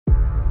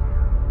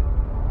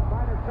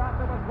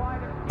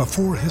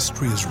Before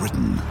history is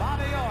written,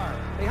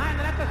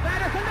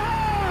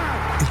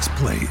 it's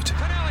played.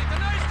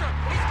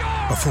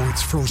 Before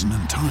it's frozen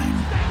in time,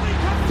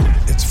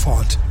 it's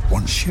fought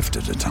one shift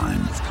at a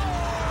time.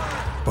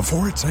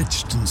 Before it's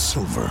etched in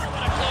silver,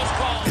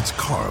 it's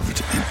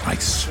carved in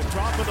ice.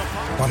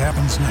 What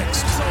happens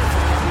next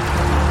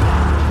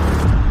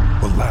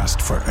will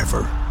last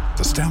forever.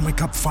 The Stanley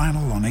Cup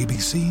Final on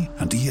ABC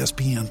and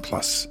ESPN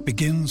Plus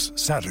begins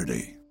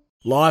Saturday.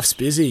 Life's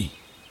busy.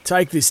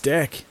 Take this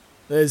deck.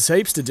 There's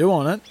heaps to do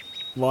on it,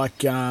 like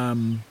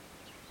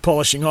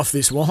polishing off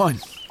this wine.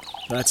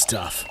 That's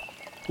tough.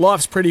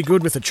 Life's pretty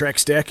good with a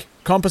Trex deck.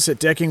 Composite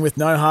decking with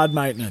no hard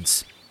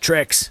maintenance.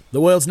 Trex, the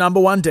world's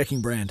 #1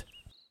 decking brand.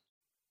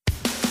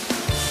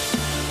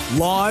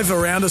 Live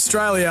around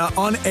Australia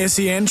on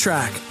SEN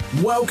Track.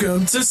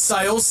 Welcome to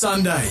Sale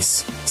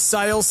Sundays.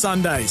 Sale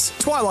Sundays.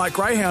 Twilight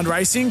Greyhound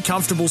Racing,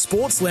 comfortable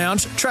sports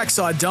lounge,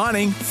 trackside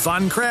dining,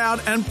 fun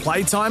crowd and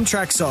playtime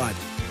trackside.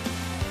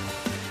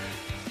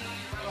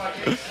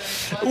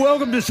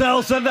 Welcome to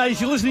Sale Sundays.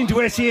 You're listening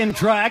to SEN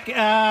Track.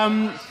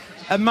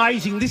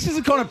 Amazing. This is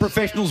the kind of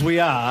professionals we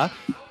are.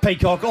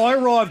 Peacock, I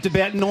arrived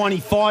about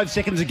 95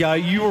 seconds ago.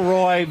 You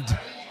arrived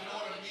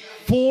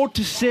 4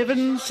 to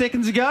 7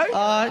 seconds ago.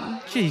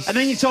 Jeez. And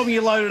then you told me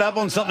you loaded up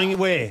on something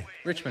where?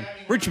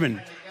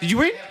 Richmond. Did you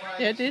win?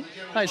 Yeah, it did.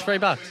 Paid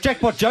 $3.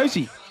 Jackpot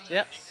Josie.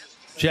 Yep.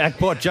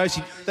 Jackpot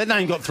Josie. That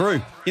name got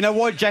through. You know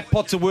why?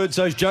 Jackpot's a word,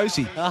 so's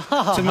Josie.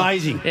 It's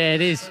amazing. Yeah,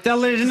 it is. They'll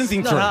let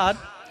anything It's through. not hard.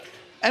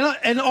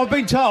 And I've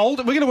been told,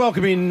 we're going to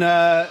welcome in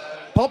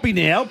Poppy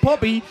now.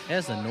 Poppy.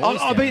 There's the noise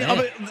down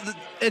there.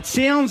 It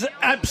sounds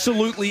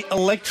absolutely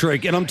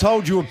electric, and I'm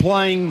told you were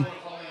playing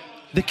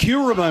The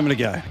Cure a moment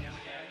ago.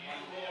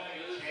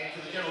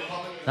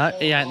 No,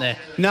 he ain't there.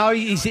 No,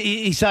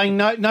 he's saying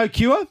no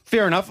Cure.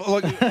 Fair enough.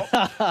 Look,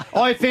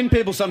 I offend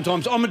people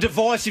sometimes. I'm a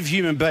divisive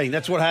human being.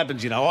 That's what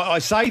happens, you know. I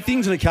say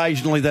things and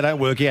occasionally they don't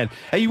work out.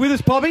 Are you with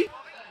us, Poppy?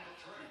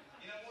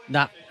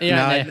 Nah, he ain't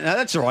there. No,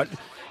 that's all right.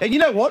 And you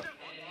know what?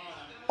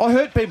 I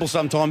hurt people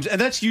sometimes,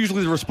 and that's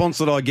usually the response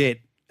that I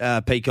get,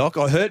 Peacock.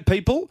 I hurt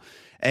people,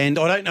 and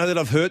I don't know that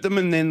I've hurt them,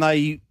 and then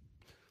they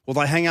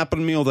hang up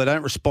on me or they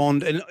don't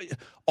respond. And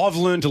I've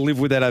learned to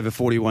live with that over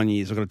 41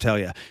 years, I've got to tell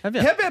you. Have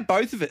you? How about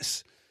both of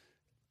us?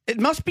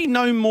 It must be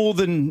no more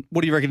than,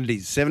 what do you reckon it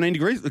is, 17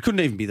 degrees? It couldn't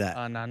even be that.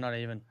 Oh, no, not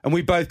even. And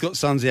we both got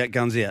suns out,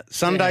 guns out.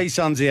 Sunday,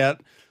 sun's out.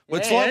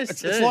 Well,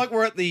 it's like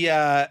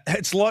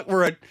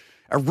we're at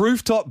a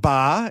rooftop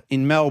bar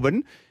in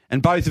Melbourne,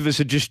 and both of us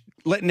are just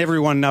letting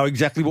everyone know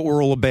exactly what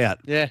we're all about.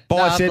 Yeah.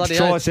 Biceps,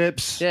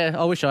 triceps. Yeah,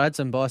 I wish I had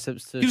some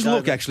biceps to Just show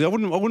look, them. actually, I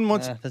wouldn't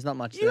mind. There's not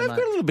much You there, have got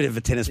a mate. little bit of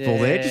a tennis ball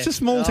there, just a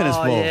small tennis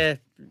ball. Yeah.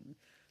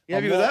 You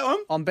happy with that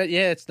one?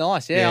 Yeah, it's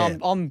nice. Yeah.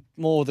 I'm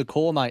more the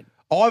core, mate.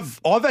 I've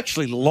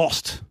actually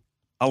lost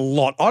a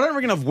lot. I don't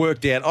reckon I've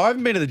worked out. I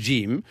haven't been to the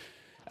gym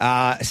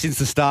since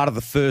the start of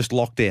the first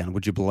lockdown,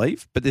 would you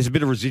believe? But there's a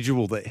bit of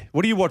residual there.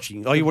 What are you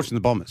watching? Oh, you're watching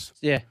the Bombers?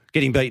 Yeah.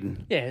 Getting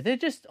beaten? Yeah, they're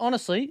just,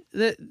 honestly,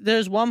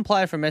 there's one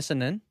player from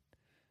Essendon,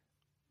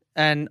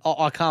 and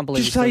I can't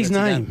believe Just he still say his gets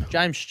a name. game.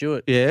 James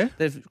Stewart. Yeah?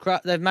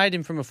 They've made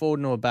him from a forward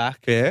into a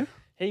back. Yeah?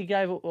 He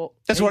gave.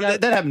 That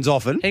happens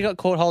often. He got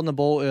caught holding the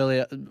ball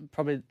earlier,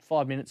 probably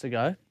 5 minutes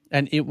ago,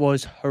 and it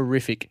was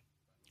horrific.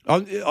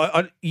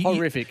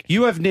 Horrific.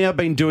 You have now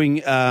been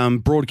doing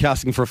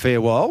broadcasting for a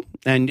fair while,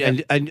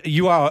 and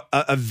you are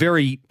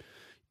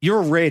you're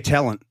a rare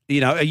talent.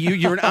 You know,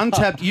 you're an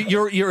untapped.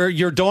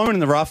 You're a diamond in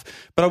the rough.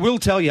 But I will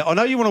tell you, I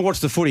know you want to watch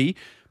the footy,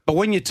 but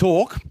when you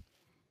talk,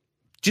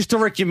 just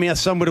direct your mouth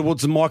somewhere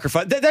towards the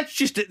microphone. That's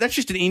just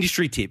an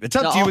industry tip. It's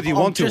up to you whether you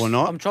want to or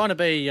not. I'm trying to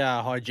be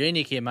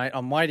hygienic here, mate.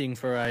 I'm waiting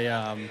for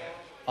a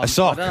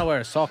sock. I don't know where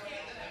a sock.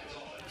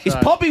 Is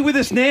Poppy with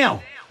us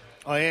now?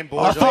 I am,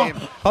 boys. I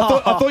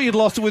thought you'd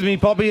lost it with me,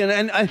 Poppy,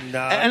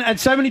 and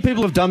so many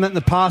people have done that in the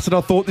past that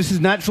I thought this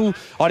is natural.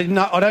 I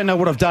don't know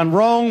what I've done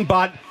wrong,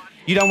 but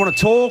you don't want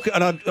to talk,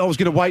 and I was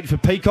going to wait for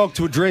Peacock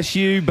to address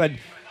you, but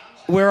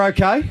we're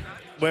okay.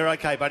 We're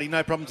okay, buddy.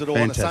 No problems at all.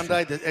 Fantastic. On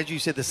a Sunday, as you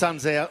said, the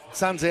sun's out,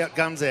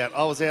 guns out.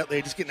 I was out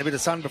there just getting a bit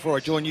of sun before I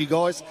joined you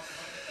guys,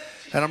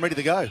 and I'm ready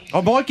to go.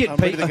 I might get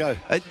ready to go.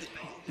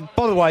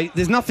 By the way,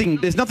 there's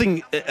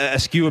nothing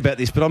askew about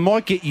this, but I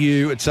might get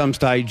you at some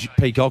stage,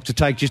 Peacock, to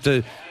take just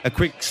a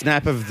quick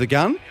snap of the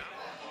gun.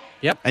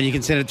 Yep. And you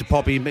can send it to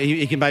Poppy.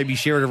 He can maybe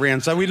share it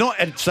around. So we're not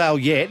at sale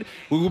yet.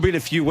 We will be in a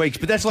few weeks,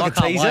 but that's like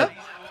a teaser.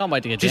 Can't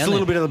wait to get just down a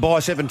little there. bit of the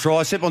bicep and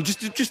tricep on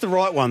just the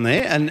right one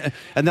there, and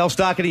they'll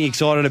start getting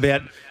excited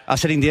about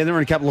us heading down there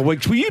in a couple of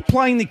weeks. Were you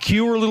playing the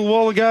Cure a little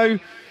while ago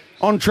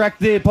on track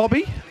there,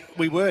 Poppy?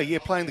 We were,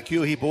 playing the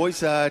Cure here,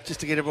 boys, just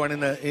to get everyone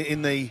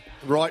in the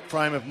right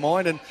frame of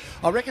mind. And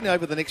I reckon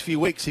over the next few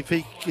weeks, if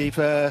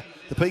the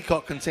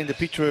Peacock can send a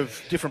picture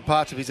of different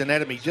parts of his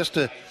anatomy,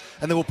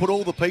 and then we'll put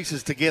all the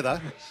pieces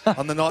together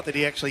on the night that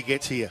he actually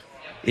gets here.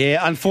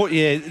 Yeah,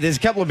 unfortunately, there's a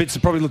couple of bits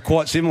that probably look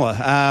quite similar.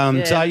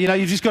 So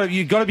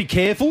you've got to be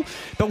careful.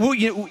 But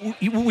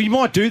we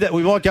might do that.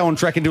 We might go on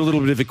track and do a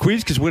little bit of a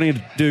quiz because we're going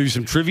to do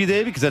some trivia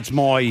there because that's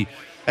my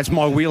That's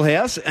my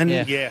wheelhouse. And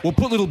Yeah. we'll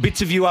put little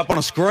bits of you up on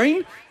a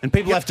screen, and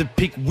people have to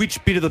pick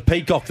which bit of the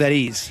peacock that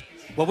is.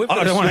 Well, we've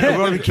I don't want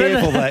to be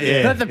careful of that.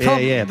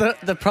 Yeah, But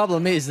the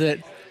problem is that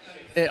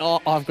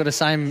I've got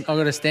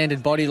a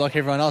standard body like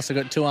everyone else. I've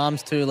got 2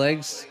 arms, 2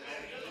 legs,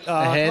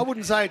 a head. I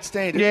wouldn't say it's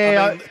standard.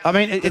 Yeah, I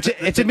mean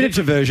it's a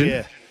miniature version.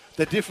 Yeah,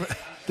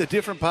 the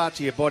different parts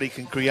of your body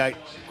can create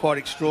quite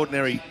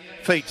extraordinary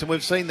feats, and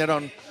we've seen that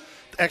on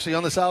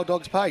the Sale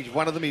Dogs page.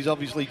 One of them is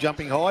obviously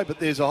jumping high, but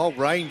there's a whole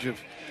range of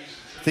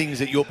things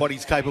that your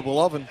body's capable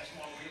of, and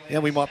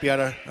we might be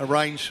able to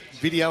arrange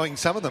videoing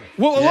some of them.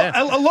 Well,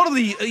 a lot of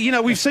the,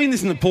 we've seen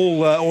this in the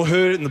pool or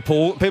heard it in the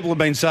pool. People have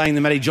been saying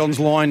the Matty Johns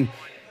line,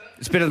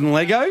 it's better than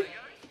Lego.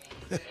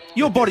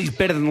 Your body's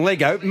better than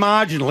Lego,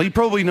 marginally,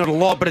 probably not a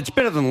lot, but it's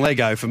better than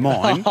Lego for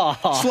mine.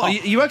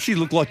 You actually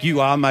look like you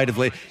are made of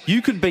Lego.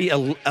 You could be a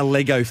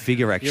Lego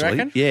figure, actually. You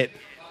reckon? Yeah,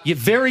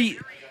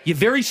 you're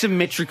very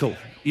symmetrical.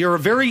 You're a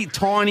very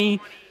tiny,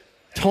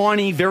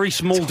 very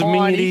small,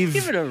 diminutive.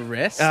 Give it a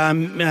rest.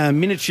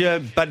 Miniature,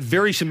 but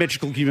very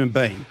symmetrical human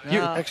being.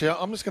 Actually,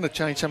 I'm just going to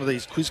change some of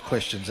these quiz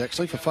questions,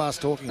 actually, for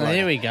fast talking. Later.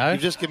 Here we go.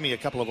 You've just given me a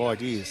couple of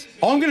ideas.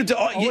 I'm going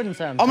to. wouldn't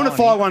say I'm going to tiny.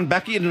 fire one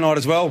back at you tonight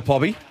as well,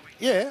 Poppy.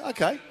 Yeah,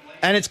 okay.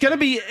 And it's going to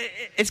be.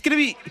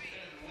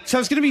 So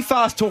it's going to be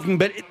fast talking,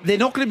 but they're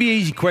not going to be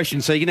easy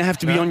questions. So you're going to have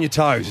to be on your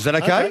toes. Is that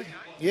okay?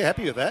 Yeah,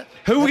 happy with that.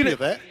 Who are we Happy with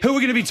that.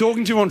 going to be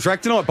talking to on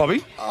track tonight,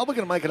 Bobby? Oh, we're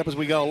going to make it up as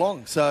we go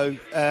along. So,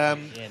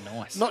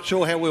 nice. Not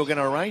sure how we were going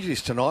to arrange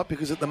this tonight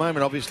because at the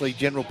moment, obviously,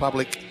 general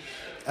public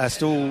are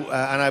still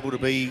unable to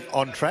be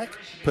on track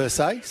per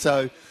se.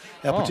 So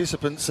our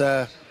participants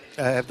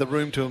have the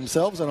room to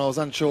themselves, and I was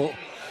unsure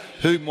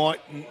who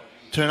might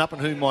turn up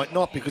and who might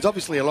not because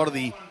obviously a lot of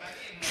the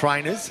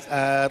trainers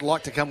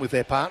like to come with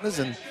their partners,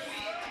 and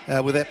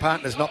with their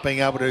partners not being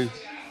able to,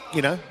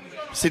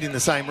 sit in the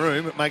same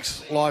room, it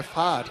makes life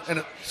hard, and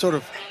it sort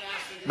of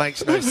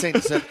makes no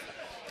sense.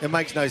 It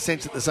makes no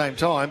sense at the same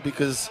time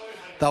because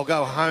they'll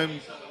go home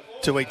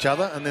to each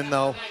other and then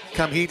they'll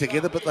come here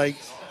together, but they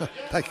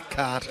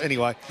can't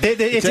anyway.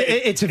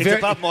 It's very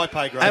above my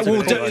pay grade.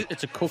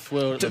 It's a cuff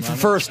world. At the moment.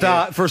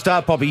 For a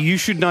start, Poppy, you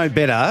should know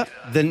better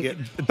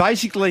than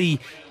basically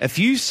if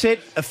you set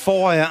a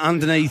fire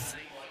underneath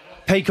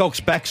Peacock's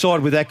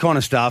backside with that kind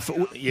of stuff,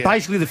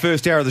 basically the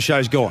first hour of the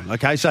show's gone.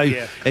 Okay, so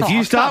if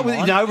you start with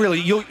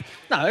you'll.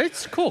 No,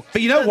 it's cool.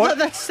 But you know what?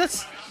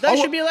 They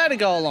should be allowed to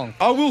go along.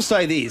 I will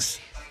say this: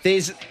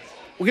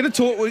 we're going to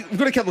talk. We've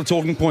got a couple of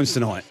talking points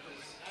tonight,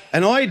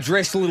 and I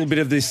addressed a little bit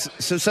of this.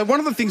 So one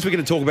of the things we're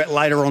going to talk about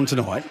later on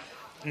tonight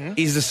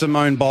is the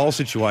Simone Biles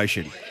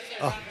situation.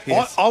 Oh,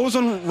 yes. I was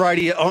on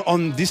radio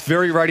on this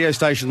very radio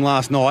station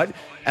last night,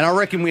 and I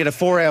reckon we had a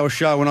 4-hour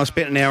show, and I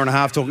spent an hour and a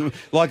half talking.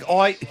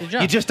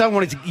 You just don't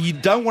want you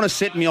don't want to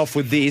set me off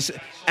with this.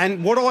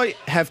 And what I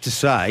have to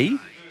say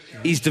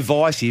is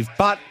divisive,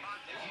 but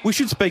we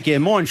should speak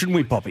our mind, shouldn't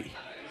we, Poppy?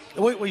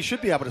 We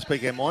should be able to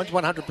speak our minds,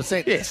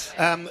 100%. Yes.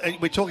 And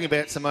we're talking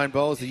about Simone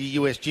Biles, the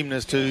US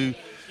gymnast who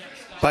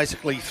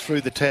basically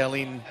threw the towel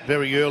in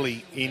very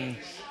early in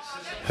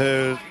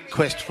her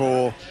quest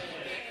for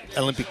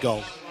Olympic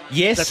gold.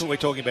 Yes. That's what we're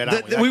talking about,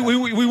 aren't we?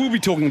 We will be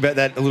talking about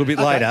that a little bit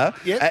later.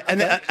 Yeah.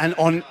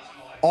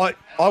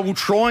 I will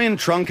try and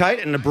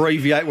truncate and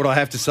abbreviate what I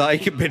have to say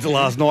compared to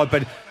last night,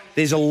 but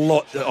there's a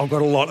lot.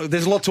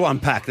 There's a lot to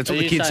unpack. That's what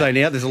the kids say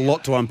now. There's a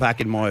lot to unpack,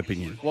 in my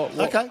opinion.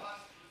 Okay.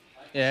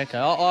 Yeah, okay.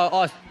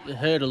 I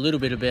heard a little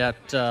bit about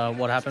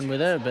what happened with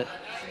her, but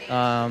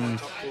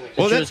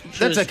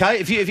that's okay.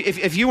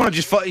 If you want to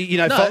just follow me,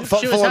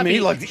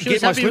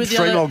 get my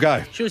slipstream, I'll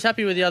go. She was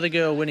happy with the other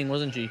girl winning,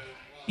 wasn't she?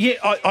 Yeah.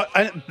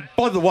 I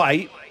by the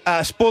way,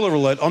 spoiler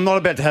alert: I'm not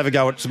about to have a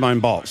go at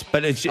Simone Biles,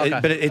 but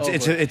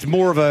it's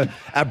more of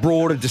a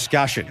broader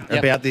discussion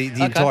about the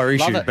entire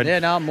issue. Love it. But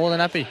yeah, I'm more than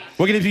happy.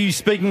 We're going to be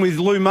speaking with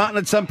Lou Martin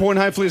at some point,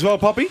 hopefully as well,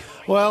 Poppy.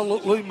 Well,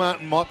 Louise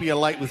Martin might be a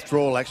late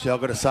withdrawal, actually,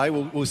 I've got to say.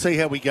 We'll see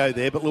how we go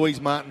there. But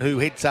Louise Martin, who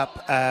heads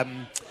up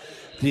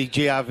the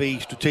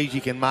GRV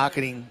Strategic and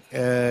Marketing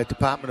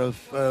Department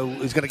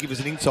is going to give us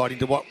an insight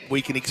into what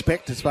we can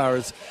expect as far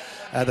as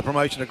the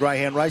promotion of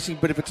greyhound racing.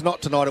 But if it's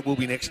not tonight, it will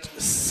be next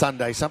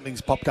Sunday.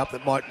 Something's popped up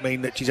that might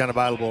mean that she's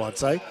unavailable, I'd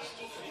say.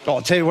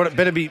 I'll tell you what, it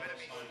better be...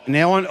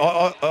 Now,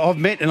 I've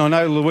met, and I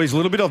know Louise a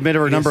little bit, I've met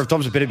her a number of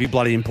times. It better be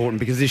bloody important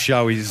because this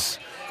show is...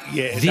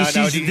 Yeah, this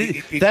isn't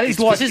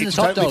the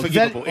top totally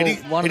dog. forgivable.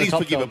 It is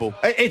forgivable.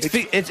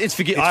 It's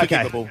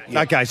forgivable.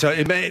 Yeah. Okay, so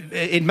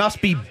it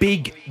must be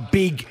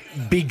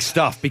big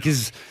stuff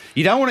because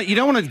you don't want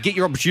to get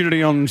your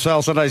opportunity on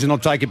Sale Sundays and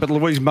not take it. But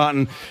Louise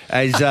Martin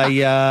is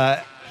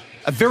a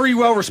very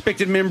well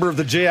respected member of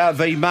the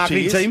GRV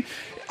marketing team.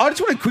 I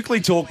just want to quickly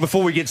talk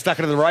before we get stuck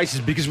into the races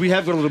because we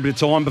have got a little bit of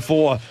time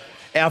before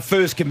our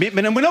first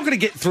commitment, and we're not going to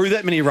get through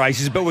that many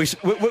races, but we're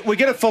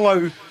going to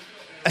follow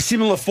a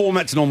similar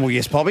format to normal,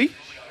 yes, Poppy?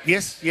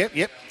 Yes, yep.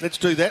 Let's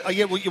do that. Well,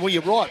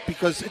 you're right,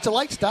 because it's a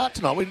late start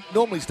tonight. We're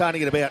normally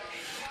starting at about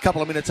a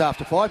couple of minutes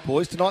after 5,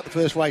 boys. Tonight, the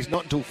first race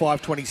not until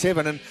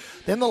 5:27, and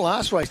then the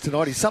last race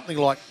tonight is something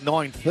like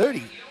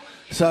 9:30.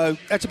 So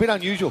that's a bit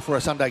unusual for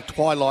a Sunday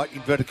twilight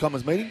inverted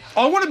commas meeting.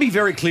 I want to be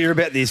very clear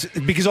about this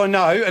because I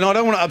know, and I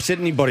don't want to upset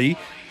anybody,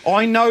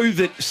 I know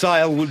that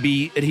Sale would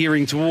be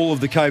adhering to all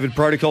of the COVID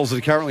protocols that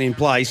are currently in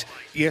place.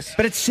 Yes.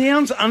 But it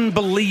sounds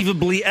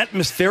unbelievably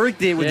atmospheric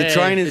there with the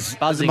trainers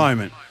at the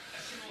moment.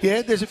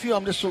 Yeah, there's a few.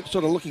 I'm just sort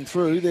of looking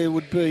through. There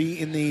would be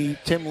in the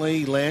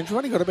Temlee Lounge. We've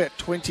only got about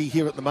 20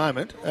 here at the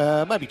moment,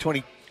 maybe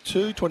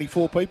 22,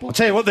 24 people. I'll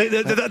tell you what,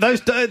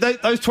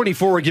 those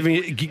 24 are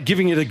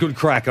giving it a good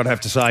crack, I'd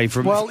have to say,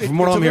 from what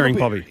I'm hearing,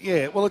 Bobby.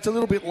 Yeah, well, it's a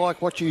little bit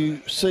like what you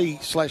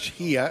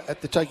see/hear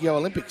at the Tokyo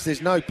Olympics.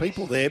 There's no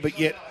people there, but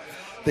yet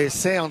there's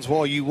sounds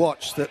while you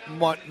watch that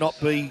might not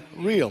be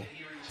real.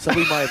 So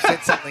we may have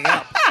set something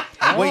up.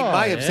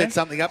 Set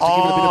something up to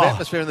give it a bit of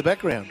atmosphere in the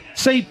background.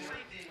 See,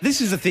 this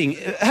is the thing.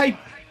 Hey,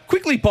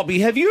 quickly, Poppy,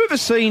 have you ever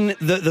seen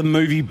the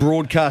movie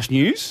Broadcast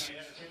News?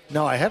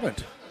 No, I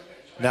haven't.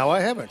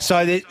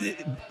 So,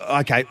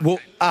 okay, well,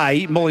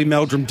 Molly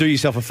Meldrum, do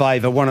yourself a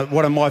favour. One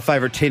of my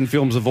favourite 10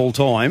 films of all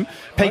time.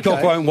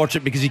 Peacock won't watch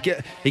it because he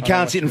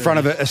can't sit in front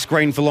of a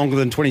screen for longer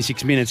than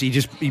 26 minutes.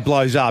 He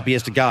blows up. He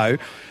has to go.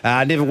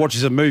 Never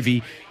watches a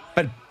movie.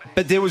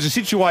 But there was a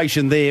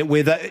situation there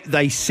where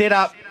they set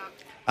up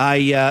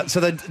so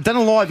they'd done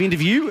a live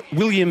interview,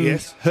 William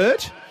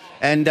Hurt,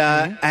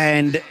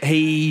 and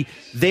he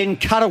then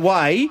cut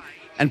away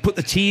and put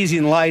the tears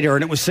in later,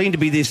 and it was seen to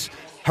be this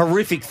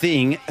horrific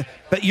thing.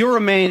 But you're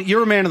a man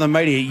of the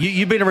media.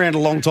 You've been around a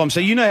long time, so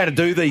you know how to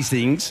do these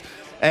things.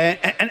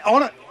 And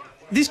on it,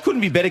 this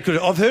couldn't be better, could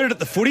it? I've heard it at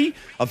the footy,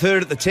 I've heard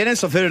it at the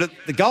tennis, I've heard it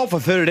at the golf,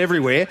 I've heard it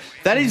everywhere.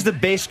 That is the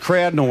best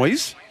crowd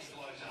noise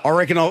I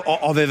reckon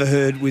I've ever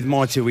heard with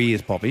my two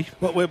ears, Poppy.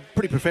 Well, we're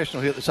pretty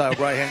professional here at the Sale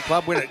Greyhound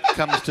Club. When it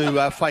comes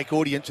to fake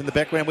audience in the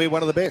background, we're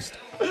one of the best.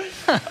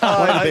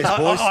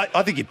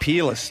 I think you're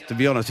peerless, to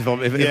be honest, if I'm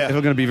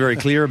going to be very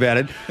clear about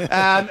it.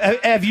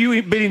 Have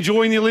you been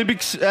enjoying the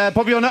Olympics,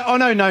 Poppy? I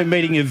know no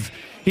meeting of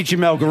Hitchin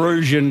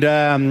Malgarouge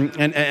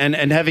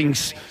and having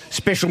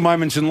special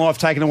moments in life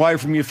taken away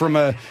from you from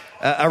a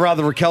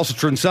rather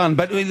recalcitrant son,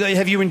 but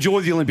have you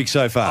enjoyed the Olympics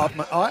so far?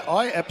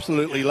 I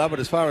absolutely love it.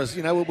 As far as,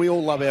 we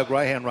all love our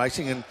greyhound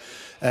racing, and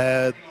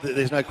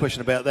there's no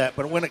question about that.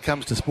 But when it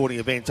comes to sporting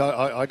events,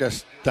 I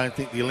just don't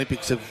think the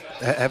Olympics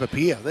have a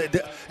peer.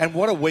 And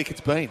what a week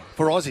it's been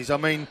for Aussies. I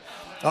mean,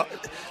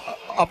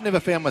 I've never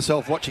found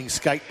myself watching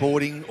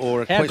skateboarding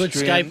or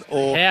equestrian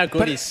how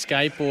good is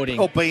skateboarding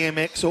or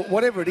BMX or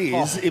whatever it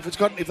is.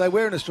 If they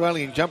wear an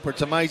Australian jumper,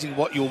 it's amazing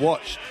what you'll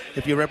watch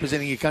if you're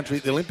representing your country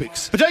at the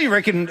Olympics. But don't you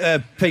reckon,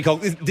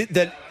 Peacock,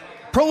 that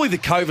probably the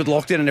COVID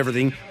lockdown and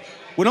everything?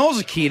 When I was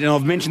a kid, and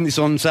I've mentioned this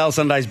on Sale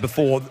Sundays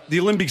before, the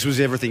Olympics was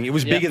everything. It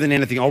was bigger than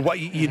anything.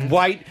 You'd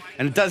wait,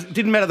 and it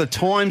didn't matter the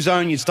time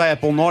zone. You'd stay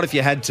up all night if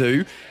you had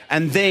to,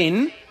 and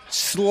then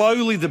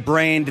slowly the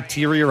brand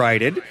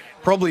deteriorated.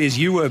 Probably as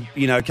you were,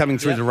 coming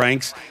through the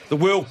ranks, the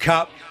World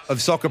Cup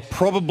of soccer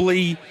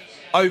probably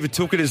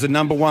overtook it as the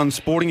number one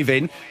sporting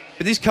event.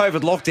 But this COVID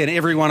lockdown,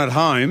 everyone at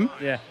home,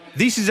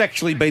 this has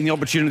actually been the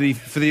opportunity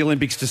for the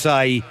Olympics to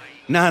say,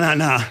 no,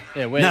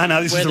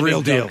 this is the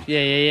real deal.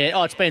 Yeah.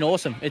 Oh, it's been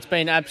awesome. It's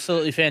been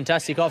absolutely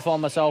fantastic. I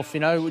find myself,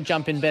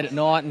 jump in bed at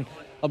night and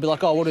I'll be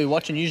like, what are we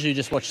watching? Usually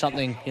just watch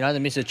something, the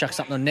missus chuck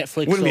something on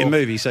Netflix. Wouldn't be a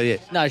movie, so yeah.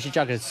 No, she'd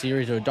chuck a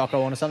series or a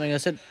doco on or something. I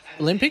said,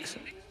 Olympics?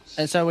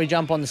 And so we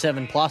jump on the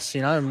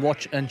 7+, and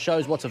watch and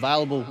shows what's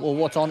available or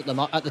what's on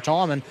at the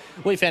time. And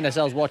we found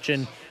ourselves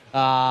watching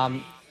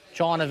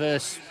China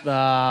versus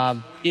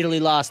Italy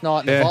last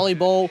night in the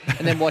volleyball,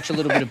 and then watch a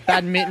little bit of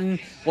badminton,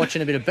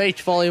 watching a bit of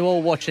beach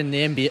volleyball, watching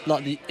the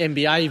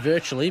NBA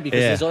virtually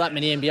because there's all that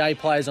many NBA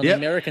players on the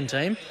American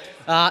team.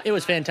 It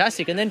was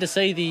fantastic. And then to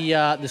see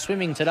the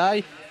swimming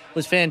today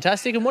was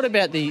fantastic. And what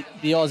about the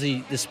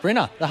Aussie, the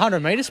sprinter, the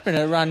 100-metre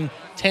sprinter, run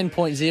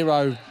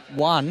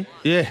 10.01?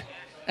 Yeah.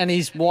 And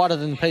he's wider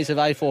than a piece of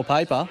A4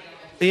 paper.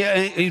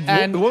 Yeah,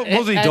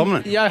 was he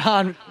dominant?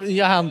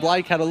 Johan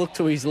Blake had a look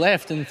to his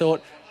left and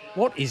thought,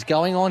 what is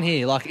going on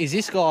here? Like, is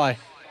this guy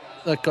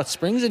got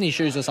springs in his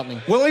shoes or something?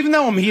 Well, even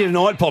though I'm here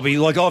tonight, Poppy,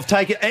 I've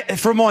taken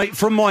from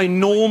my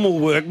normal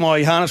work,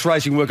 my harness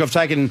racing work, I've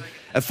taken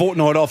a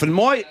fortnight off, and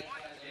my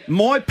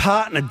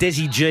partner,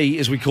 Desi G,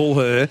 as we call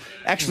her,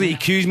 actually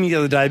accused me the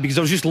other day because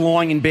I was just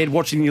lying in bed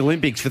watching the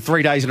Olympics for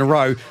 3 days in a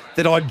row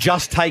that I'd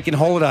just taken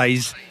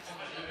holidays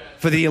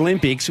for the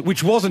Olympics,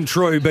 which wasn't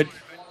true, but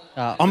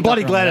I'm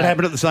bloody glad it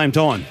happened at the same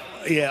time.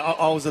 Yeah,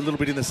 I was a little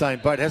bit in the same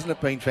boat. Hasn't it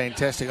been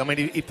fantastic? I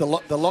mean, if the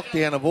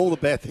lockdown of all the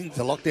bad things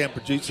the lockdown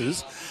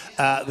produces,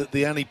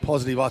 the only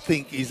positive, I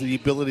think, is the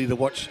ability to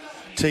watch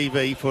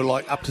TV for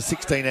up to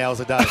 16 hours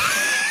a day.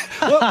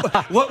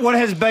 What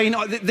has been...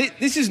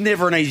 This is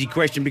never an easy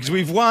question because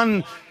we've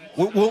won...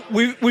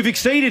 We've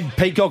exceeded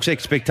Peacock's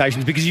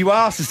expectations because you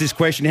asked us this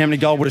question, how many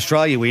gold would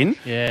Australia win?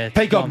 Yeah.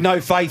 Peacock,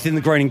 no faith in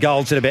the green and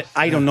gold, said about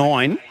 8 or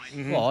 9.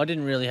 Mm-hmm. Well, I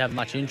didn't really have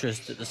much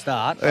interest at the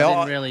start. I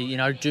didn't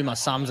really, do my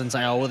sums and say,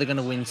 they're going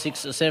to win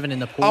 6 or 7 in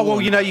the pool. Oh, well,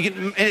 you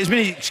get as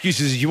many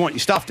excuses as you want. You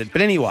stuffed it.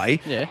 But anyway,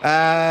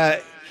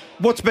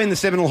 what's been the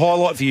seminal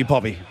highlight for you,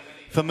 Poppy?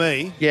 For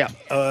me,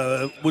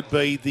 would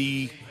be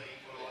the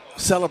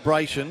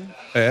celebration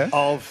Yeah.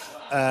 of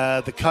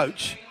the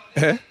coach.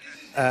 Yeah.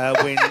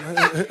 When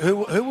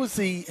who was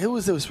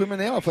the swimmer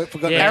now? I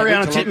forgot. Yeah.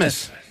 Ariana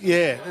Titmus.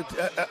 Yeah,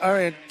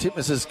 Ariana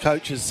Titmus's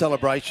coach's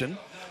celebration,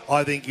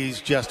 I think,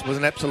 was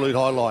an absolute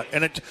highlight,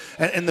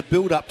 and the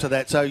build up to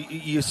that. So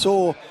you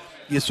saw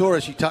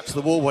as she touched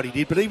the wall what he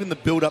did, but even the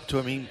build up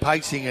to him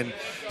pacing and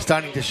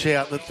starting to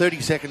shout, the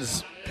 30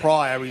 seconds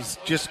prior is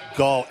just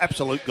gold,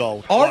 absolute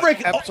gold.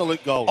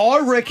 Absolute gold. I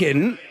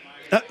reckon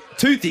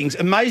two things.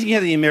 Amazing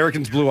how the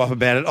Americans blew up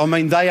about it. I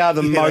mean, they are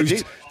the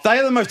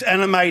most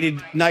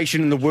animated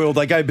nation in the world.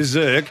 They go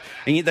berserk,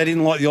 and yet they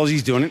didn't like the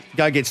Aussies doing it.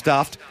 Go get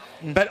stuffed.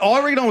 But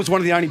I reckon I was one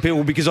of the only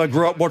people, because I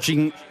grew up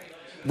watching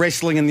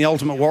wrestling and The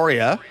Ultimate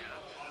Warrior,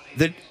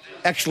 that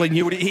actually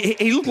knew it.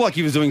 He looked like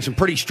he was doing some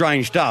pretty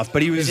strange stuff,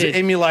 but he was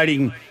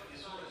emulating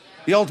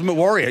The Ultimate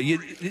Warrior.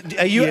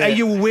 Are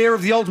you aware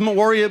of The Ultimate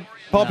Warrior,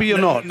 Poppy, or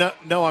not?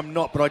 No, I'm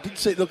not. But I did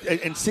see. Look,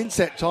 and since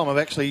that time, I've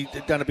actually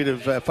done a bit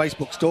of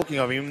Facebook stalking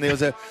of him.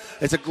 There's a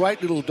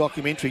great little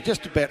documentary,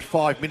 just about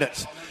 5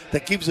 minutes,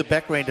 that gives a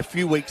background a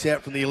few weeks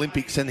out from the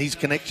Olympics and his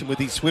connection with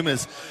his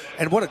swimmers.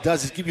 And what it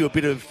does is give you a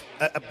bit of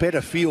a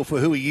better feel for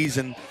who he is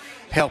and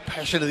how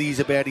passionate he is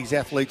about his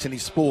athletes and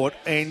his sport.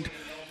 And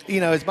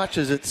as much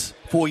as it's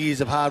 4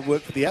 years of hard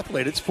work for the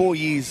athlete, it's 4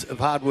 years of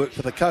hard work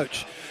for the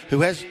coach, who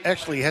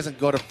hasn't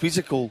got a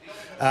physical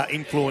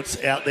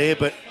influence out there,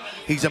 but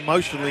he's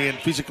emotionally and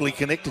physically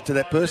connected to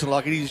that person.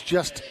 Like,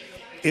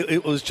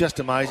 it was just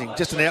amazing.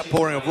 Just an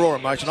outpouring of raw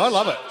emotion. I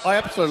love it. I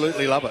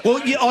absolutely love it.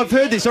 Well, yeah, I've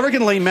heard this. I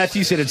reckon Lee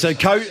Matthews said it. So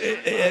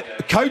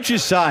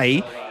coaches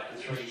say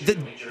that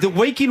the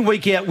week in,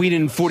 week out win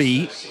in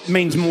footy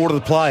means more to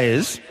the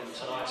players.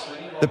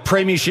 The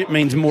premiership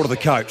means more to the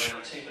coach.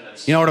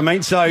 You know what I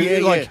mean? So,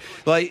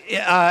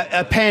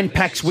 a Pan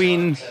Pacs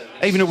win,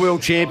 even a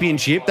world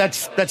championship,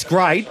 that's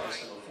great.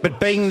 But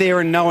being there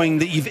and knowing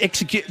that you've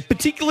executed,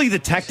 particularly the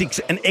tactics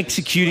and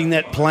executing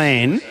that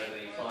plan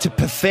to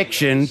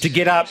perfection, to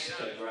get up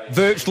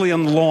virtually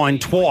on the line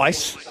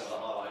twice,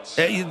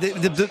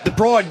 the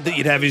pride that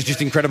you'd have is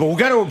just incredible. We'll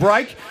go to a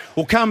break.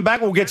 We'll come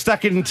back. We'll get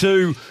stuck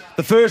into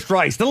the first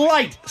race, the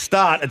late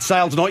start at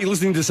Sale tonight. You're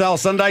listening to Sale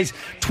Sundays.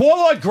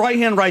 Twilight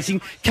Greyhound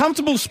Racing,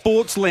 comfortable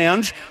sports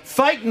lounge,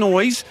 fake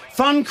noise,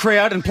 fun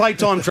crowd, and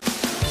playtime.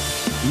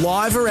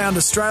 Live around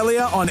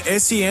Australia on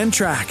SEN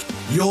Track.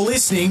 You're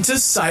listening to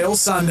Sale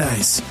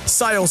Sundays.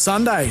 Sale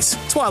Sundays,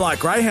 Twilight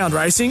Greyhound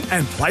Racing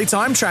and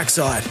Playtime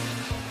Trackside.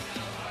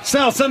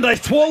 Sale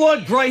Sundays,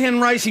 Twilight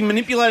Greyhound Racing,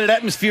 manipulated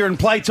atmosphere and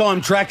playtime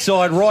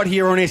trackside right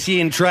here on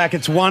SEN Track.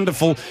 It's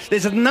wonderful.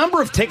 There's a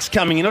number of texts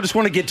coming in. I just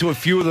want to get to a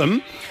few of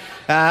them.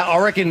 I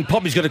reckon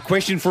Poppy's got a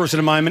question for us in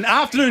a moment.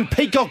 Afternoon,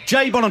 Peacock,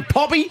 J-Bon and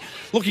Poppy.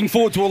 Looking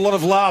forward to a lot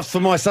of laughs for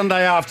my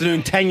Sunday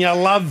afternoon. Tanya,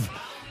 love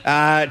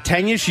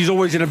Tanya. She's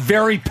always in a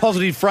very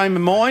positive frame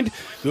of mind.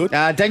 Good.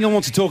 Daniel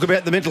wants to talk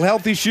about the mental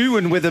health issue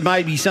and whether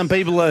maybe some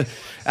people are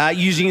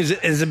using it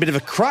as a bit of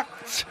a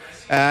crux.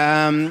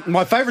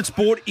 My favourite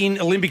sport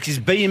in Olympics is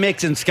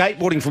BMX and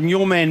skateboarding, from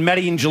your man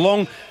Matty in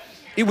Geelong.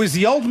 It was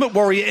the Ultimate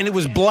Warrior and it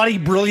was bloody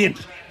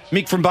brilliant.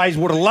 Mick from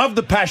Bayswater, love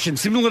the passion,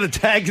 similar to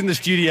Tags in the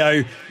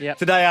studio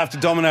today after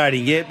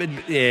dominating. Yeah, but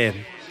yeah.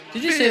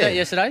 Did you see that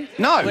yesterday?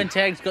 No. When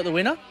Tags got the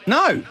winner?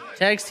 No.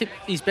 Tags tipped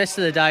his best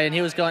of the day and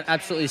he was going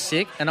absolutely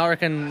sick, and I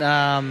reckon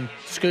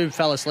Scoob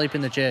fell asleep in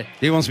the chair.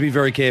 He wants to be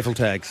very careful,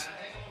 Tags.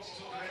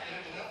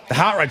 The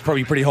heart rate's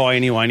probably pretty high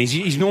anyway, and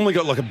he's normally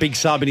got like a big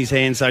sub in his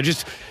hand, so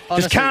just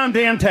calm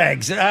down,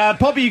 Tags.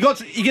 Poppy, you going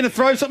to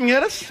throw something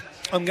at us?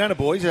 I'm going to,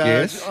 boys.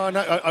 Yes.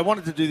 I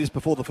wanted to do this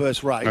before the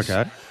first race.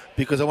 Okay.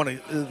 Because I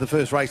wanted the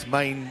first race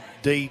may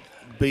indeed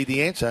be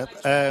the answer.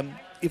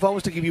 If I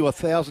was to give you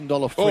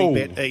 $1,000 free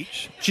bet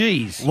each,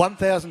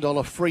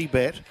 $1,000 free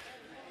bet,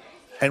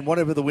 and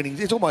whatever the winnings,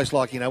 it's almost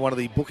like one of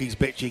the bookies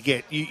bets you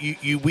get.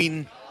 You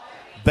win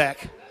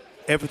back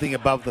everything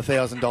above the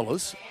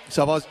 $1,000.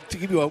 So if I was to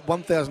give you a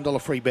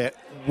 $1,000 free bet,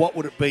 what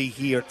would it be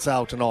here at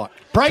Sale tonight?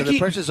 So the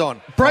pressure's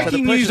on.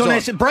 Breaking news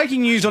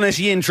on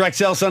SEN Track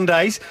Sale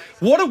Sundays.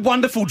 What a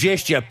wonderful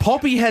gesture!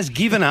 Poppy has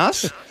given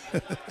us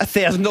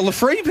 $1,000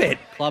 free bet.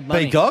 Club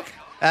money. Peacock.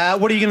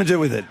 What are you going to do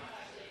with it?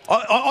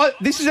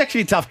 This is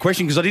actually a tough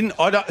question because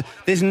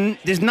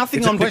there's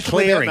nothing I'm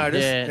declaring.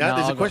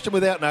 There's a question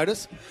without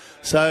notice.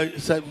 So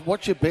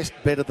what's your best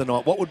bet of the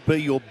night? What would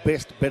be your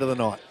best bet of the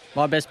night?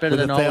 My best bet of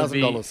the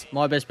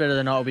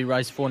night would be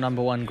race 4,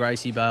 number 1,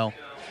 Gracie Bale.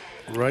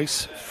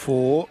 Race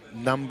 4,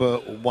 number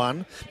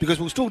 1. Because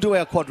we'll still do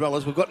our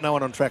quadrellas. We've got no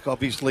one on track,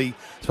 obviously,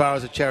 as far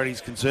as the charity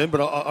is concerned.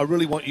 But I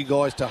really want you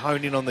guys to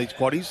hone in on these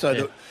quaddies so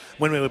that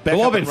when we were back.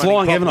 Well, I've been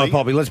flying, haven't I,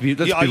 Poppy? Let's be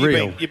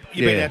real. You've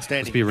been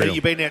outstanding. Let's be real.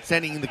 You've been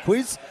outstanding in the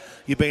quiz.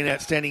 You've been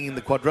outstanding in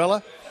the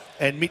quadrella.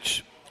 And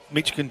Mitch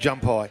can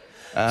jump high.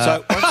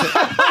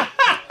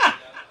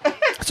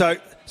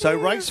 So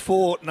race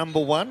 4, number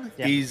 1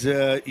 is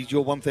your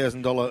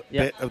 $1,000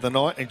 bet of the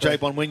night. And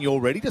J-Bon, when you're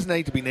ready, doesn't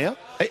need to be now.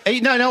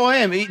 No, I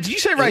am. Did you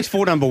say race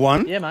 4, number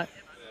 1? Yeah, mate.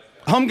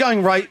 I'm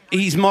going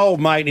he's my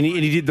old mate, and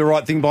he did the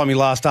right thing by me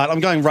last start. I'm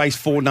going race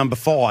 4, number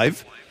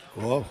 5.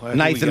 Whoa,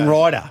 Nathan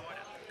Ryder.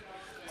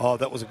 Oh,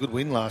 that was a good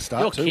win last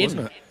start You're too, kidding.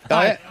 wasn't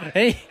it?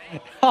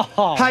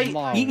 Hey,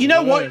 my you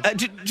know word. what?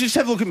 Just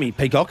have a look at me,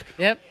 Peacock.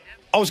 Yep.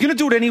 I was going to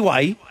do it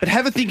anyway, but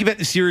have a think about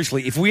this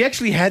seriously. If we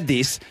actually had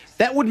this,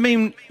 that would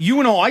mean you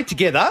and I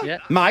together, Yeah.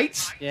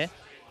 mates, Yeah.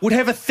 would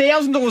have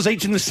 $1,000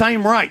 each in the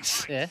same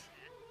race. Yeah.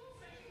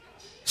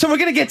 So we're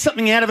going to get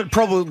something out of it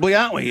probably,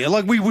 aren't we?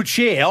 Like we would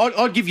share.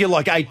 I'd give you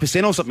like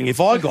 8% or something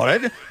if I got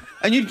it,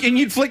 and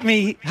you'd flick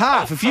me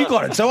half if you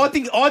got it. So I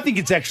think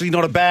it's actually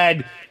not a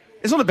bad.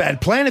 It's not a bad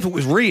plan if it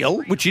was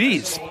real, which it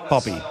is,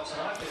 Poppy.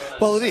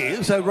 Well, it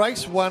is. So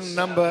race 4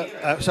 number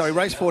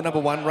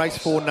 1, race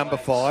 4 number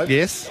 5.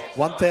 Yes.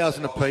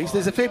 1,000 apiece.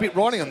 There's a fair bit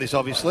riding on this,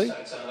 obviously.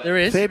 There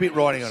is. Fair bit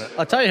riding on it.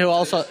 I'll tell you who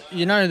also.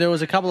 There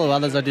was a couple of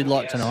others I did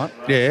like tonight.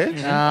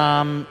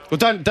 Yeah. Well,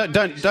 don't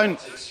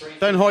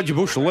hide your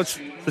bushel. Let's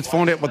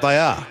find out what they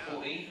are.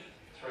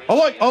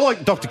 I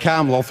like Dr.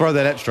 Carmel. I'll throw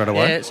that out straight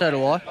away. Yeah, so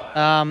do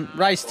I.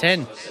 Race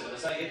 10.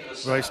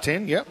 Race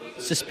 10, yep.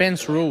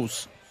 Suspense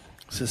rules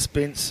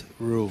Suspense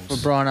rules. for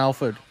Brian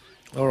Alford.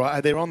 All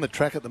right, they're on the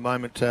track at the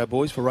moment,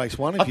 boys, for race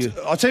 1.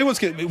 I'll tell you what's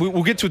going.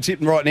 We'll get to a tip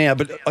right now,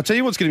 but I'll tell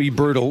you what's going to be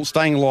brutal.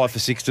 Staying alive for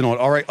 6 tonight.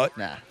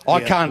 I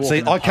can't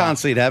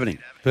see it happening.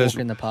 Walk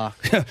in the park.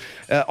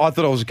 I thought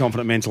I was a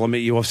confident mental. I met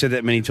you. I've said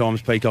that many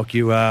times, Peacock.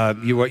 You are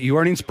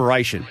an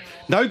inspiration.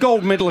 No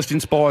gold medalist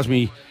inspires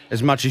me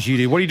as much as you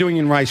do. What are you doing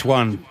in race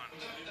 1?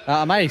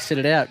 I may sit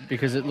it out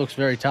because it looks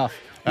very tough.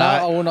 No,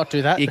 I will not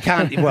do that. You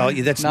can't. Well,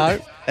 that's No.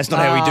 That's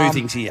not how we do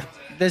things here.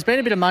 There's been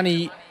a bit of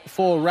money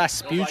for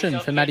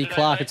Rasputin for Matty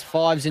Clark. It's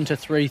 5s into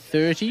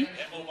 330.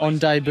 On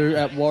debut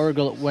at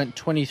Warragul, it went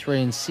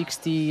 23 and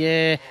 60.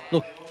 Yeah.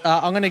 Look,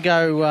 I'm going to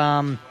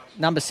go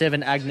number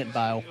 7, Agnet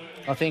Bale.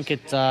 I think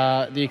it's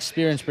the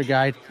experienced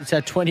brigade. It's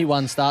had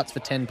 21 starts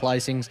for 10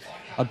 placings.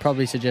 I'd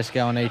probably suggest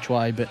going each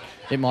way, but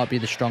it might be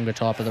the stronger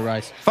type of the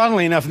race.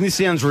 Funnily enough, and this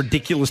sounds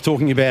ridiculous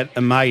talking about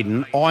a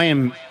maiden, I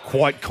am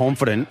quite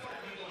confident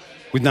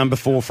with number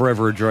 4,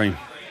 Forever a Dream.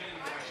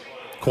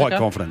 Quite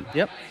confident.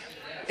 Yep.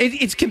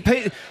 It's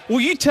compared. Well,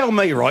 you tell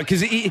me, right?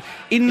 Because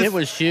It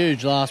was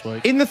huge last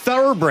week. in the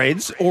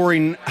thoroughbreds or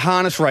in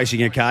harness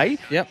racing, okay.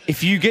 Yep.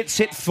 If you get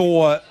set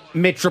for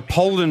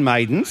Metropolitan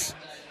maidens,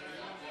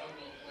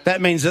 that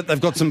means that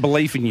they've got some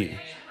belief in you.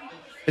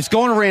 It's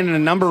gone around in a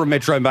number of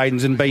Metro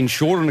maidens and been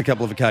short on a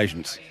couple of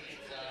occasions.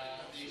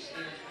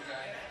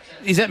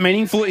 Is that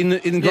meaningful in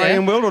the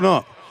greyhound world or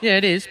not? Yeah,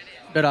 it is,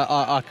 but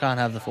I can't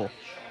have the 4.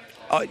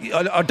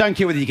 I don't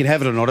care whether you can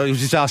have it or not. I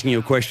was just asking you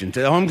a question.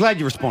 I'm glad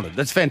you responded.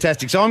 That's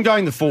fantastic. So I'm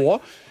going the 4,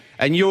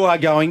 and you are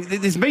going.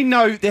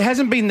 There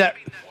hasn't been that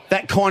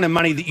kind of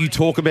money that you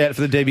talk about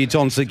for the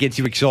debutantes that gets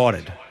you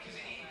excited.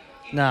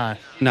 No,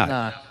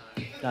 No.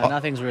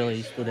 nothing's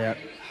really stood out.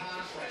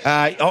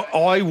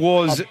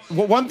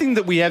 One thing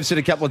that we have said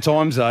a couple of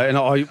times though, and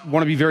I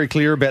want to be very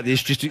clear about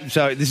this.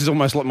 So this is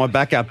almost like my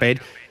backup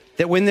bed.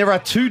 That when there are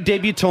 2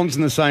 debutantes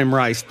in the same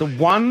race, the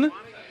one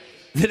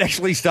that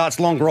actually starts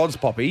longer odds,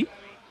 Poppy,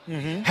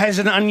 has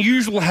an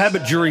unusual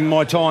habit during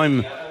my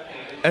time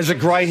as a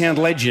greyhound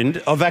legend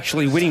of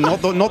actually winning.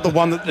 Not the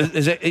one that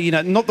is,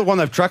 not the one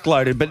they've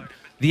truckloaded, but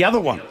the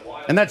other one,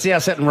 and that's our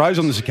Satin Rose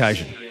on this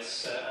occasion.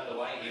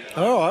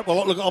 All right.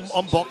 Well, look,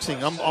 I'm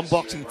boxing. I'm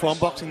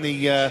boxing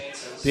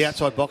the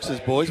outside boxes,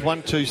 boys.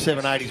 1, 2,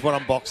 7, 8 is what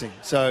I'm boxing.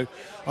 So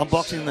I'm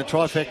boxing the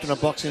trifecta and I'm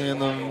boxing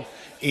them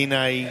in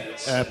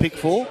a pick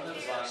 4.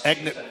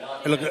 Agnet.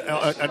 Look,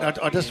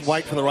 I just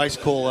wait for the race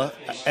caller.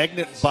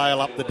 Agnet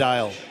Bale up the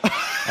Dale.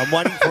 I'm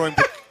waiting for him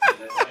to.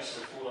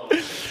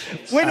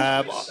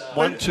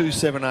 1, 2,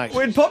 7, 8.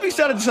 When Poppy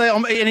started to say,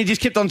 and he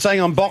just kept on saying,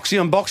 I'm boxing,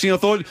 I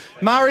thought,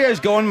 Mario's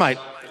gone, mate.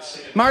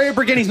 Mario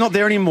Brigani's not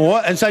there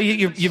anymore, and so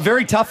you're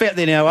very tough out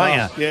there now,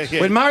 aren't you?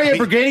 Yeah. When Mario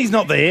Brigani's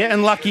not there,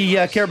 and Lucky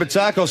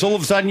Karabatsakos, all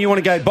of a sudden you want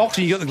to go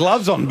boxing, you got the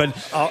gloves on. But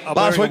I'm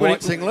last wearing week a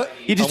white singlet.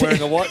 I'm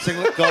wearing a white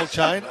singlet, gold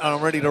chain, and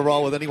I'm ready to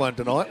roll with anyone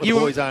tonight. The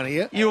boys aren't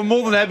here. You were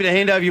more than happy to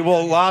hand over your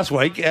wallet last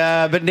week,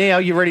 but now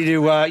you're ready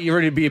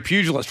to be a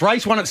pugilist.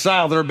 Race 1 at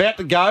Sale. They're about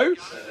to go.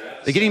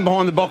 They're getting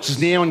behind the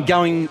boxes now and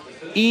going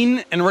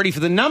in and ready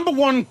for the number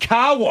 1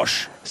 car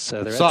wash.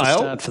 So they're Sale. at the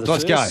start for the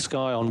Let's first. go.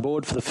 Sky on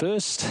board for the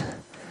first.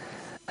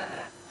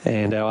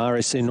 And our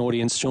RSN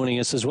audience joining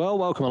us as well.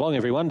 Welcome along,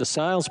 everyone, to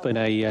Sale. It's been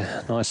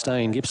a nice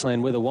day in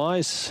Gippsland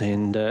weather-wise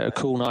and a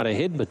cool night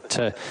ahead, but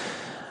a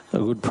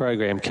good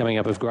program coming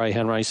up of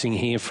greyhound racing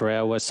here for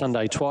our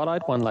Sunday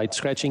twilight. One late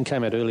scratching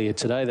came out earlier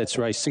today. That's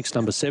race 6,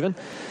 number 7.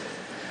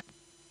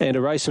 And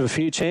a race of a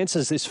few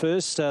chances. This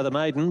first, the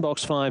maiden,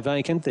 box 5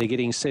 vacant. They're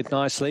getting set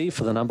nicely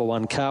for the number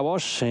 1 car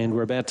wash, and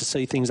we're about to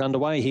see things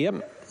underway here.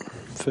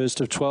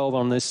 First of 12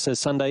 on this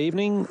Sunday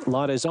evening.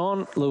 Light is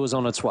on, lure's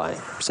on its way.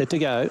 Set to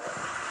go.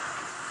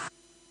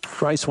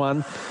 Race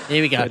 1.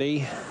 Here we go.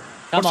 Ready,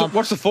 Come on.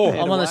 What's the 4?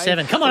 I'm on the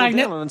 7. Come on,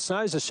 Agnet. And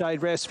Snows a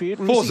shade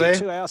Rasputin. 4's there.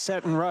 2 hour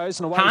Saturn Rose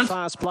and away Hunt.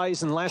 fast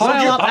plays and last. Hold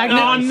Rail your- up,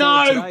 Agnet. Oh,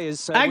 no.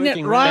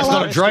 Agnet, rail That's up.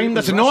 not a dream,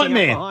 that's a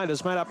nightmare.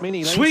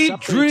 Sweet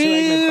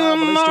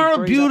dream or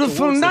a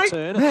beautiful night.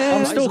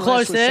 I'm still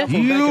close there.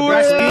 You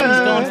Rasputin's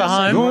gone for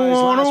home. Don't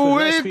wanna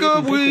wake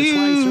up with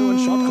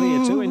you. Shot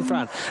clear, 2 in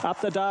front. Up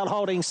the Dale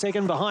holding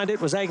second. Behind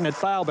it was Agnet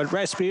Bale, but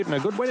Rasputin a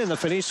good win in the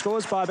finish.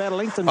 Scores by about a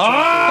length and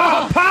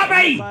Oh,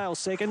 puppy! Bale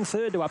second,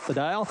 third to Up the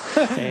Dale.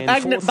 And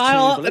Agnet fourth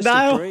Bale to up the Ballistic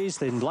Dale. Breeze,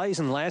 then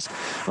Blazing Lask.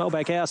 Well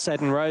back our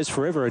Saturn Rose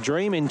Forever a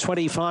Dream in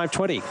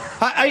 25-20.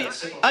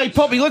 Hey,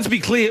 Poppy, let's be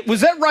clear.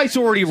 Was that race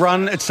already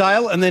run at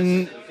Sale and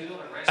then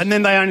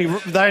they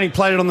only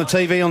played it on the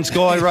TV on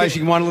Sky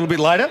Racing 1 a little bit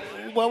later?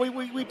 Well,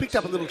 we picked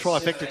up a little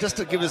trifecta just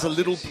to give us a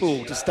little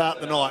pull to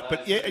start the night.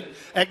 But yeah,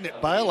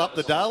 Agnet Bale up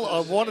the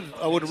Dale.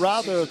 I would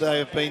rather they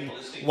have been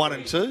 1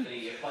 and 2.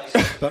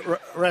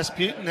 But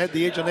Rasputin had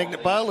the edge on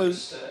Agnet Bale,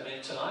 who's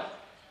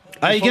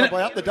followed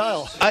by Up the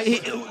Dale.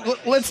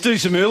 Let's do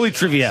some early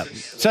trivia.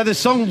 So the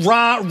song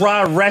Ra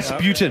Ra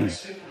Rasputin.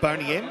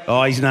 Boney M.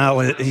 Oh,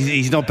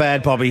 he's not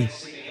bad, Poppy.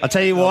 I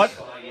tell you what.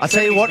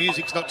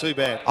 Music's not too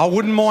bad. I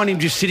wouldn't mind him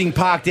just sitting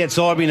parked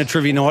outside me in a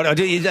trivia night.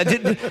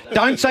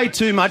 Don't say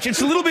too much.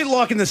 It's a little bit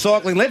like in the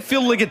cycling. Let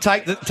Phil Liggett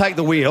take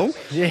the wheel.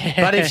 Yeah.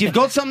 But if you've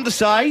got something to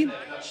say,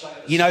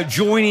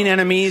 join in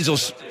Anna Mears or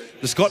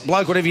the Scott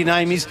Bloke, whatever your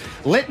name is,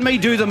 let me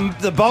do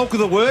the bulk of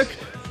the work.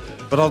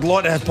 But I'd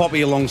like to have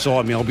Poppy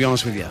alongside me, I'll be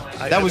honest with you.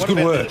 That was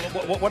good work.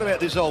 What about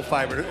this old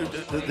favourite,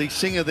 the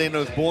singer then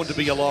of Born to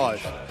Be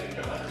Alive?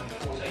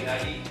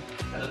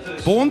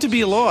 Born to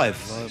Be Alive.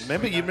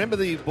 You remember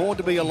the Born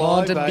to Be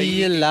Alive? Born to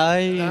Be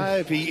Alive.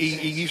 No,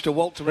 he used to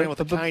waltz around with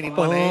a cane in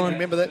one hand.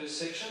 Remember that?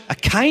 A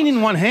cane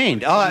in one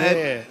hand? Oh,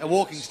 yeah, a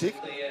walking stick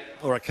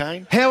or a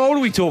cane. How old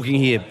are we talking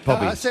here,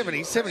 Poppy?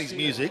 70s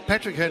music.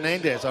 Patrick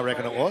Hernandez, I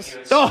reckon it was.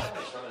 Oh,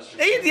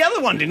 he had the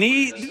other one, didn't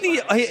he? Didn't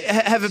he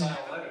have a...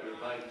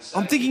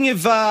 I'm thinking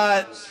of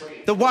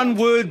the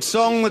one-word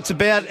song that's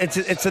about...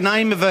 It's the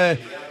name of a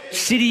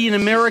city in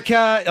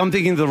America. I'm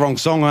thinking of the wrong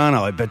song, aren't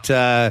I? But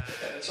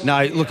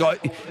no, look,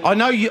 I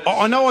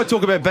know I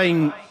talk about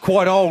being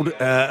quite old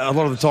a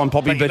lot of the time,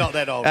 Poppy, but you're not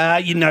that old.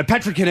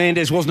 Patrick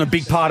Hernandez wasn't a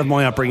big part of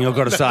my upbringing, I've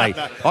got to say.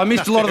 I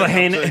missed a lot of the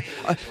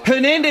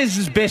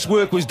Hernandez's best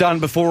work was done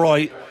before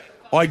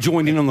I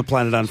joined in on the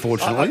planet,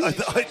 unfortunately.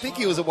 I think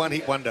he was a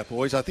one-hit wonder,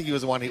 boys. I think he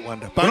was a one-hit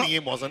wonder. Boney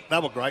M wasn't. They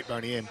were great,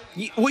 Boney M.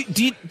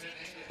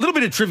 Little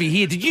bit of trivia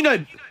here. Did you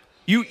know...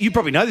 You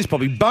probably know this,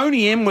 Bobby.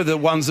 Boney M were the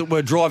ones that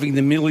were driving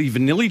the Milli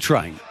Vanilli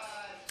train.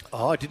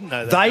 Oh, I didn't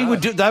know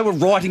that. They were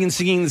writing and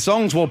singing the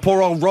songs while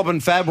poor old Rob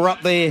and Fab were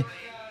up there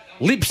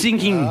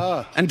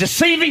lip-syncing and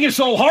deceiving us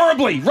all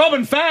horribly. Rob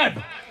and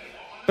Fab.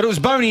 But it was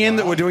Boney M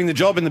that were doing the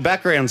job in the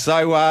background.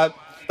 So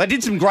they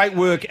did some great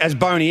work as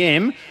Boney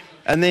M.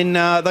 And then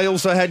they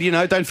also had,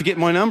 Don't Forget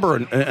My Number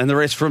and the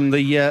rest from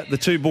the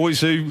two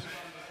boys who...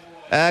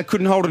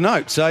 couldn't hold a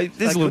note, so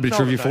there's a little bit of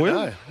trivia for you.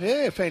 No.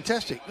 Yeah,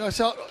 fantastic. No,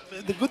 so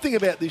the good thing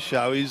about this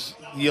show is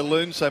you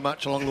learn so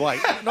much along the way.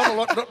 Not a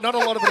lot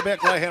of it about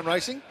greyhound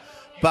racing,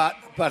 but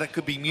it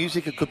could be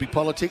music, it could be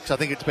politics. I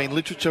think it's been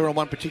literature on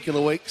one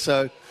particular week.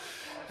 So,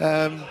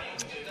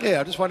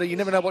 I just wonder. You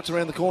never know what's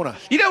around the corner.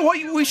 You know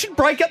what? We should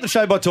break up the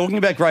show by talking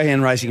about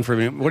greyhound racing for a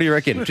minute. What do you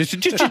reckon? Just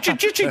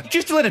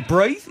to let it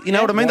breathe. You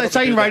know what I mean? They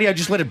say in radio,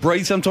 just let it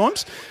breathe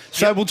sometimes.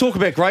 So we'll talk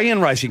about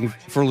greyhound racing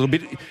for a little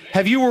bit.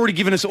 Have you already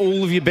given us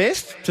all of your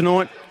best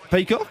tonight,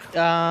 Peacock?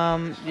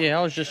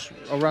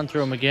 I'll run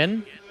through them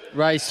again.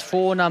 Race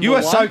 4, number 1. You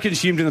are so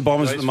consumed in the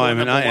Bombers at the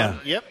moment,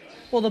 aren't you? Yep.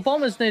 Well, the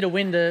Bombers need a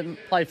win to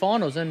play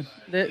finals, and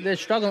they're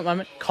struggling at the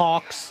moment.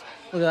 Cox.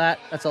 Look at that.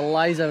 That's a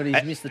laser, and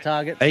he's missed the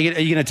target. Are you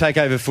going to take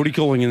over footy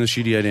calling in the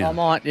studio now? I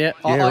might, yeah.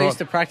 I used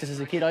to practice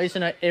as a kid. I used to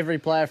know every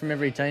player from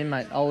every team,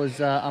 mate. I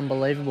was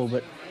unbelievable,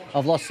 but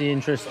I've lost the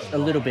interest a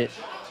little bit.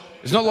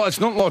 It's not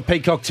like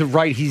Peacock to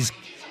rate his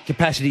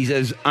capacities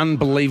as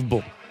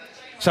unbelievable.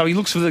 So he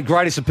looks for the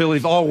greatest appeal.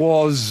 If I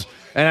was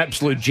an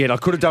absolute jet, I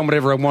could have done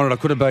whatever I wanted. I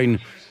could have been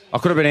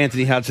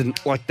Anthony Hudson,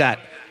 like that.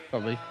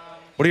 Probably.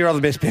 What are your other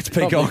best bets,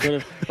 Peacock?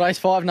 Race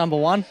 5, number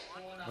 1.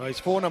 Race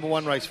 4, number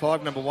 1. Race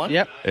 5, number 1.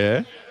 Yep.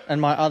 Yeah.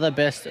 And my other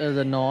best of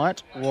the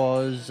night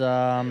was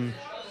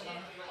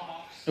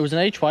it was an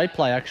each-way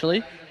play,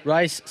 actually.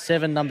 Race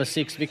 7, number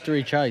 6,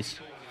 Victory Chase.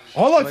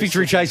 I like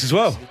Victory Chase as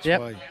well.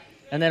 Yep.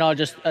 And then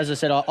as I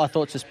said, I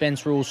thought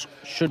Suspense Rules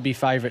should be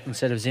favourite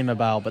instead of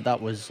Zimmerbale, but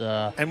that was...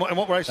 and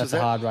what race was that?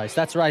 That's a hard race.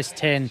 That's race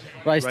 10.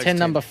 Race 10,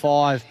 number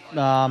 5.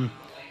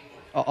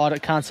 I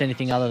can't see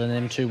anything other than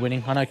them two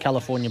winning. I know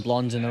California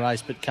Blonde's in the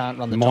race, but can't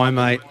run the time.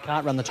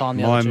 Can't run the time.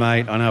 My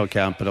mate, I know it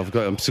can't, but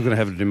I'm still going to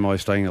have it in my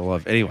staying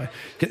alive. Anyway,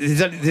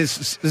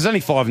 there's only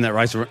 5 in that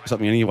race or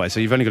something anyway,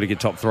 so you've only got to get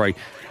top 3.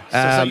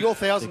 So your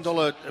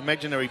 $1,000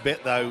 imaginary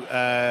bet,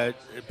 though,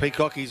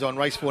 Peacock, is on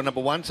race 4,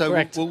 number 1. So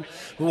we'll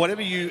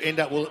whatever you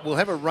end up, we'll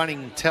have a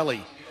running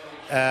tally.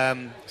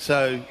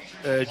 So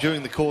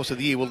during the course of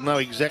the year, we'll know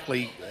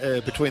exactly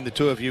between the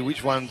two of you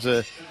which one's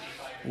the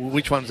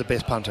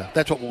best punter.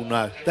 That's what we'll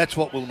know.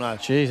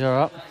 Jeez,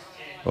 all right.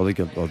 I think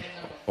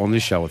on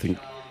this show, I think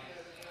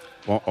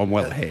I'm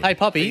well ahead. Hey,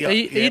 Poppy, are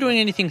you doing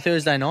anything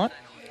Thursday night?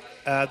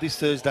 This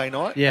Thursday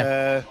night?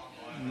 Yeah.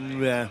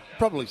 Yeah,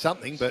 probably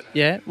something, but...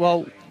 Yeah,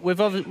 well,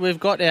 we've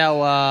got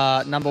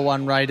our number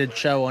one rated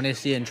show on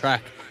SEN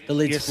Track, The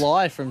Lids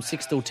Fly, from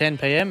 6 till 10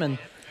 p.m, and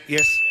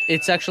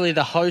it's actually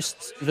the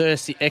hosts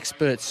versus the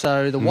experts.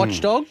 So the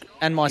Watchdog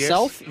and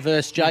myself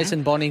versus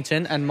Jason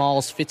Bonington and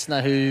Miles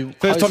Fitzner, who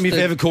First time you've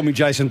ever called me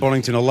Jason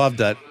Bonington. I loved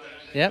that.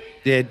 Yep.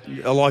 Yeah,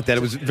 I like that.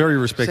 It was very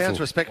respectful. Sounds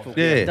respectful.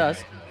 Yeah. It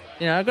does.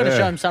 I've got to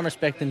show him some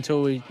respect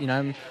until we,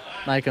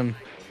 make him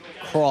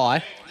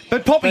cry.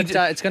 But Poppy...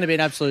 it's going to be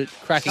an absolute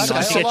cracking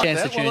night. You get a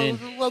chance to tune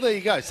in. Well, there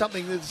you go.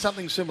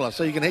 Something similar.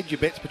 So you can hedge your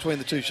bets between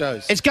the two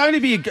shows. It's going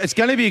to be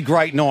a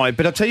great night.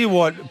 But I'll tell you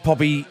what,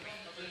 Poppy,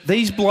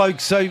 these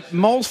blokes. So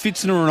Miles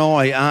Fitzner and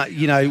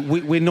I,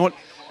 we're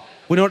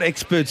not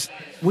experts.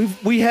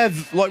 We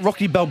have, like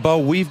Rocky Balboa.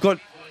 We've got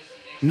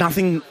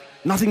nothing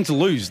to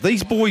lose.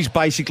 These boys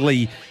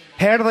basically.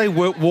 How do they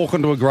walk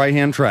onto a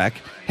greyhound track?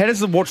 How does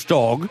the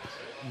Watchdog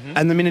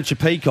and the miniature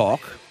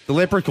peacock, the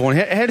leprechaun,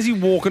 how does he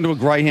walk into a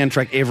greyhound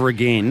track ever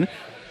again?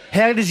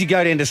 How does he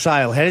go down to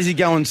Sale? How does he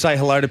go and say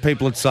hello to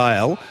people at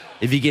Sale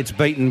if he gets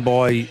beaten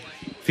by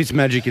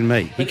Fitzmagic and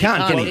me? He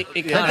can't, can he?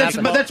 It can't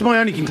happen. But that's my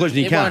only conclusion.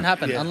 He can't. It won't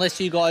happen unless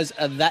you guys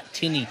are that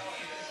tinny.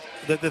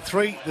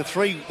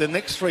 The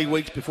next 3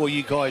 weeks before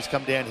you guys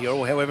come down here,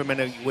 or however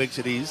many weeks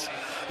it is,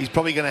 he's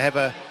probably going to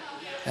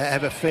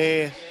have a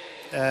fair.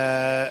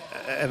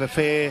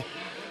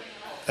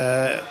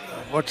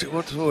 What's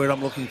the word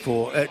I'm looking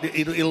for?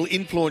 It'll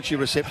influence your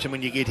reception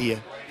when you get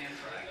here.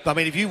 I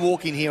mean, if you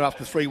walk in here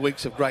after 3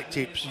 weeks of great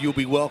tips, you'll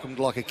be welcomed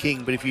like a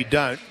king. But if you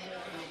don't,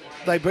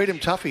 they breed them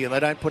toughy and they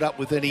don't put up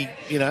with any,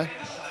 they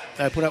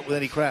put up with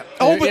any crap.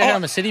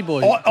 I'm a city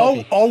boy.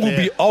 I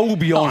will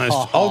be honest.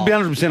 I'll be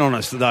 100%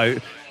 honest though.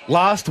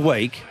 Last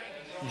week,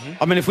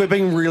 I mean, if we're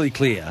being really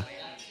clear,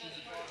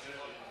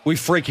 we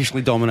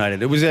freakishly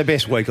dominated. It was our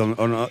best week on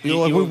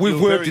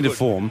we've worked into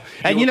form.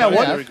 And you know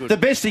what? The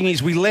best thing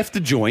is we left the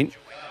joint,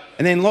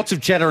 and then lots of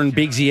chatter and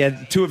Bigsy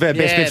had two of our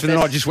best bets for the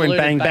night just went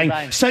bang,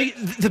 bang. So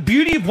the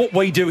beauty of what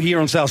we do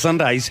here on Sale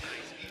Sundays,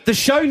 the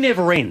show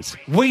never ends.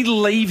 We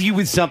leave you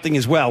with something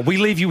as well. We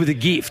leave you with a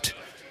gift.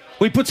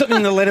 We put something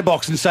in the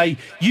letterbox and say,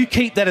 you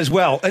keep that as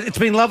well. It's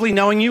been lovely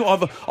knowing you.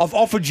 I've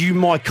offered you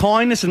my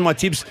kindness and my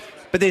tips,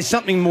 but there's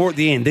something more at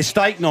the end. There's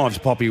steak knives,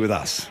 Poppy, with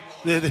us.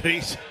 There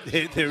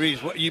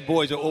is. What you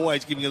boys are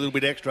always giving a little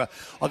bit extra.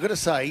 I've got to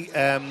say,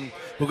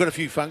 we've got a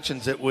few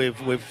functions that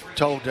we've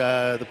told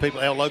the people,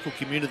 our local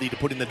community, to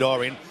put in the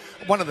diary in.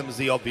 One of them is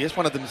the obvious.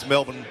 One of them is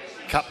Melbourne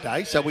Cup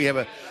Day. So we have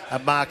a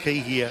marquee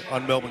here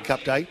on Melbourne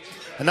Cup Day.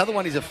 Another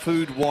one is a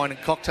food, wine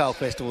and cocktail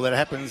festival that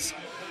happens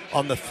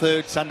on the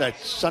third Sunday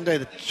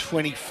the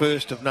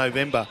 21st of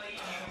November.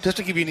 Just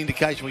to give you an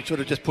indication, we sort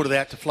of just put it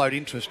out to float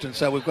interest. And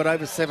so we've got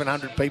over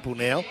 700 people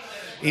now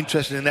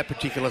interested in that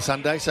particular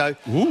Sunday. So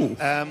given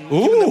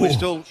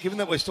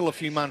that we're still a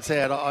few months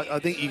out, I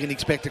think you can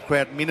expect a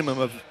crowd minimum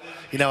of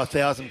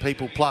 1,000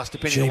 people plus,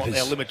 depending on what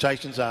our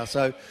limitations are.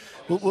 So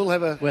we'll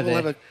have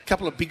a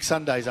couple of big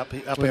Sundays up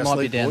our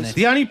sleeve, boys.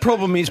 The only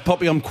problem is,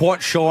 Poppy, I'm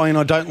quite shy and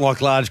I don't like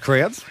large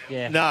crowds.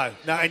 Yeah. No,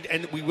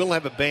 and we will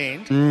have a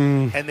band,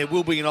 and there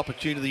will be an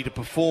opportunity to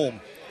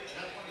perform.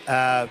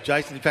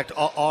 Jason, in fact,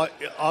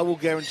 I will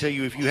guarantee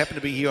you, if you happen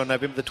to be here on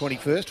November the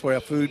 21st for our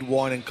food,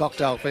 wine and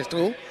cocktail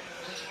festival,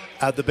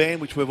 the band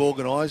which we've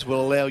organised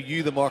will allow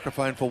you the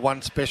microphone for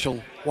one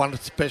special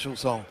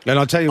song. And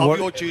I'll tell you what,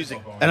 your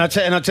choosing. And I'll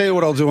tell you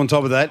what I'll do on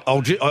top of that.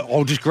 I'll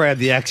just grab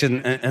the axe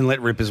and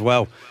let rip as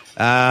well.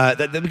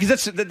 Because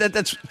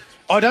that's.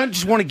 I don't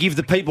just want to give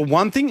the people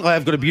one thing. I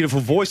have got a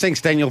beautiful voice.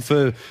 Thanks, Daniel,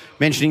 for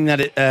mentioning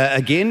that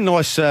again.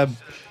 Nice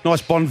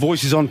Bond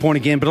voice is on point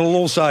again. But I'll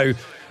also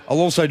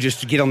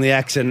just get on the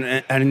axe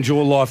and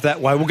enjoy life that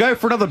way. We'll go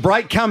for another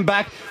break, come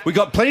back. We've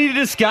got plenty to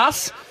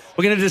discuss.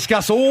 We're going to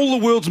discuss all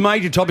the world's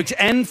major topics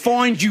and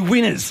find you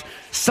winners.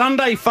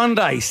 Sunday Fun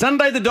Day,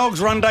 Sunday the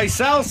Dogs Run Day,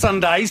 Sale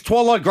Sundays,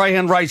 Twilight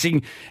Greyhound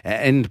Racing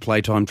and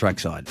Playtime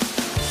Trackside.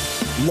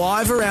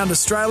 Live around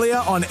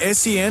Australia on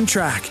SEN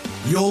Track.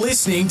 You're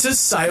listening to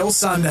Sale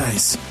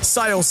Sundays.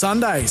 Sale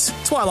Sundays,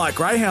 Twilight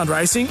Greyhound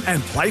Racing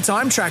and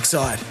Playtime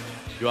Trackside.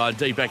 You are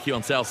deep back here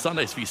on Sale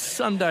Sundays for your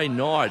Sunday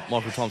night.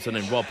 Michael Thompson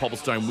and Rob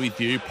Popplestone with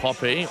you.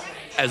 Poppy,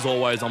 as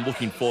always, I'm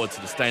looking forward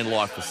to the Staying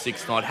Alive for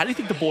Six night. How do you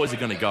think the boys are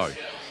going to go?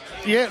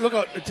 Yeah,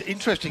 look, it's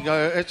interesting.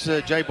 As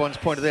Jay Bonds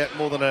pointed out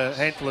more than a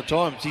handful of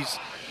times,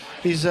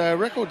 his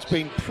record's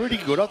been pretty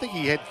good. I think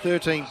he had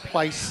 13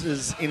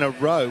 places in a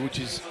row, which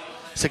is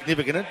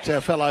significant.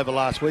 It fell over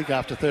last week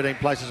after 13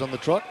 places on the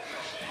trot.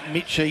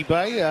 Mitch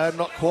Ebay,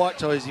 not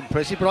quite so as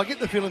impressive, but I get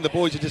the feeling the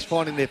boys are just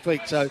finding their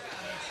feet. So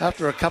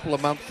after a couple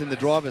of months in the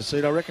driver's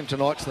seat, I reckon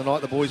tonight's the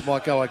night the boys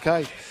might go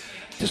okay.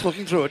 Just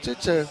looking through it,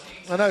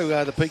 I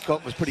know the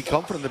Peacock was pretty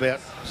confident about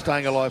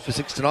staying alive for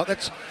six tonight.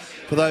 That's,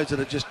 for those that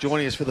are just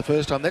joining us for the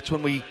first time, that's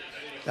when we,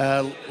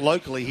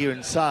 locally here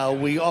in Sale,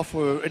 we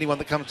offer anyone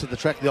that comes to the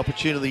track the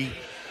opportunity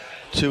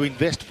to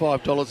invest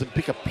 $5 and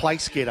pick a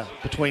place getter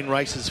between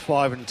races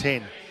 5 and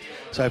 10.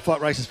 So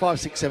fight races 5,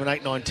 6, 7,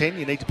 8, 9, 10.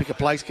 You need to pick a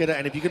place getter,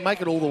 and if you can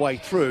make it all the way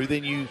through,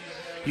 then you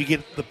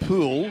get the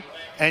pool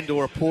and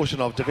or a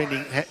portion of,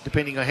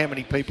 depending on how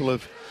many people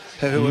have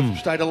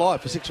stayed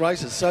alive for 6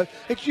 races. So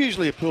it's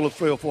usually a pool of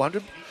 300 or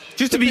 400.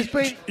 Just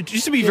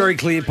to be very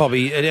clear,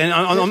 Poppy, and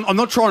I'm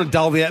not trying to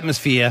dull the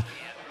atmosphere.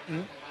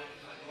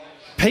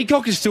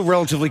 Peacock is still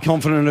relatively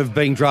confident of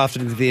being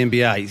drafted into the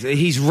NBA.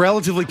 He's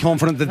relatively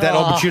confident that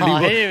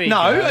opportunity.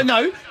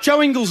 No.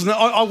 Joe Ingles.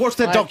 I watched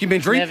that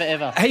documentary. Never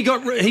ever. He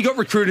got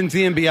recruited into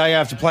the NBA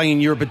after playing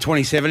in Europe at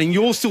 27, and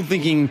you're still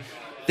thinking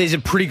there's a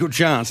pretty good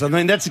chance. I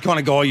mean, that's the kind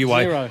of guy you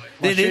are. Zero.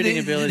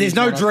 There's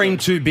no dream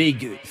too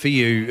big for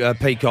you,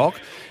 Peacock.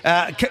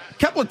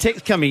 Couple of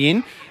texts coming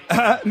in.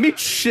 Mitch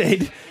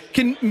said,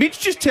 can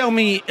Mitch just tell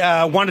me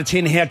 1 to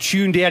 10 how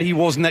tuned out he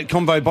was in that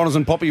convo Bonners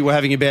and Poppy were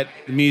having about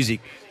the music?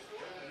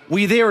 Were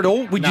you there at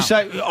all? Would you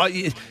say?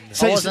 I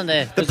wasn't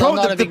there. The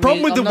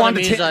problem with the 1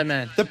 to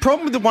 10, the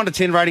problem with the 1 to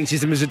 10 rating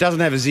system is it doesn't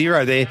have a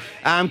 0 there.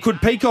 Could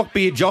Peacock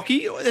be a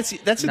jockey?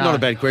 That's not a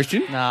bad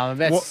question. No,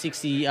 I'm about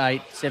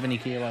 68, 70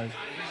 kilos.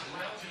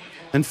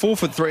 And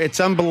 4'3", it's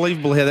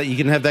unbelievable how that you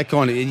can have that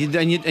kind of,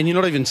 and you're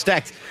not even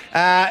stacked.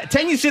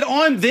 Tanya said,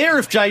 "I'm there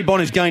if Jay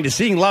Bond is going to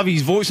sing. Love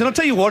his voice." And I'll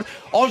tell you what,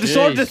 I've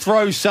decided to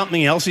throw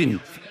something else in.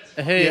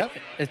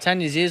 Are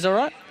Tanya's ears all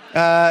right?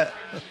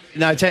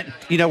 No,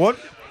 you know what?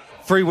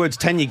 3 words,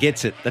 Tanya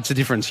gets it. That's the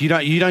difference. You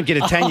don't get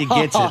it, Tanya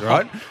gets it,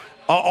 right?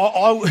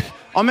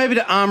 I'm able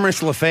to arm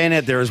wrestle a fan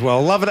out there as well.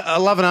 I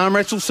love an arm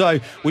wrestle, so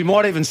we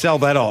might even sell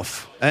that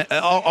off.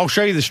 I'll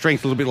show you the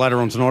strength a little bit later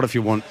on tonight if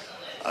you want.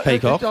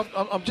 Peacock.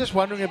 I'm just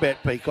wondering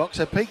about Peacock.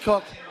 So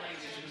Peacock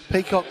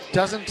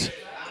doesn't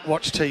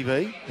watch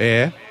TV.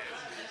 Yeah.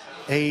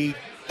 He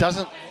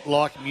doesn't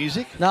like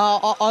music.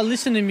 No, I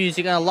listen to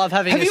music and I love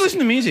having. Have you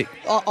listened to music?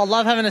 I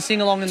love having a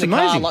sing along in the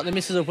car. Like the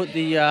missus will put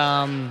the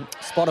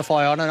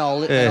Spotify on and I'll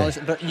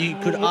listen. But you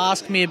could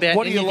ask me about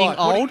anything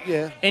old,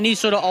 any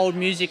sort of old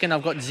music, and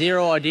I've got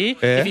zero idea.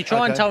 Yeah. If you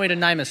try and tell me to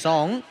name a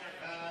song,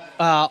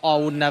 I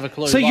wouldn't have a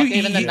clue. So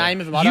even the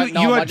name of them, I don't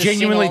know. You are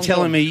genuinely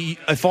telling me,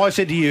 if I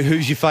said to you,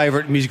 who's your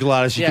favourite musical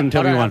artist, you couldn't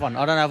tell me one?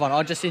 I don't have one.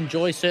 I just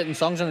enjoy certain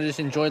songs and I just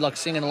enjoy like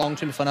singing along to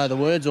them if I know the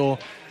words or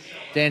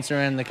dancing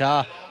around in the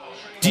car.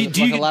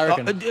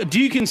 Do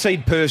you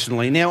concede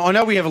personally? Now, I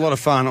know we have a lot of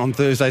fun on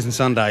Thursdays and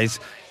Sundays.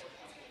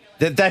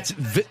 That's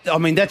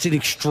an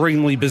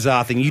extremely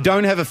bizarre thing. You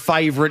don't have a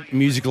favourite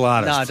musical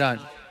artist. No, I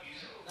don't.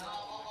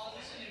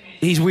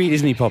 He's weird,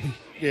 isn't he, Poppy?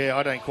 Yeah,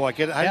 I don't quite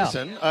get it. Hey,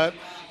 listen,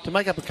 to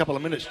make up a couple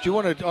of minutes, do you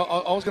want to...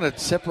 I was going to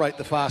separate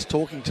the fast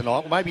talking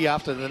tonight. Maybe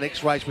after the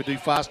next race we do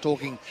fast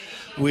talking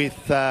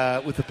with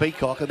the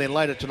Peacock, and then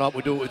later tonight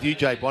we'll do it with you,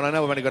 Jay Bond. I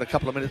know we've only got a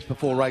couple of minutes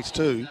before race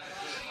 2.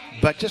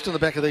 But just on the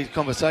back of these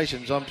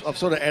conversations, I've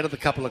sort of added a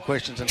couple of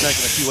questions and taken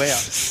a few out.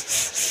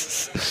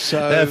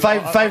 So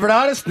favourite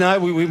artist? No,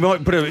 we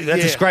might put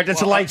a scratch.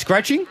 That's a late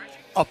scratching.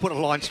 I'll put a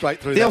line straight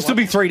through. There'll still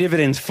be 3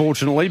 dividends,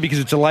 fortunately, because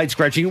it's a late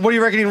scratching. What do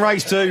you reckon in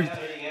race 2,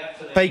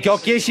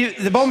 Peacock? Yes,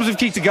 the Bombers have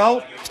kicked a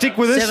goal. Stick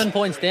with us. 7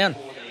 points down.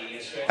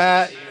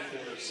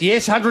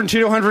 Yes, 102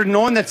 to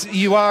 109.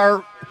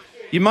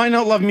 You may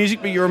not love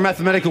music, but you're a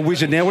mathematical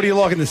wizard. Now, what do you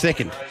like in the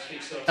second?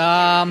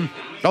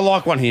 I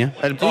like one here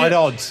at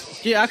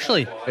odds. Yeah,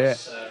 actually. Yeah.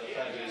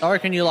 I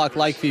reckon you like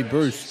Lakeview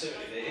Bruce.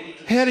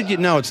 How did you...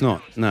 No, it's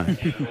not. No. No,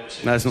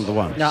 that's not the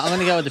one. No, I'm going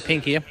to go with the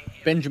pink here.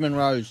 Benjamin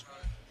Rose.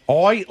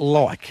 I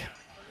like...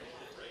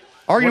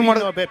 What do you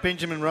know about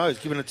Benjamin Rose,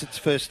 given it's its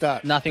first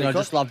start? Nothing. I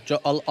just love...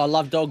 I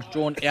love dogs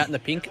drawn out in the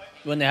pink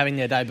when they're having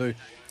their debut.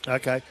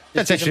 Okay.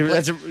 That's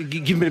actually...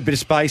 give them a bit of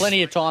space.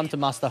 Plenty of time to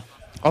muster.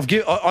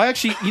 I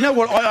actually... You know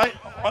what?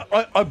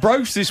 I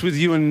broached this with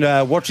you and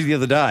Watchy the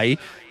other day,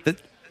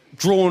 that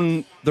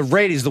drawn... The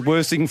red is the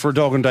worst thing for a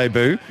dog on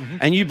debut,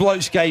 and you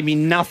blokes gave me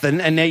nothing,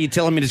 and now you're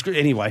telling me to...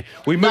 Anyway,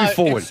 we move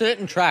forward. In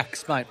certain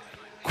tracks, mate.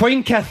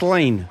 Queen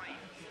Kathleen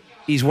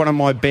is one of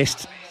my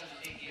best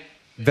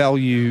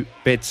value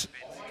bets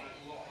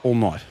all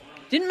night.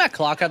 Didn't Matt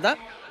Clark have that?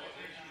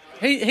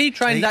 He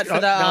trained that for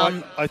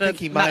the... I think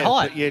he may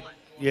have.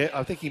 Yeah,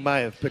 I think he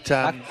may have. But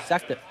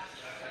sacked it.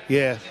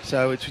 Yeah,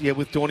 so it's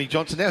with Dawny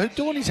Johnson. Now,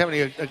 Dawny's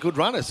having a good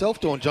run herself,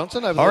 Dawn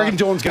Johnson. I reckon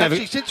Dawn's going to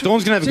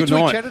have a good night. Since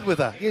we chatted with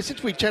her. Yeah,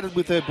 since we chatted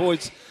with her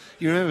boys,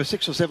 you remember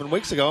 6 or 7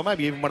 weeks ago, or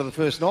maybe even one of the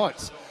first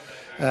nights.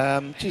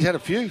 She's had a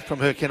few from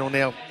her kennel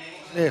now,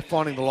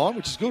 finding the line,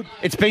 which is good.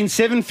 It's been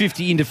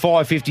 7.50 into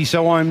 5.50,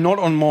 so I'm not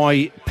on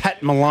my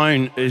Pat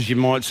Malone, as you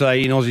might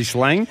say in Aussie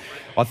slang.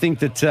 I think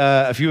that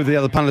a few of the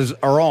other punters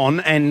are on,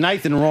 and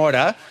Nathan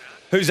Ryder,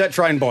 who's that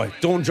trained by?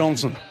 Dawn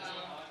Johnson.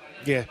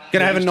 Yeah. Going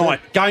to have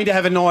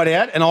a night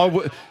out.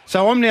 And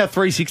so I'm now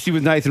 360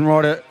 with Nathan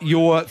Ryder.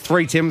 You're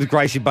 310 with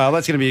Gracie Bale.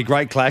 That's going to be a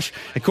great clash.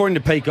 According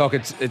to Peacock,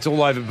 it's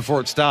all over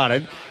before it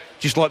started.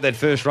 Just like that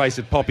first race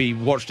that Poppy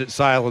watched at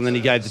Sale and then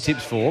he gave the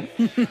tips for.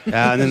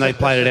 And then they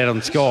played it out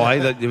on Sky.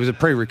 It was a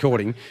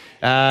pre-recording.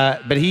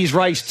 But here's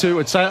race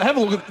 2 at Sale. Have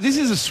a look. This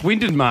is a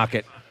Swindon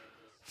market.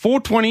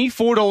 $4.20,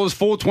 $4,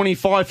 $4.25,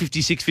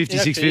 $56,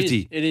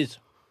 $56.50. It is.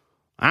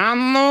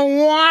 And the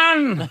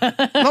 1. The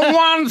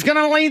 1's going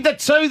to lead the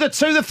 2,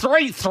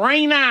 the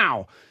 3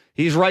 now.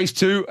 Here's race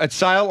 2 at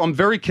Sale. I'm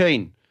very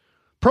keen.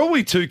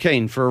 Probably too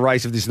keen for a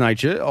race of this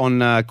nature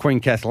on Queen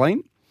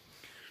Kathleen.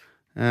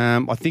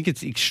 I think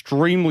it's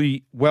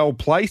extremely well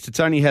placed. It's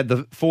only had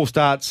the 4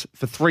 starts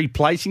for 3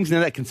 placings.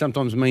 Now, that can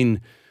sometimes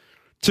mean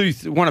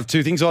one of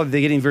two things. Either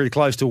they're getting very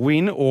close to a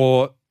win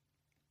or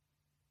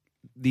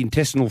the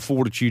intestinal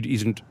fortitude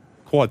isn't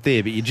quite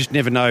there, but you just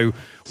never know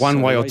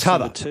one way or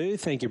t'other. 2.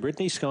 Thank you,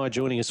 Brittany. Sky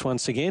joining us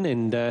once again.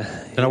 And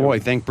don't know why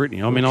you thank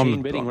Brittany. I mean,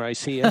 I'm betting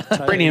race here.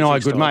 Brittany and I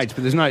are good mates,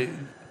 but there's no...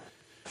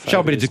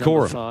 Show a bit of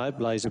decorum. 5,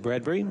 Blazer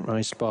Bradbury,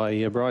 raced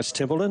by Bryce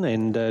Templeton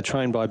and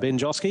trained by Ben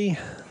Josky.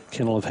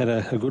 Kennel have had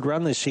a good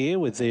run this year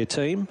with their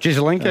team.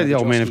 Jezelenko, the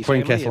old man of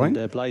Queen Kathleen.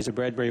 And Blazer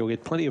Bradbury will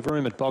get plenty of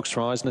room at box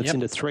rise, and it's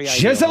into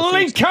 380.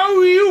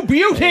 Jezelenko, you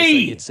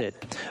beauty! It's set.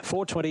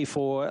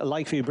 424,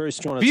 Lakeview Bruce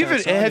joined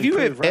us. Have you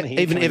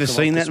ever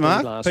seen that,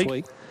 Mark? Last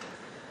week.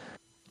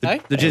 The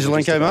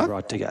Jezelenko, Mark?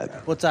 Right to go.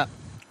 What's up?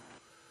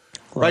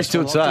 Race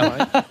 2 at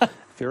Sale.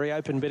 Very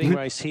open betting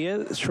race here.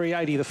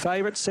 $3.80 the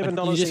favourite,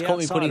 $7 You just caught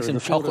me putting some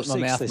chocolate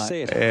in my mouth,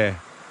 mate. Yeah.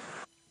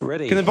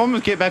 Ready. Can the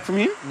Bombers get back from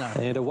you? No.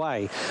 And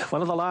away.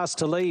 One of the last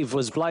to leave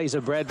was Blazer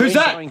Bradbury. Who's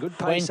that? Showing good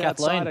pace Queen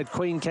outside Kathleen. at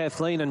Queen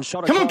Kathleen and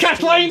shot Come on,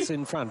 Kathleen!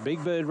 in front.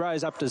 Big Bird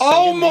rose up to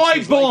Oh, second.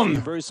 my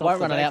bomb!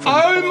 Won't run it out.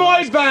 Oh,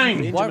 my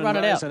bang! Won't run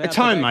it out. It's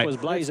home, mate. Was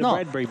Blazer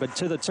Bradbury, but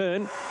to the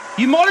turn.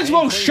 You might as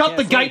well shut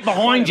the gate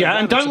behind you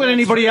and don't let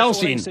anybody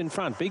else in.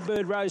 Front. Big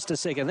Bird rose to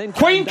second. Then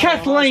Queen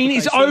Kathleen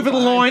is over the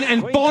line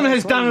and Bon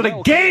has done it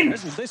again.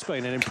 Hasn't this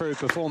been an improved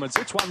performance?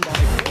 It's won by...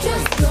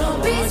 Just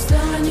don't be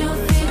stunned, you'll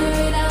figure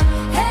it out.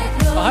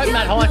 I hope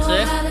Matt Hite's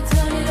there.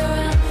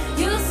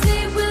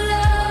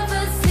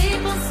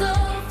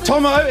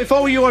 Tomo, if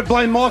I were you, I'd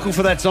blame Michael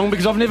for that song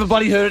because I've never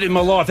bloody heard it in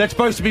my life. That's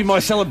supposed to be my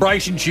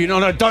celebration tune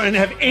and I don't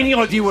have any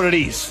idea what it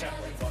is.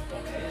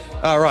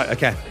 Oh, right,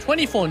 okay.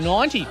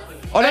 $24.90.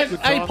 I don't...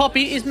 Hey,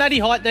 Poppy, is Matty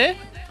Hite there?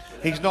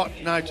 He's not,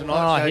 no,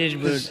 tonight. Oh, he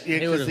would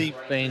have the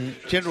been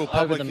general over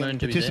public the moon and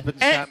to be there.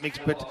 participants can't mix,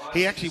 but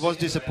he actually was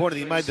disappointed.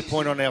 He made the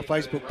point on our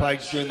Facebook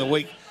page during the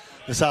week,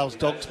 the Sales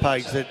Dogs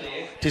page, that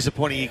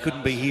disappointing he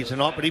couldn't be here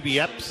tonight, but he'd be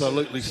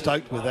absolutely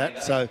stoked with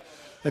that. So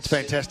that's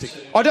fantastic.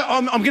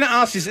 I'm going to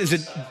ask this as a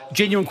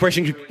genuine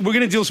question. We're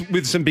going to deal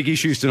with some big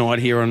issues tonight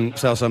here on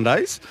Sale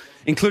Sundays,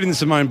 including the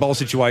Simone Bowl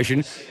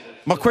situation.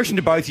 My question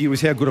to both of you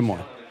is, how good am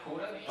I?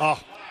 Oh,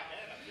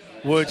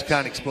 words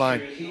can't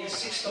explain.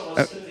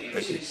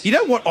 You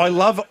know what? I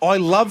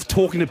love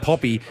talking to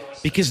Poppy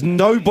because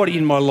nobody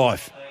in my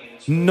life,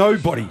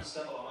 nobody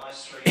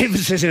ever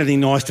says anything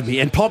nice to me.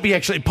 And Poppy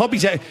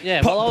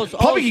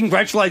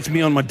congratulates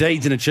me on my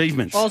deeds and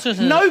achievements.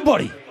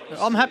 Nobody.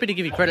 I'm happy to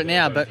give you credit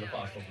now, but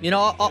you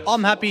know,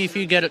 I'm happy if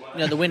you get it,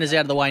 the winners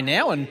out of the way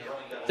now, and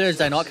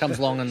Thursday night comes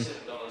along and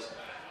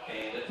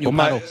you'll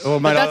paddle.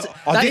 Mate,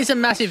 that is a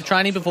massive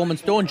training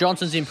performance. Dawn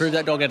Johnson's improved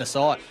that dog out of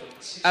sight.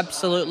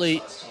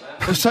 Absolutely.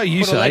 So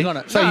you say.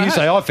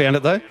 I found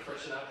it though.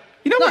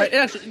 You know what?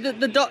 Actually,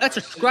 the dog, that's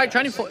a great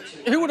training for.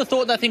 Who would have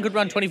thought that thing could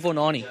run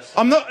 24.90?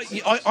 I'm not.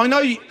 I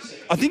know.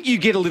 I think you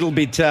get a little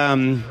bit.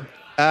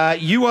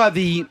 You are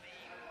the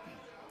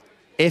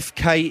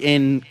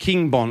FKN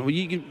King Bon.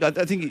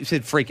 I think you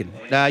said freaking.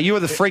 You are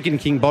the freaking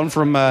King Bon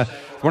from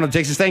one of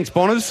Texas. Thanks,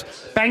 Bonners.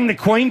 Bang the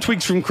Queen.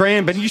 Twigs from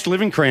Cranbourne. Used to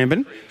live in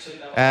Cranbourne.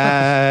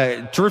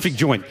 Terrific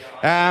joint.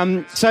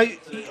 So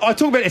I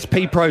talk about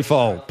SP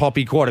profile,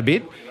 Poppy, quite a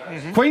bit.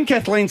 Mm-hmm. Queen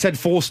Kathleen's had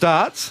 4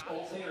 starts.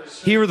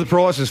 Here are the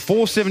prices: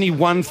 $4.70,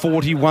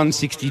 $1.40,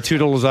 $1.60,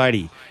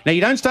 $2.80. Now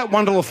you don't start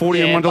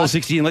 $1.40 and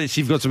 $1.60 unless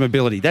you've got some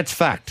ability. That's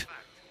fact.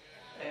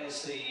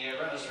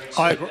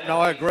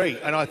 I agree,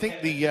 and I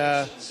think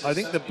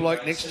the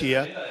bloke next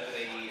year.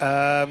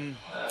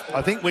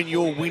 I think when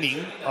you're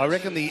winning, I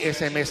reckon the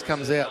SMS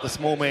comes out, the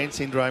small man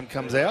syndrome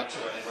comes out,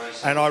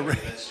 and I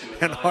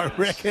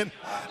reckon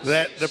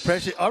that the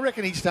pressure. I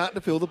reckon he's starting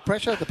to feel the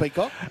pressure at the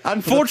Peacock.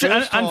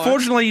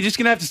 Unfortunately, you're just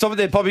going to have to stop it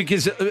there, Poppy,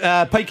 because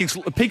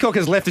Peacock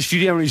has left the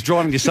studio and he's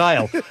driving to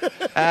Sale.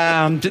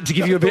 To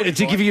give you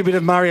a bit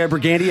of Mario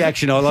Briganti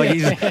action.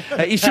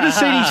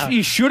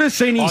 You should have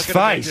seen his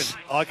face.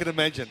 I can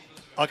imagine.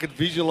 I could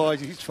visualise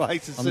his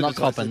face. I'm not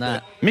copping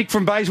that. Mick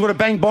from Bayswater,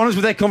 bang Bonners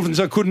with that confidence.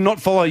 I could not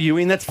follow you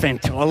in. That's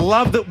fantastic. I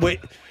love that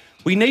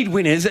we need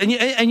winners. And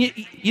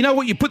you know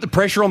what? You put the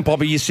pressure on,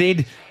 Poppy. You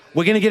said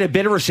we're going to get a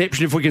better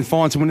reception if we can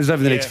find some winners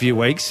over the next few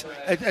weeks.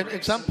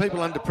 And some people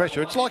under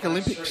pressure, it's like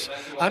Olympics.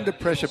 Under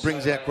pressure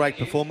brings out great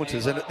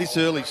performances. And at this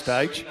early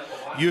stage,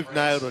 you've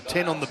nailed a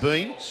 10 on the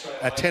beam,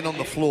 a 10 on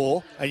the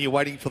floor, and you're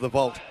waiting for the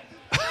vault.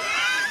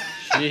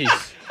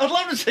 Jeez. I'd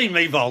love to see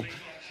me vault.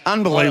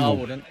 Unbelievable. I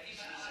wouldn't.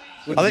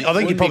 I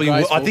think you probably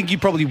would. I think you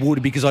probably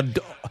would because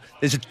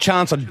there's a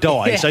chance I'd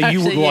die, so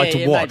you would like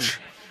to watch.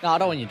 Maybe. No, I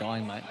don't want you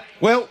dying, mate.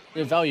 Well,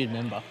 you're a valued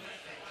member.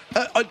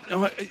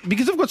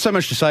 Because I've got so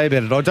much to say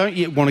about it, I don't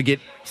yet want to get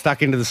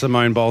stuck into the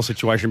Simone Bowl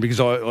situation because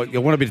I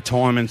want a bit of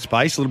time and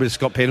space, a little bit of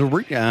Scott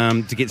Pendlebury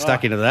to get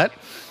stuck into that.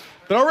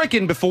 But I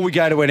reckon before we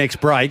go to our next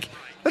break,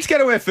 let's go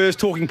to our first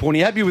talking point. Are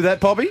you happy with that,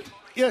 Poppy?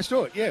 Yeah, let's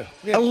do it. Yeah.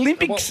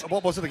 Olympics.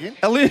 What was it again?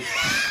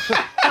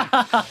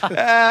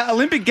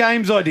 Olympic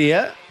Games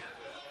idea.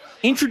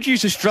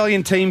 Introduce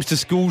Australian teams to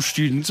school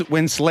students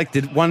when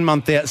selected 1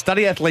 month out.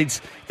 Study athletes,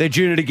 their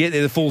journey to get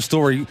there, the full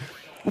story.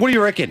 What do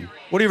you reckon?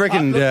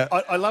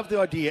 I love the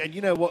idea, and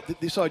you know what?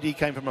 This idea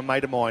came from a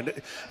mate of mine.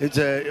 It's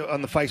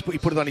on the Facebook. He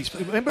put it on his.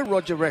 Remember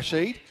Roger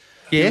Rashid?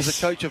 Yes. He was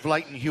the coach of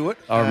Leighton Hewitt.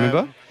 I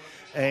remember.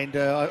 And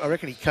I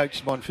reckon he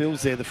coached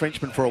Monfils there, the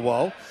Frenchman, for a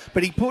while.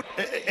 But he put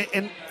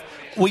and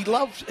we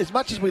love, as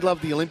much as we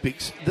love the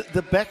Olympics,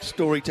 the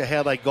backstory to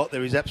how they got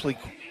there is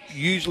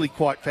usually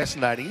quite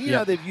fascinating. You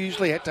know, they've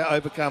usually had to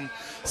overcome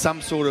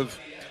some sort of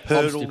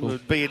hurdle, Obstacle.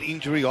 be it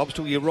injury,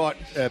 obstacle. You're right,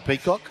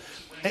 Peacock.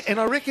 And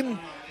I reckon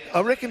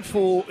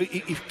for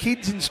if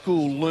kids in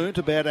school learnt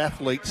about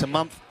athletes a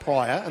month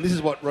prior, and this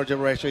is what Roger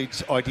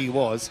Rashid's idea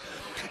was,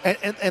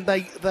 and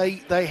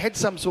they had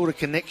some sort of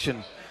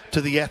connection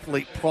to the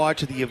athlete prior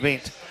to the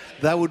event,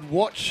 they would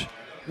watch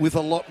with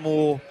a lot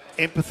more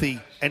empathy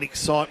and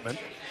excitement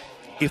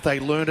if they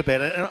learned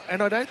about it.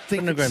 And I don't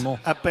think Couldn't agree more.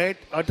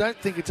 I don't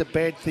think it's a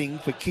bad thing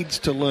for kids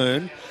to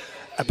learn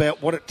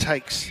about what it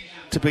takes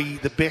to be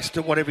the best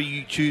at whatever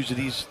you choose it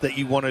is that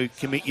you want to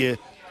commit your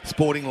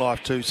sporting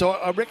life to. So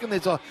I reckon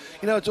it's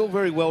all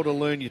very well to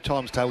learn your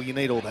times table. You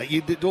need all that.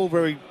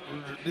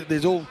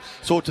 There's all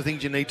sorts of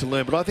things you need to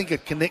learn. But I think a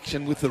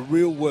connection with the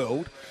real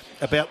world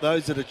about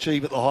those that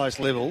achieve at the highest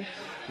level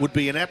would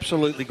be an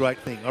absolutely great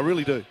thing. I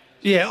really do.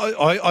 Yeah,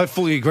 I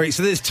fully agree.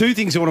 So there's two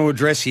things I want to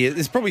address here.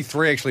 There's probably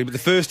three, actually, but the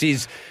first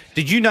is,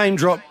 did you name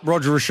drop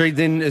Roger Rashid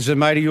then as a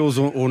mate of yours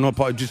or not?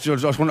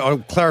 I'll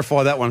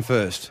clarify that one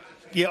first.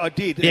 Yeah, I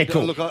did. Yeah,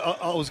 cool. Look,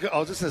 I was just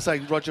going to say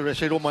Roger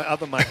Rashid, or my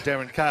other mate,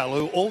 Darren Cale,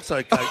 who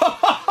also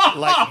coached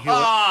Leighton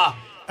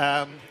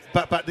Hewitt.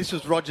 But this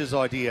was Roger's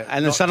idea.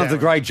 And the not son of the Darren.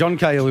 great John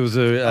Cale, who was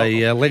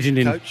a legend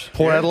in coach.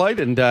 Port Yeah.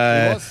 Adelaide. And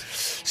He was.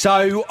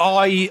 so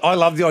I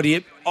love the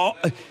idea.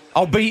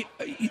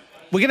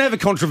 We're going to have a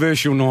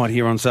controversial night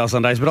here on Sale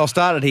Sundays, but I'll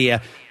start it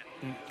here.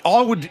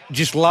 I would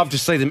just love to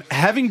see them,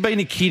 having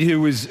been a kid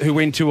who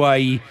went to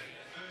a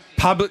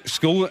public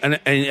school and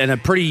a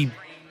pretty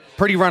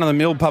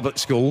run-of-the-mill public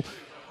school,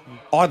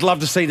 I'd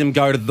love to see them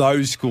go to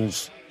those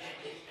schools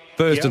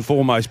first and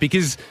foremost,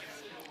 because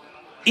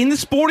in the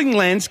sporting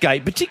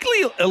landscape,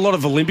 particularly a lot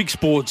of Olympic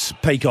sports,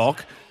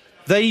 Peacock,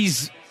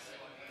 a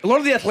lot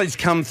of the athletes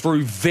come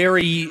through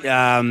very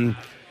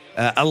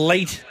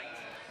elite,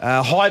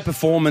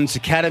 high-performance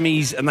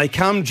academies, and they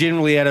come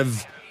generally out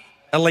of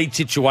elite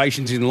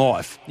situations in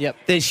life. Yep.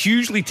 There's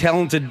hugely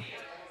talented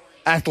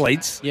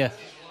athletes. Yeah.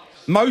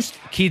 Most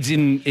kids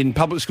in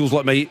public schools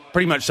like me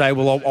pretty much say,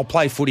 well, I'll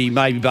play footy,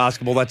 maybe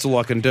basketball, that's all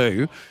I can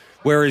do.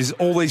 Whereas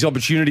all these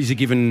opportunities are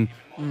given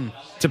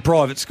to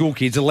private school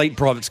kids, elite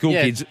private school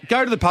kids.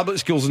 Go to the public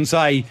schools and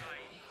say,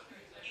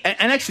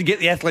 and actually get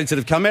the athletes that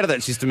have come out of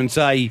that system and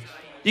say,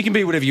 you can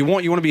be whatever you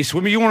want. You want to be a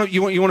swimmer, you want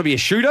to be a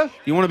shooter,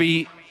 you want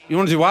to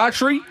do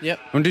archery, Yep.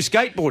 you want to do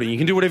skateboarding, you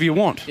can do whatever you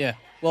want. Yeah.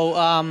 Well,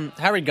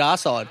 Harry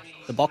Garside,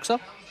 the boxer,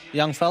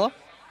 young fella,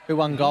 who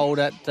won gold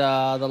at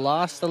the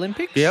last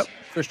Olympics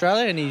for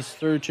Australia, and he's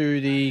through to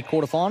the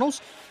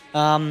quarterfinals.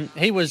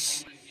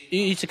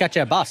 He used to catch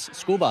our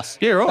school bus.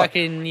 Yeah, right. Back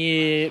in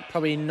year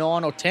probably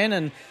 9 or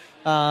 10,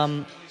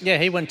 and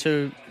he went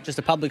to just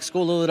a public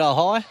school, Lilydale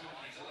High.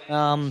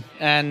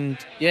 And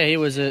he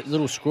was a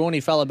little scrawny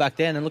fella back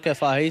then, and look how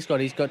far he's got.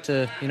 He's got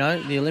to,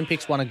 the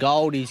Olympics, won a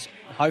gold. He's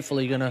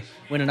hopefully going to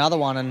win another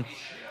one, and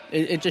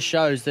it just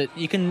shows that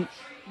you can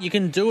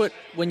do it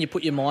when you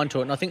put your mind to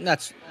it. And I think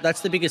that's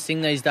the biggest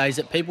thing these days,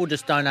 that people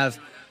just don't have.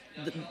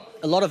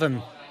 A lot of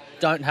them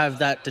don't have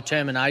that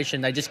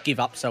determination. They just give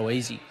up so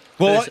easy.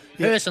 Well,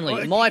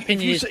 Personally, my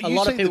opinion is a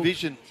lot of people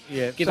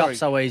give up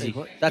so easy.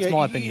 That's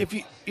my opinion.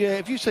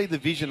 If you see the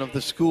vision of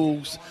the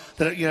schools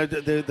that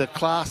the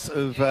class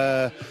of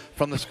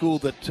from the school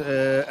that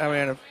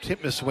Ariana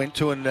Titmus went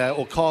to and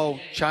or Kyle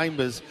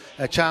Chalmers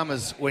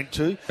went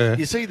to,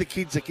 you see the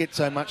kids that get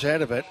so much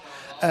out of it.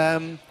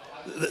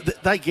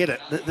 They get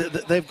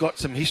it. They've got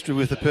some history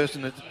with the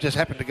person that just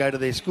happened to go to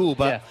their school.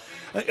 But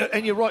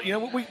and you're right.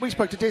 We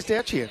spoke to Des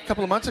Douch here a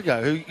couple of months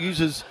ago, who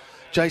uses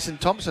Jason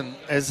Thompson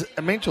as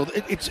a mentor.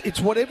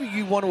 It's whatever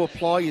you want to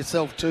apply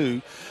yourself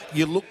to.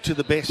 You look to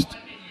the best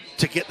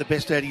to get the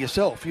best out of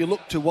yourself. You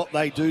look to what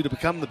they do to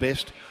become the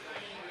best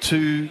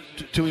to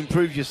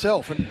improve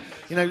yourself. And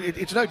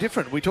it's no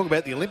different. We talk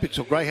about the Olympics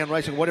or greyhound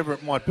racing, whatever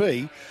it might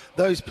be.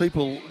 Those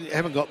people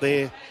haven't got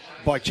there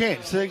by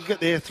chance. They get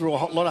there through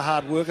a lot of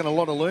hard work and a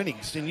lot of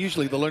learnings, and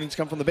usually the learnings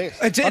come from the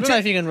best. I don't know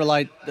if you can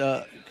relate.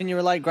 Can you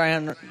relate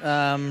greyhound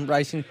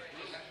racing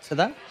to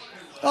that?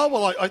 Oh,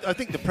 well, I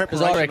think the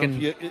preparation. I reckon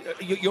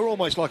you're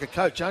almost like a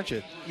coach, aren't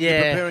you?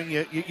 Yeah.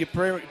 You're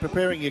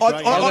preparing your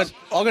greyhounds.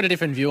 I've got a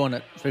different view on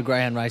it for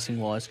greyhound racing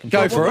wise.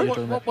 Go for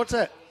it. What's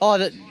that?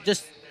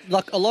 Just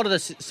like a lot of the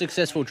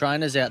successful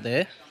trainers out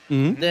there,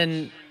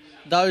 then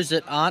those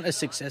that aren't as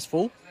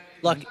successful.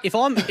 Like if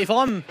I'm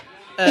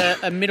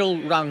a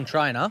middle rung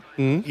trainer,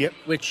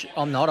 which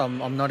I'm not.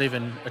 I'm not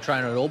even a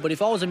trainer at all. But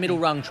if I was a middle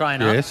rung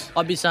trainer,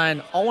 I'd be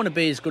saying I want to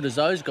be as good as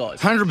those guys.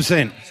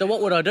 100%. So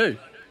what would I do?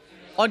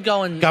 I'd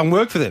go and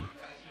work for them.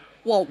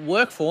 Well,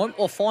 work for them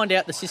or find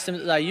out the system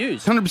that they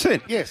use.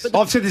 100%. Yes.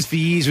 I've said this for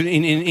years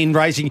in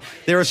racing.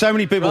 There are so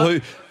many people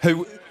Right.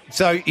 who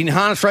so in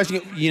harness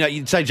racing,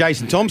 you'd say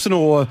Jason Thompson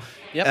or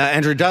Yep.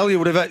 Andrew Daly or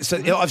whatever. So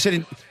I've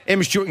said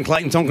Emma Stewart and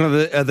Clayton Tonkin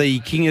are the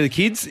king of the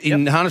kids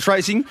in harness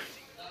racing.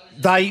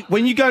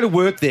 When you go to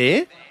work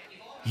there,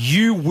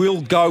 you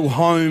will go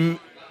home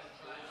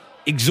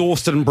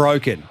exhausted and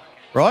broken,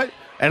 right?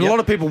 And a lot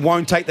of people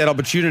won't take that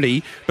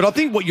opportunity. But I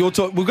think what you're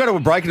talking... We'll go to a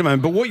break in a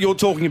moment, but what you're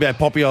talking about,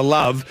 Poppy, I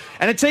love.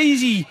 And it's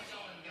easy...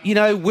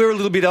 we're a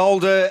little bit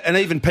older, and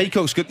even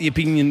Peacock's got the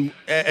opinion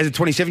as a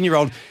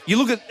 27-year-old.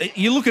 You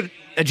look at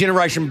a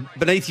generation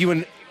beneath you,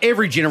 and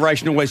every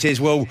generation always says,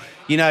 well,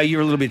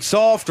 you're a little bit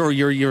soft, or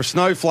you're a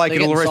snowflake, They're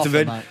and all the rest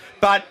getting of it. softer, mate.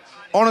 But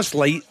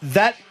honestly,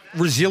 that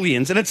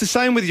resilience, and it's the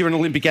same whether you're an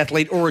Olympic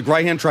athlete or a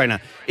greyhound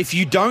trainer. If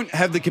you don't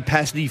have the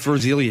capacity for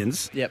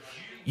resilience, Yep.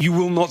 you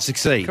will not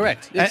succeed.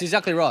 Correct. That's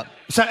exactly right.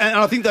 So, and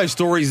I think those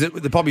stories that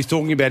the Poppy's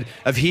talking about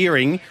of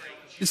hearing,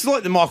 it's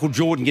like the Michael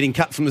Jordan getting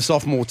cut from the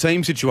sophomore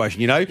team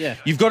situation. Yeah.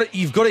 You've got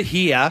to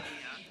hear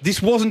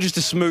this wasn't just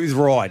a smooth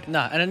ride.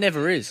 No, and it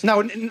never is. No,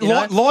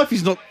 life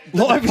is not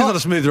a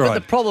smooth But ride.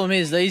 the problem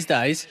is these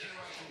days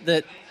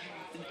that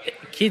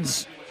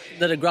kids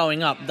that are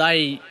growing up,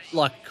 they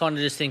kind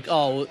of just think,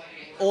 oh,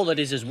 all it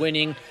is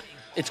winning.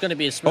 It's going to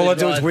be a smooth All I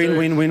do ride is win, through.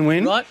 win, win,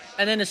 win. Right?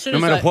 And then as soon No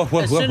as matter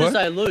what.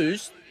 they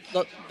lose,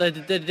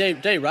 they're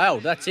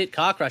derailed. That's it,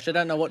 car crash. I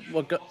don't know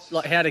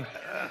how to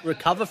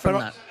recover from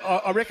that.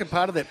 I reckon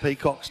part of that,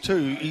 Peacocks,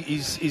 too,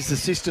 is the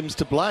system's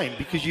to blame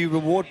because you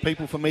reward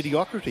people for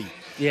mediocrity.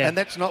 Yeah. And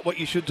that's not what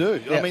you should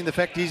do. Yeah. I mean, the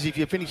fact is, if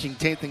you're finishing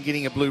 10th and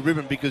getting a blue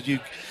ribbon because you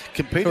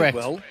competed Correct.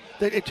 well,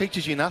 it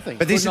teaches you nothing.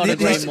 But Could not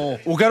agree more.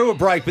 we'll go to a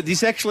break, but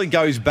this actually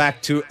goes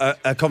back to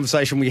a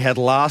conversation we had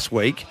last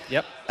week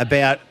Yep.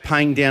 about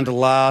paying down to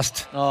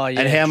last Oh, yeah,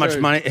 and how much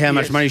true.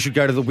 much money should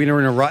go to the winner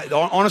in a race.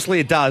 Honestly,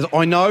 it does.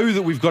 I know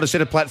that we've got to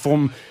set a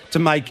platform to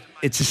make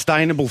it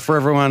sustainable for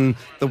everyone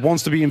that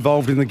wants to be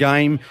involved in the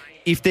game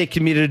if they're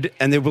committed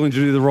and they're willing to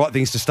do the right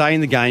things to stay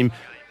in the game.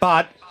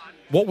 But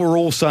what we're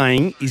all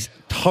saying is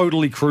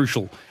totally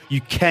crucial.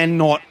 You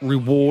cannot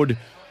reward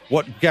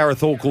what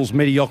Gareth Hall calls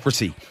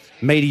mediocrity.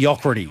 We're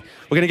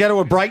going to go to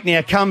a break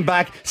now, come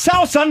back.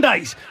 Sale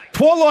Sundays,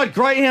 Twilight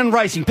Greyhound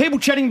Racing, people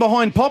chatting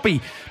behind Poppy,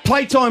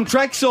 Playtime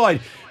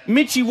Trackside,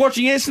 Mitchie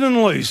watching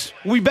Essendon lose.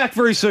 We'll be back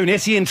very soon,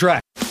 SEN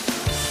Track.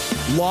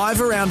 Live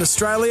around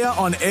Australia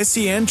on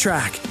SEN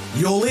Track.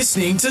 You're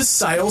listening to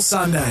Sale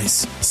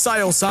Sundays.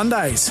 Sale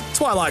Sundays,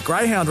 Twilight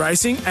Greyhound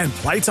Racing and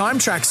Playtime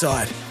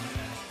Trackside.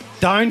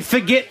 Don't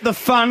forget the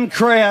fun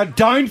crowd.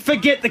 Don't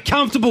forget the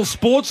comfortable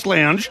sports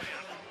lounge.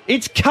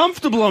 It's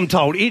comfortable, I'm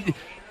told.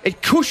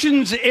 It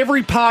cushions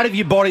every part of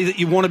your body that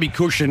you want to be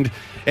cushioned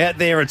out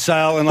there at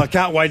Sale, and I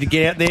can't wait to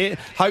get out there,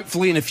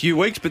 hopefully in a few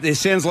weeks, but there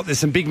sounds like there's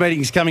some big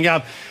meetings coming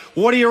up.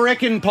 What do you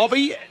reckon,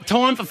 Poppy?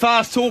 Time for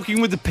fast talking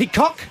with the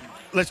Peacock?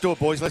 Let's do it,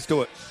 boys. Let's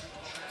do it.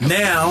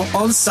 Now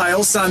on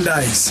Sale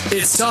Sundays,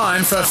 it's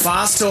time for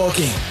Fast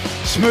Talking.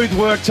 Smooth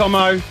work,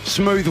 Tomo.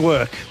 Smooth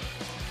work.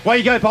 Away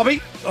you go,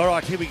 Poppy. All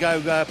right, here we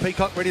go.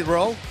 Peacock, ready to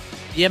roll?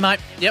 Yeah, mate.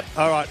 Yep.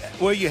 All right.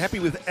 Were you happy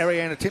with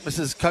Ariana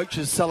Titmus's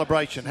coach's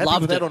celebration? Happy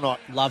Loved with that it. or not?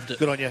 Loved it.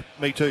 Good on you.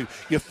 Me too.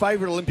 Your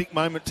favourite Olympic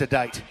moment to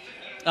date?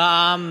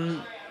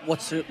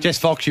 What's it? Jess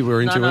Fox, you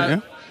were into,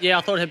 weren't you? Yeah,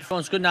 I thought her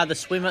performance was good. No, the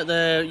swimmer,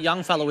 the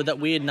young fella with that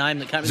weird name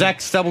that came. Zach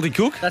Stubblety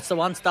Cook. That's the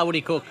one,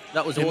 Stubblety Cook.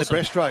 That was In awesome.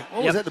 the breaststroke.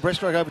 What was that? The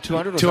breaststroke over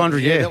 200? 200,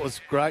 yeah. That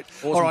was great.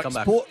 Awesome All right.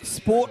 comeback.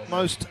 Sport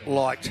most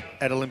liked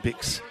at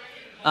Olympics?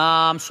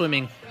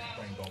 Swimming.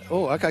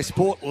 Oh, okay.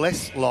 Sport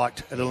less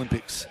liked at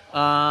Olympics?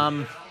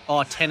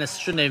 Tennis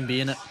shouldn't even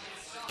be in it.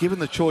 Given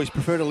the choice,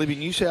 prefer to live in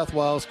New South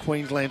Wales,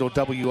 Queensland or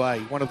WA?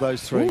 One of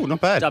those three. Ooh, not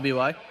bad.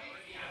 WA. Okay,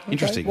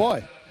 Interesting.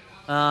 Why?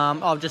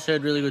 I've just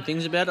heard really good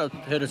things about it. I've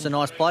heard it's a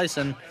nice place,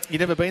 and You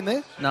never been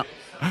there? no,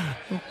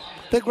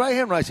 The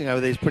greyhound racing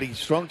over there is pretty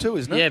strong too,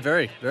 isn't it? yeah,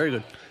 very, very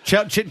good.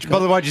 By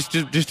the way, just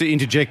to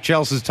interject,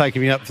 Chelsea's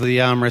taking me up for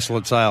the arm wrestle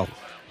at Sale.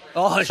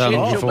 Oh, So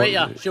she'll before- beat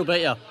you. She'll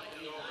beat you.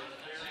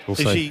 We'll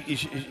Is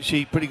see.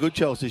 she pretty good,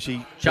 Chelsea? Is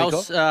she?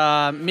 Charles,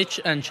 Peacock? Mitch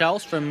and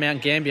Charles from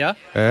Mount Gambier.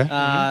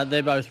 Yeah.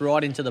 They're both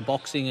right into the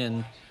boxing,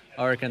 and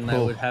I reckon they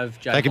would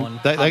have They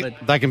Javon can, covered.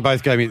 they can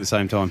both go me at the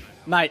same time.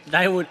 Mate,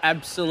 they would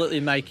absolutely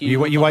make you. You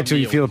look wait like a till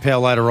you meal. feel the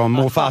power later on.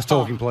 More fast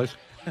talking, please.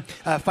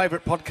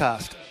 Favourite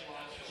podcast?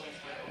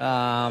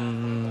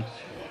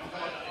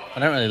 I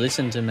don't really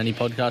listen to many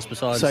podcasts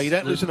besides. So you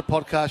don't listen to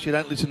podcasts, you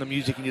don't listen to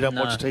music, and you don't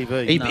No. watch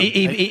TV.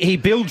 He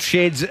builds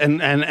sheds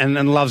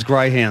and loves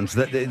greyhounds.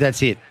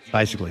 That's it,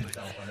 basically.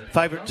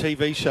 Favourite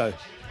TV show?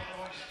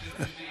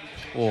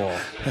 Oh,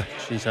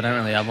 jeez, I don't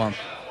really have one.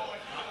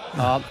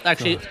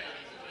 Actually,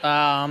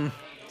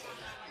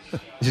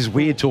 This is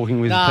weird talking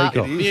with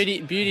Peacock.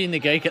 Beauty and the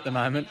Geek at the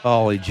moment.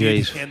 Holy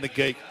jeez. And the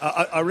Geek.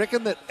 I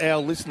reckon that our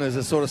listeners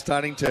are sort of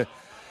starting to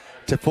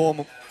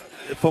form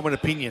an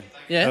opinion.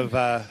 Yeah.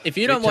 Of, if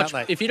you don't watch,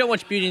 aren't they? if you don't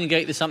watch Beauty and the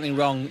Geek, there's something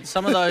wrong.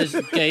 Some of those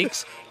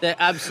geeks, they're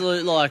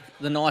absolute like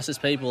the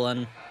nicest people,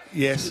 and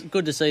Yes.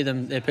 good to see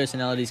them. Their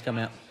personalities come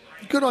out.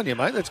 Good on you,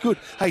 mate. That's good.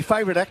 Hey,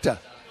 favourite actor?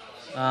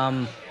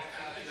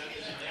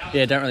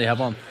 Yeah, don't really have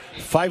one.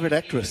 Favourite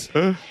actress?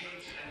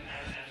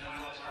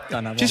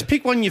 Don't have Just one.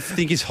 pick one you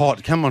think is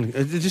hot. Come on.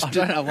 Just, I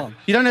don't have one.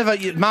 You don't have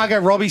a Margot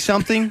Robbie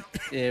something?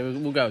 Yeah,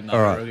 we'll go with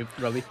All right.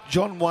 Robbie.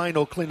 John Wayne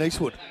or Clint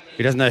Eastwood?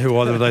 He doesn't know who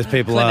either of those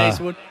people Clint are.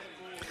 Eastwood.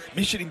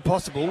 Mission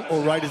Impossible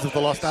or Raiders of the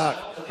Lost Ark?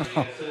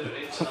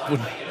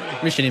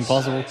 Mission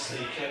Impossible.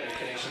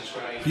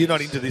 You're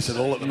not into this at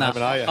all at the No,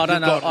 moment, are you? I don't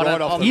You've know. gone I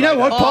don't- off the You know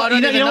radar. what, Oh, I Pop? don't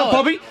You know even what, know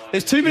Bobby?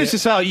 There's 2 minutes to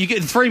sale. You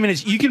get 3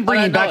 minutes. You can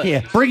bring I him don't back know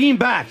here. Bring him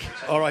back.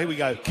 All right, here we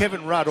go.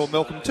 Kevin Rudd or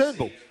Malcolm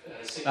Turnbull?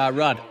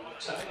 Rudd.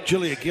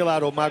 Julia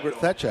Gillard or Margaret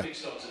Thatcher?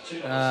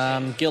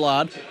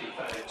 Gillard.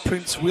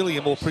 Prince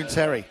William or Prince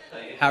Harry?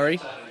 Harry.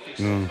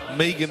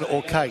 Megan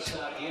or Kate?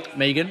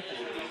 Megan.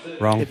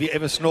 Wrong. Have you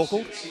ever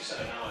snorkeled?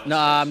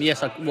 No,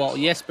 yes,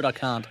 yes, but I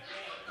can't.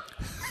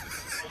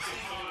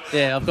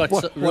 Yeah, I've got.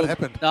 What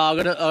happened? No,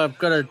 I've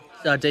got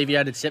a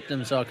deviated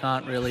septum, so I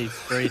can't really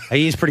breathe.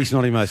 He is pretty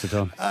snotty most of the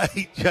time.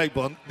 Hey, Jay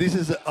Bond, this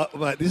is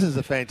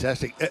a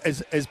fantastic.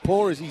 As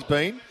poor as he's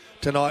been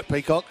tonight,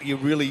 Peacock, you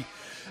really.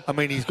 I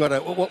mean, he's got a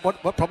what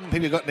problem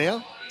have you got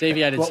now?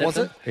 Deviated What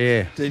septum. was it?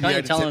 Yeah. Can't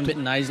you tell I'm a bit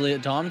nasally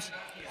at times?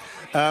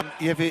 No,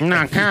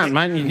 I can't,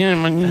 mate. You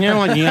know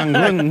what you young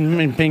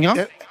good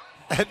finger.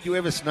 Have you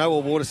ever snow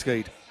or water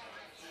skied?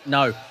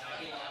 No.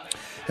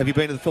 Have you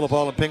been to the Phillip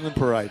Island Penguin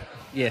Parade?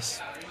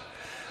 Yes.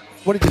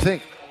 What did you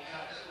think?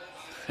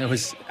 It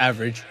was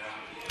average.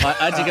 I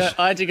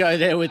had to go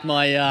there with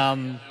my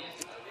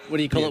what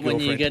do you call Yeah, it when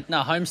you girlfriend.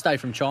 get homestay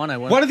from China?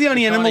 One of the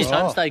only Chinese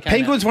animals. homestay came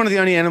Penguin's one of the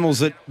only animals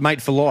that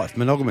mate for life,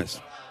 monogamous.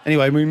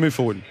 Anyway, we move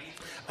forward.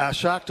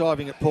 Shark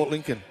diving at Port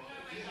Lincoln.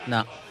 out.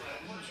 No,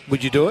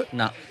 Would you do it?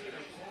 no,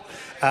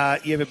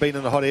 You ever been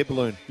in a hot air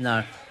balloon?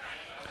 no.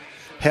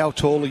 How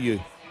tall are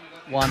you?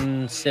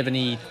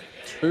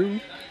 172.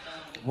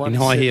 In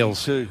high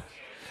heels. 172.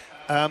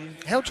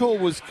 How tall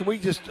was? Can we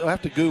just? I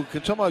have to Google.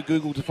 Can someone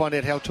Google to find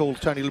out how tall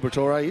Tony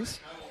Liberatore is?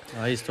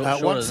 Oh, he's shorter than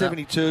that.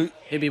 172.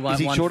 He'd be Is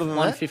he shorter than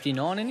that?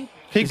 159, isn't he?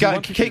 Keep Is he going.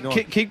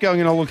 159? Keep going,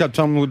 and I'll look up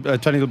Tony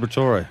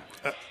Liberatore.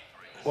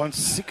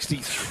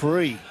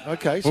 163.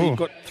 Okay, so Ooh. you've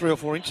got 3 or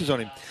 4 inches on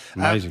him.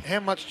 Amazing. How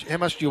much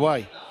do you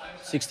weigh?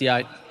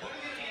 68.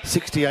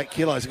 68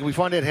 kilos. Can we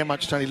find out how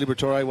much Tony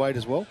Liberatore weighed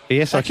as well?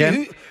 Yes, I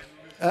Actually,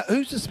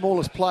 who's the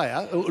smallest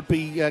player? It would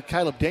be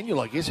Caleb Daniel,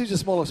 I guess. Who's the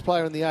smallest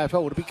player in the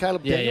AFL? Would it be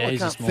Caleb Yeah, Daniel? yeah, I he's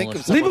the can't think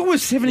of smallest. someone. Libba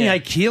was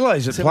 78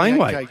 kilos at playing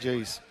 78 weight.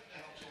 kgs.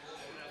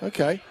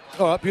 Okay.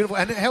 All right, beautiful.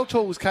 And how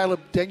tall was Caleb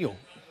Daniel?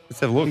 Let's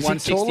have a look. Is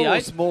he taller or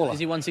 168. smaller? Is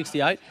he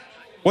 168?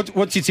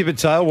 What's your tip at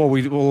sale while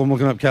I'm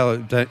looking up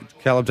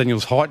Caleb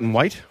Daniel's height and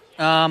weight?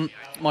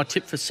 My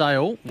tip for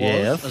sale was. Yeah.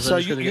 as I So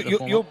just gotta get the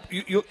form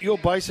up. you're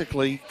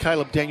basically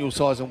Caleb Daniel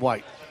size and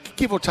weight.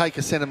 Give or take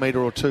a centimetre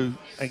or two,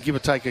 and give or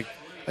take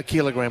a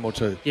kilogram or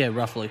two. Yeah,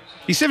 roughly.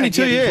 He's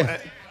 72, yeah.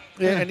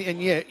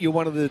 And yet you're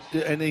one of the,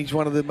 and he's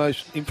one of the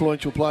most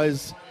influential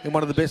players in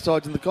one of the best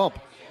sides in the comp.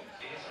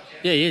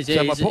 Yeah, he is. Yeah,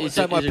 So he's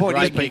my a point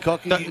is, great kid.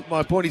 Peacock.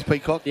 My point is,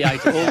 Peacock. The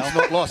eight. All's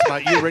not lost,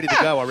 mate. You're ready to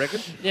go, I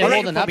reckon. Yeah, I more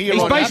reckon than from happy. here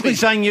He's on basically out-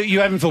 saying you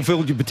haven't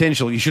fulfilled your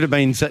potential. You should have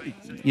been,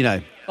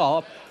 Oh,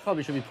 I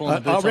probably should be pulling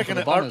the boots I off reckon.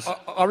 of the Bonners.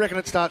 I reckon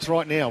it starts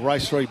right now.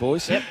 Race 3,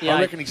 boys. Yep, the I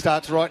eight. reckon he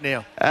starts right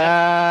now.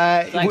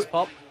 Thanks,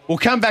 Pop. We'll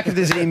come back if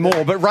there's any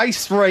more. But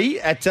race 3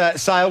 at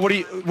Sale, what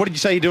did you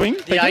say you're doing?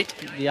 The eight.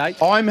 The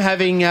eight. I'm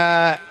having.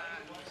 It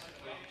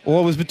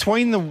was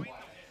between the.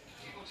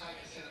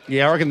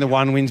 Yeah, I reckon the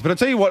 1 wins. But I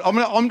tell you what,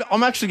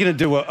 I'm actually going to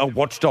do a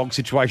watchdog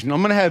situation. I'm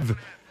going to have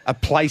a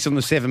place on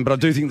the 7, but I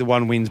do think the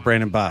 1 wins.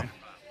 Brandon Barr.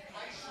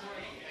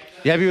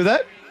 You happy with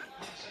that?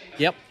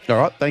 Yep. All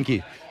right, thank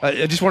you.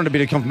 I just wanted a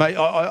bit of confirmation.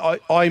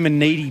 I'm a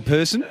needy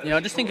person. Yeah, I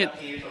just think it.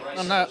 I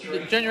don't know.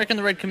 Don't you reckon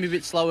the red can be a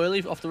bit slow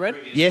early off the red?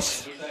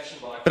 Yes,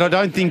 but I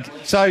don't think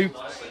so.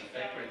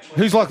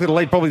 Who's likely to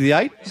lead? Probably the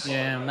 8.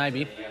 Yeah,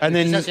 maybe. And It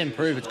then- just has to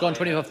improve. It's gone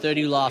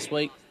 25-30 last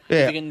week.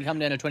 Yeah. If it can come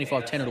down to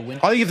 25-10, it'll win.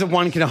 I think if the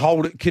 1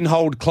 can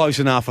hold close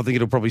enough, I think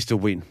it'll probably still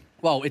win.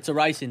 Well, it's a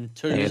race in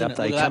 2, Head isn't up, it?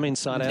 they Look at come that.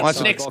 inside It's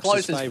outside next the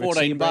boxes, closest favourite $14.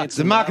 team,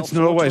 The market's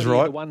not always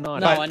right. No,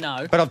 I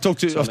know. But I've talked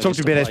to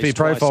Billy SB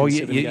Profile.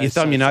 You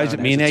thumb your nose at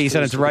me, and now you're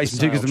saying it's a racing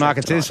too because the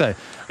market says so.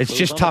 It's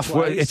just tough.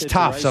 It's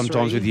tough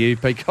sometimes with you,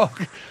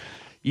 Peacock.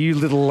 You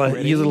little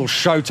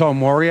Showtime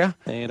warrior.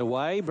 And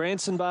away,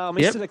 Branson Bale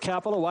missed it a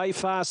couple. Away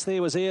fast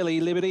there was Early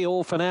Liberty.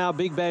 All for now.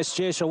 Big Bash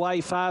Jess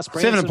away fast.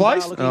 7th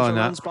place? Looking Oh, for no.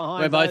 runs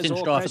behind We're both those, in all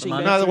strife at the crashing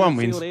moment. back No, the through one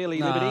field, wins. Early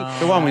No. Liberty.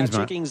 The one wins, mate.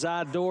 Checking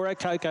Zardora.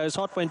 Coco's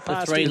Hot went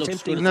past three him, looks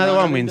attempting good. No, the to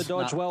one wins.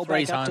 Dodge No, well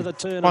three's back up to home. the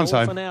turn. One's All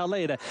home. for now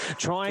leader.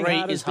 Trying Three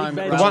hard is as Big home,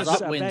 Bash but The one- Jess, the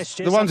Bash wins.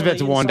 Jess The one's on about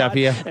to wind up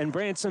inside. here. And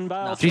Branson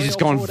Bale. She's just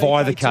gone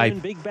via the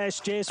cape. Big Bash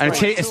Jess. And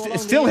right it's through along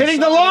still the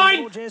hitting the inside.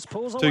 line. Jess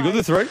pulls Too good, away.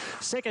 the 3.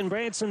 Second,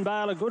 Branson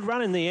Bale, a good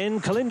run in the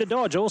end. Kalinda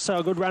Dodge, also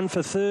a good run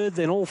for third.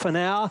 Then All for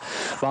Now.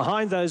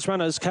 Behind those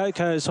runners,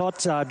 Coco's Hot,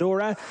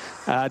 Zardora.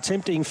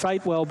 Tempting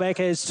Fate well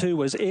back, as too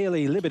was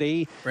Early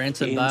Liberty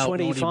Branson in Bale,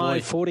 naughty boy.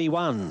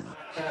 25-41.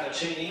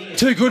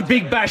 Too good,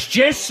 Big Bash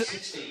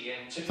Jess.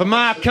 For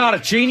Mark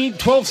Cartacini,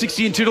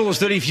 $12.60 and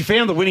 $2.30. If you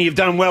found the winner, you've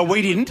done well.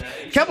 We didn't.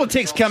 A couple of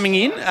texts coming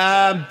in.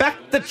 Back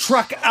the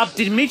truck up.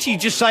 Did Mitchie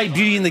just say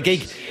Beauty and the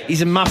Geek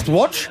is a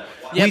must-watch?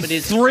 Yeah, with but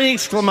it's 3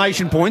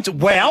 exclamation points.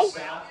 Wow.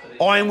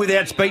 I am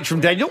without speech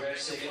from Daniel.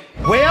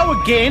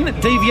 Wow again.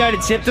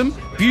 Deviated septum.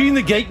 Beauty and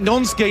the Geek,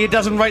 non-skier,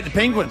 doesn't rate the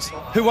Penguins.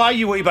 Who are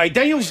you, eBay?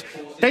 Daniel's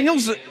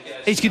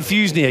he's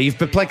confused now. You've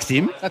perplexed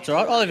him. That's all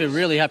right. I live a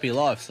really happy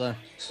life, so...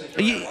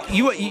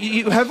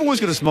 You have always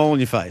got a smile on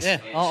your face. Yeah,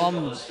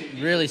 I'm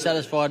really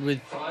satisfied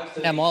with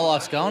how my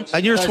life's going.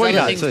 And you're a Those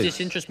sweetheart, other things too.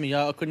 disinterest me.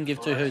 I couldn't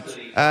give two hoots.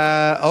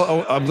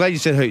 I'm glad you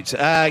said hoots.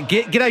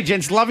 G'day,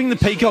 gents. Loving the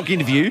Peacock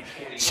interview.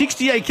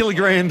 68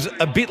 kilograms,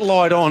 a bit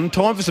light on.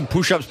 Time for some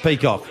push-ups,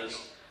 Peacock.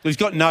 He's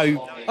got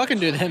no... I can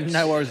do them,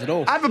 no worries at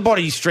all. Upper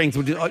body strength.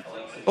 Like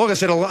I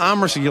said, I'll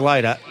arm wrestle you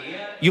later.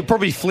 You'll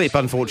probably flip,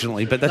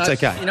 unfortunately, but that's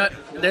okay. You know,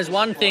 there's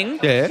one thing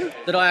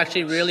that I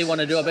actually really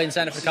want to do. I've been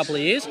saying it for a couple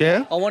of years.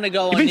 Yeah? I want to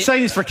go on... You've been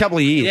saying this for a couple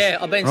of years? Yeah,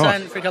 I've been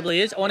saying it for a couple of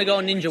years. I want to go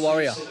on Ninja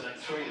Warrior.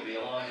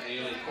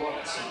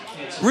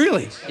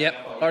 Really? Yep,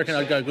 I reckon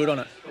I'd go good on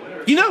it.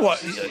 You know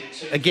what?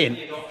 Again,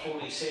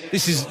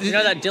 this is... You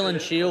know that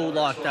Dylan Shield,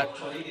 like that...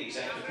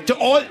 Do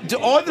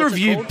either of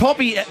you... called?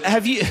 Poppy,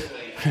 have you...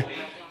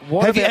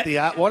 What Have about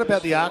you- what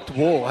about the arced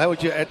wall? How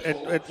would you at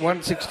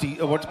 160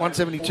 or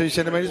 172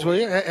 centimetres? Were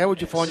you? How would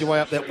you find your way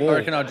up that wall? I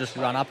reckon I'd just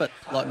run up it,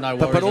 like no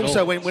worries But at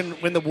also all.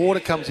 when the water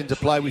comes into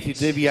play with your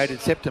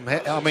deviated septum,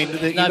 I mean,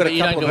 you've No, got but a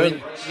you don't couple go of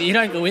in. You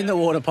don't go in the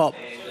water, Pop.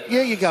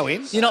 Yeah, you go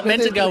in. You're not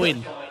meant to go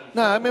in.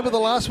 No, remember the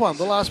last one,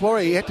 the last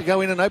Warrior. You had to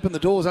go in and open the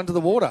doors under the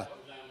water.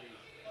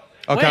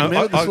 I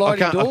Remember the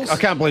sliding doors? I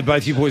can't believe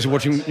both you boys are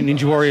watching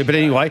Ninja Warrior, but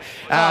anyway.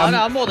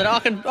 No, more than I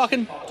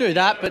can do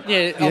that, but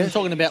yeah, I'm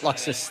talking about like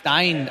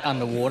sustained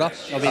underwater.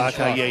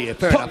 Okay, yeah,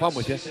 fair enough. I'm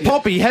with you. Yeah.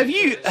 Poppy, have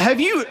you?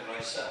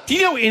 Do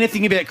you know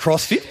anything about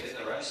CrossFit?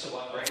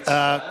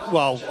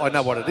 Well, I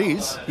know what it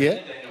is.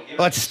 Yeah. Well,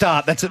 that's a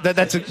start. That's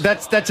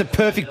a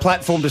perfect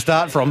platform to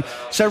start from.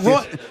 So,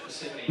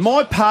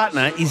 my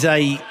partner is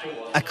a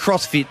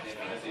CrossFit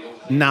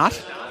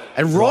nut.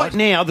 And right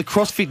now, the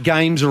CrossFit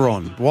Games are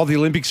on while the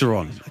Olympics are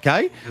on,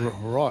 okay?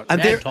 Right. And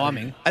Bad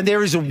timing. And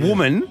there is a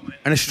woman,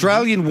 an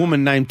Australian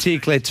woman named Tia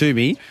Claire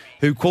Toomey,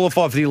 who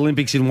qualified for the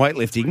Olympics in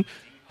weightlifting,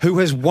 who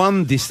has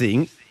won this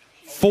thing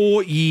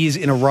 4 years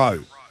in a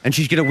row. And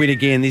she's going to win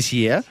again this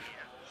year.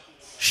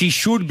 She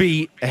should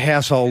be a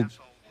household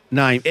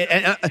name.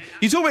 And,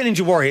 you talk about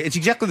Ninja Warrior, it's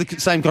exactly the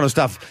same kind of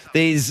stuff.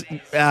 There's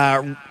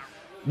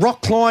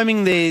rock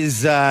climbing,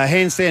 there's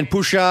handstand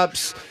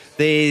push-ups,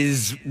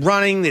 there's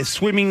running, there's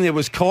swimming, there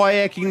was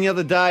kayaking the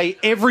other day.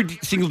 Every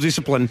single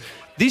discipline.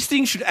 This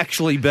thing should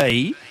actually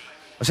be...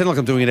 I sound like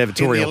I'm doing an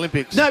editorial. In the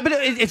Olympics. No, but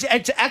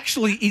it's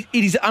actually...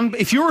 It is.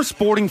 If you're a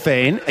sporting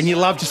fan and you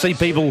love to see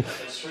people...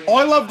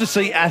 I love to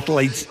see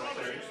athletes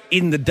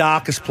in the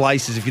darkest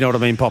places, if you know what I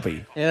mean,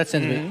 Poppy. Yeah, that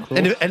sounds a bit cool.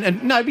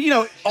 And no, but, you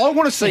know, I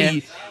want to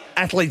see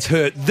athletes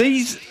hurt.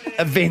 These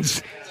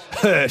events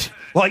hurt.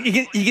 Like,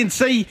 you can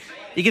see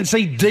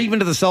deep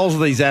into the souls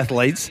of these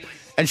athletes...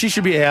 And she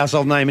should be a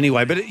household name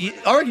anyway. But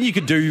I reckon you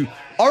could do...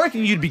 I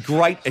reckon you'd be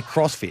great at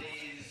CrossFit.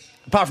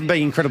 Apart from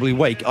being incredibly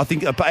weak, I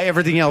think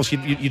everything else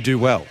you'd do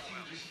well.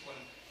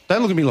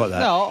 Don't look at me like that.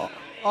 No,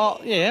 I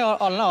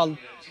don't know. I'll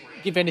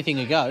give anything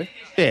a go.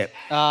 Yeah.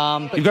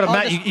 But You've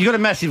got a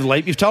massive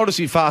leap. You've told us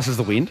you're fast as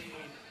the wind.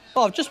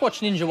 I've just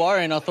watched Ninja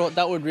Warrior and I thought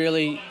that would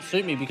really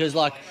suit me because,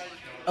 like,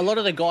 a lot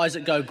of the guys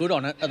that go good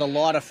on it are the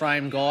lighter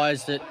frame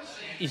guys that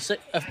you see.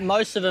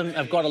 Most of them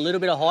have got a little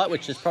bit of height,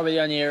 which is probably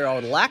the only area I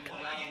would lack.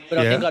 But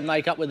I think I'd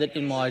make up with it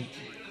in my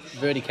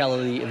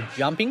verticality of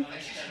jumping.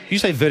 You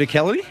say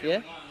verticality?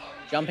 Yeah,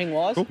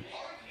 jumping-wise. Cool.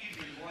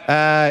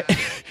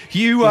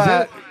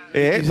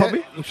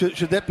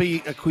 Should that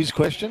be a quiz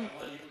question?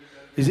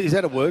 Is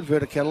that a word,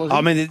 verticality? I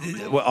mean,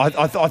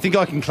 I think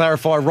I can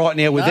clarify right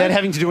now without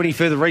having to do any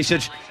further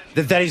research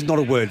that is not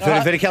a word.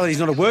 Verticality is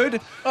not a word.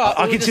 Right,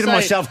 I consider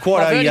myself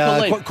quite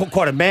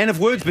a man of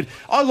words, but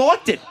I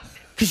liked it.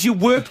 Because you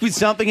worked with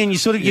something and you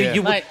sort of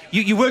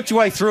you worked your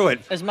way through it.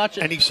 As much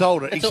and he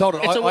sold it.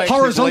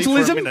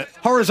 Horizontalism.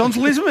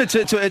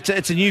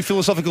 It's a new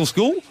philosophical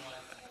school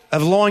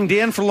of lying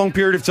down for a long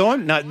period of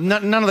time. No,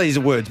 none of these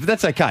are words, but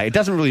that's okay. It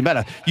doesn't really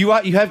matter. You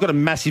have got a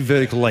massive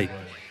vertical leap.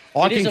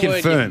 I can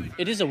confirm.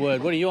 It is a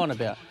word. What are you on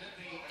about?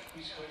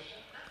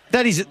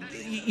 That is,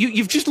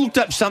 you've just looked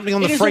up something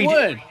on the free. It is a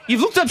word.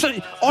 You've looked up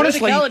something.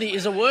 Honestly, verticality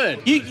is a word.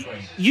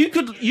 You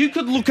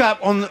could look up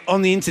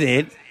on the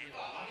internet.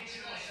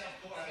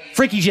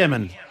 Freaky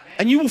Gemmin.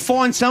 And you will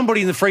find somebody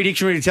in the free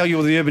dictionary to tell you,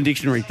 or the Urban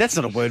Dictionary. That's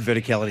not a word,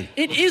 verticality.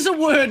 It is a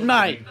word,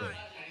 mate.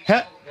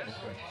 How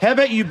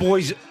about you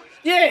boys...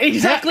 Yeah,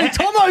 exactly.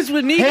 Tomo's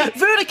with me.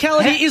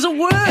 Verticality is a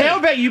word. How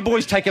about you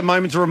boys take a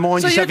moment to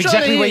remind yourself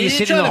exactly where you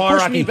sit in the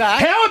hierarchy?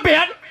 How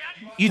about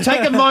you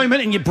take a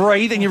moment and you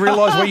breathe and you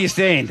realise where you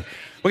stand?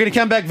 We're going to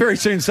come back very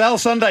soon. Sale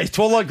Sundays,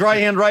 Twilight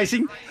Greyhound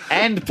Racing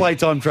and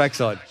Playtime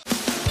Trackside.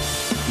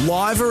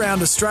 Live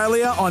around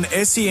Australia on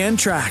SEN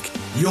Track.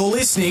 You're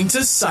listening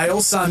to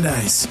Sale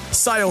Sundays.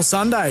 Sale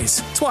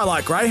Sundays,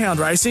 Twilight Greyhound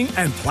Racing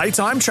and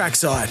Playtime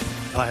Trackside.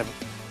 I haven't.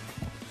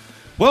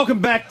 Welcome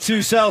back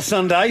to Sale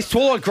Sundays.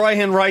 Twilight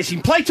Greyhound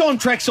Racing, playtime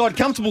trackside,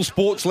 comfortable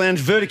sports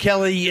lounge,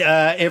 verticality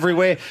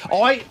everywhere.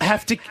 I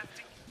have to...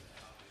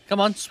 Come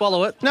on,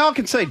 swallow it. No, I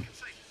concede.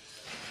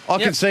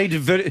 I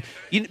concede. But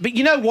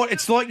you know what?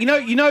 It's like, you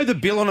know the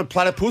bill on a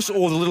platypus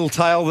or the little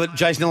tail that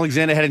Jason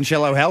Alexander had in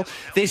Shallow Hell?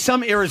 There's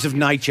some errors of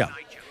nature.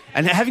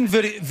 And having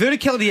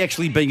verticality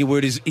actually being a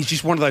word is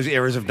just one of those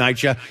errors of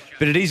nature,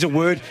 but it is a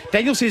word.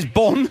 Daniel says,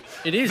 Bon,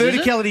 It is,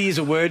 verticality is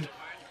a word.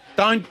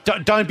 Don't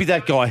be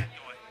that guy.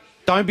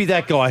 Don't be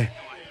that guy.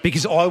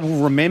 Because I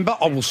will remember,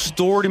 I will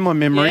store it in my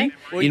memory,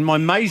 in my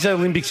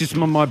Mesolimbic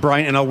system of my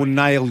brain, and I will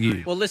nail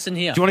you. Well, listen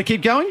here. Do you want to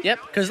keep going? Yep,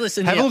 because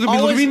listen Have here. a look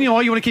at me in the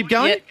eye. You want to keep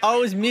going? Yeah, I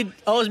was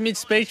mid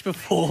speech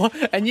before,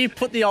 and you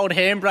put the old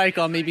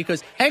handbrake on me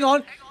because, hang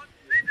on,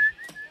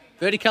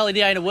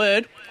 verticality ain't a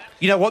word.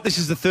 You know what? This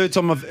is the third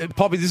time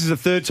this is the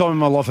third time in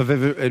my life I've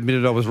ever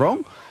admitted I was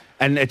wrong,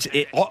 and it's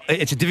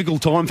a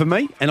difficult time for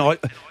me, and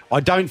I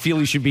don't feel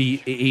he should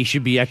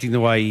be acting the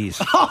way he is.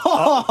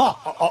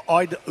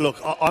 Look,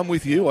 I'm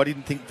with you. I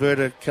didn't think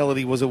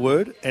verticality was a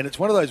word, and it's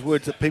one of those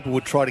words that people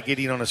would try to get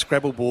in on a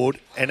Scrabble board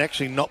and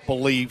actually not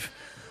believe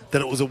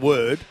that it was a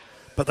word,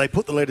 but they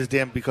put the letters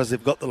down because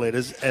they've got the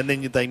letters, and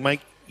then they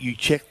make you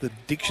check the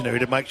dictionary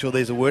to make sure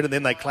there's a word, and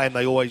then they claim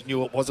they always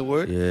knew it was a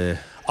word. Yeah.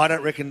 I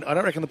don't reckon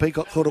the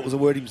Peacock thought it was a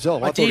word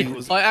himself. I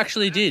did. I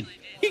actually did.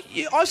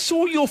 I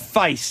saw your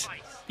face.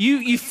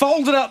 You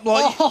folded up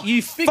like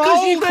you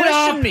because you folded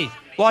questioned up me.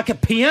 like a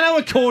piano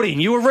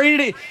accordion. You were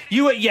ready to.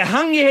 You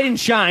hung your head in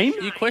shame.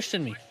 You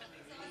questioned me.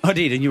 I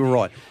did, and you were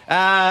right.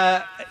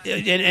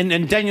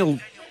 And Daniel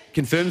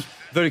confirms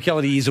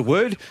verticality is a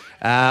word.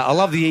 I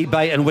love the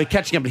eBay, and we're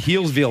catching up at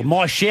Healesville.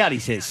 My shout, he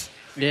says.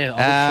 Yeah,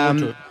 I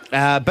look forward to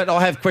it. But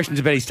I have questions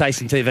about his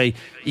taste in TV.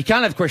 You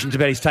can't have questions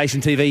about his taste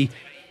in TV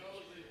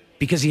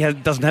because he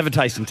doesn't have a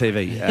taste in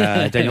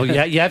TV, Daniel.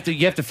 You have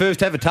to first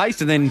have a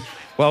taste, and then,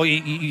 well,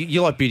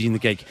 you like Beauty and the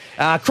Geek.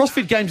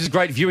 CrossFit Games is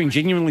great viewing,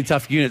 genuinely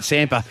tough unit,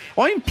 Sampa.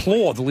 I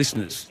implore the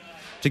listeners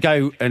to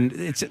go, and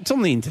it's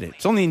on the internet.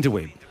 It's on the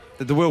interweb,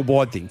 the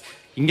worldwide thing.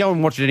 You can go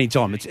and watch it any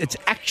time. It's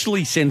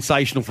actually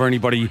sensational for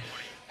anybody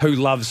who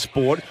loves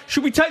sport.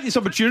 Should we take this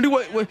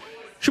opportunity?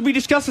 Should we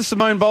discuss the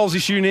Simone Biles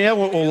issue now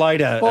or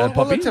later,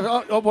 Poppy?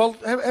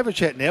 Have a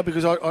chat now,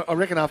 because I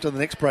reckon after the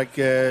next break,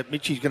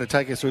 Mitchie's going to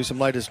take us through some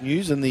latest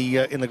news in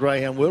the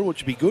greyhound world,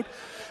 which would be good.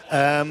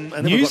 And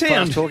then we've got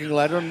fast talking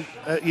later on.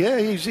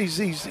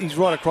 He's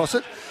right across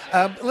it.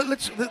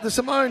 The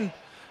Simone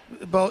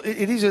Biles.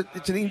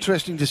 It's an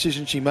interesting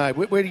decision she made.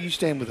 Where do you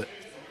stand with it?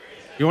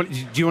 Do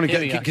you want to Here go?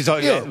 we Because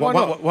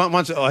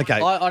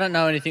okay. I don't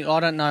know anything. I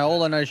don't know.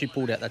 All I know is she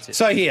pulled out. That's it.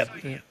 So here,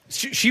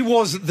 she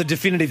was the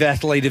definitive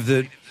athlete of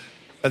the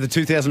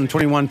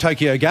 2021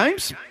 Tokyo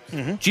Games.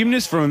 Mm-hmm.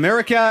 Gymnast from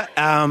America,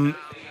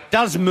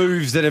 does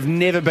moves that have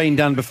never been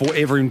done before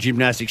ever in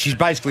gymnastics. She's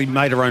basically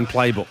made her own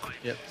playbook.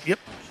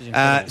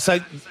 Yep. So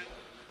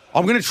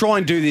I'm going to try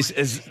and do this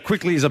as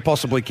quickly as I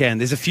possibly can.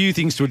 There's a few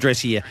things to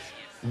address here.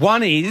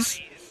 One is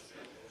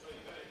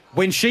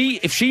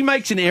if she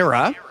makes an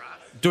error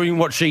doing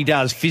what she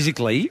does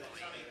physically,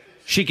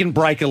 she can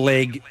break a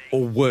leg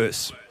or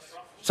worse.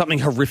 Something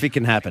horrific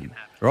can happen,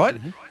 right?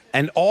 Mm-hmm.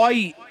 And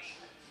I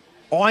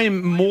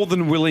am more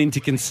than willing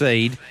to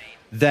concede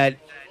that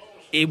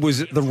it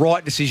was the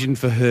right decision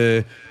for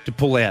her to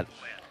pull out.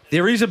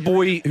 There is a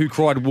boy who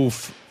cried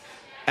wolf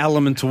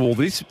element to all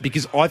this,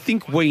 because I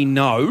think we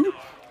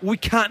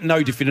can't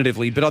know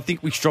definitively, but I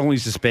think we strongly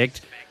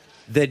suspect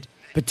that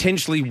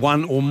potentially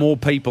one or more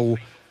people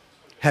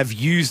have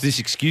used this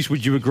excuse.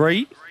 Would you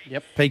agree?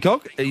 Yep.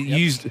 Peacock?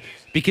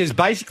 Because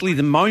basically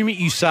the moment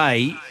you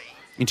say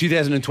in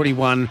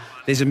 2021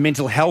 there's a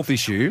mental health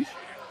issue,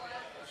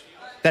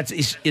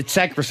 it's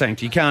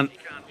sacrosanct. You can't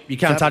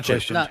touch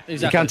it. No, exactly.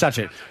 You can't touch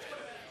it.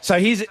 So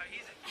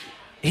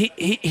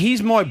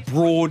here's my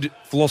broad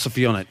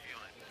philosophy on it.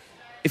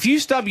 If you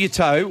stub your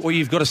toe or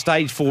you've got a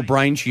stage 4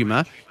 brain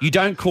tumour, you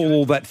don't call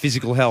all that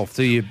physical health,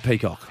 do you,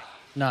 Peacock?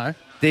 No.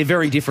 They're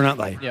very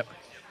different, aren't they? Yep.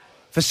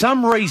 For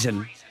some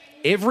reason,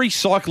 every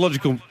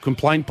psychological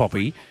complaint,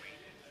 Poppy,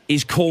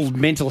 is called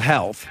mental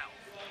health.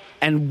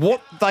 And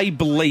what they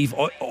believe,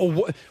 or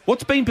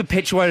what's been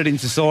perpetuated in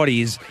society,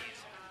 is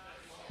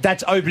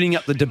that's opening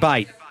up the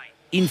debate.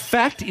 In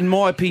fact, in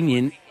my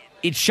opinion,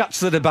 it shuts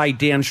the debate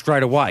down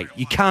straight away.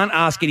 You can't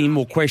ask any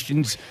more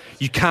questions.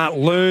 You can't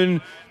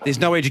learn. There's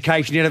no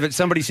education out of it.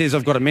 Somebody says,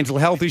 I've got a mental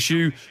health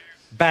issue.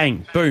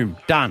 Bang, boom,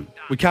 done.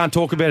 We can't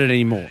talk about it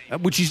anymore,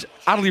 which is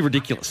utterly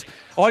ridiculous.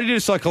 I did a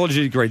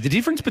psychology degree. The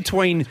difference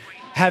between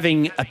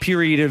having a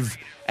period of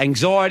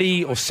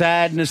anxiety or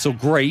sadness or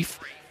grief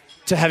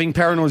to having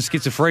paranoid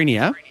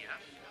schizophrenia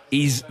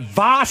is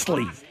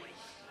vastly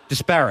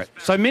disparate.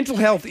 So mental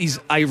health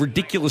is a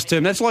ridiculous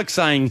term. That's like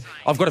saying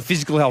I've got a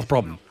physical health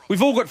problem.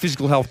 We've all got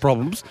physical health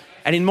problems.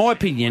 And in my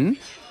opinion,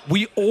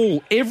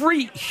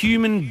 every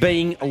human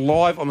being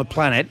alive on the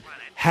planet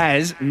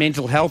has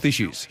mental health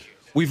issues.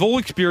 We've all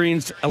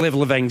experienced a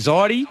level of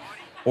anxiety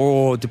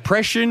or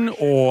depression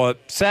or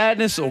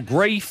sadness or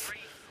grief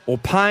or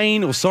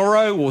pain or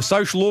sorrow or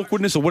social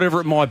awkwardness or whatever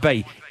it might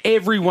be.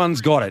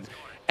 Everyone's got it.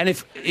 And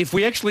if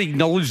we actually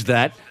acknowledge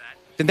that,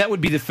 then that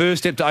would be the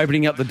first step to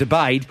opening up the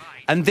debate.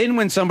 And then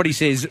when somebody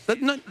says,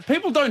 no,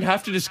 people don't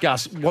have to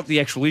discuss what the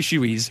actual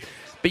issue is,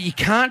 but you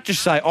can't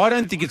just say, I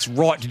don't think it's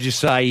right to just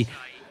say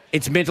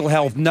it's mental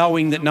health,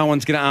 knowing that no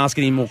one's going to ask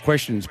any more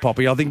questions,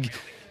 Poppy. I think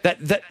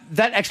that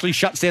actually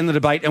shuts down the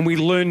debate, and we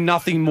learn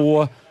nothing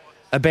more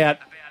about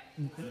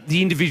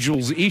the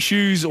individual's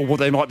issues or what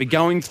they might be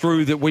going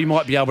through, that we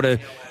might be able to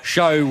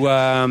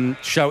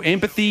show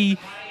empathy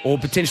or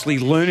potentially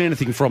learn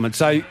anything from it.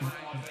 So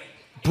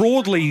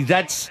broadly,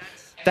 that's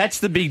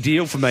the big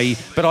deal for me.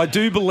 But I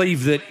do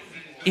believe that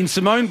in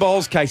Simone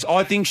Biles' case,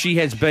 I think she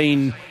has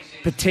been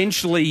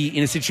potentially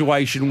in a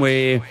situation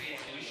where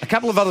a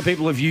couple of other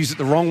people have used it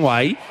the wrong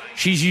way.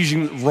 She's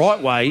using it the right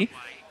way,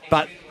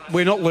 but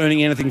we're not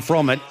learning anything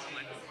from it.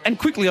 And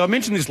quickly, I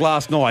mentioned this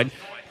last night.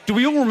 Do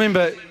we all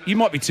remember, you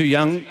might be too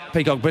young,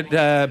 Peacock, but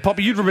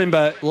Poppy, you'd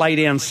remember Lay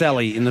Down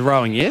Sally in the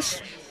rowing,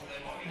 yes?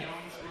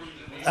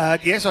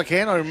 Yes, I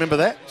can. I remember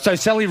that. So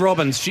Sally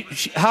Robbins,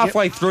 she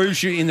halfway through,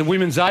 in the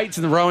women's eights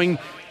in the rowing,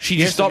 she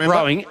just stopped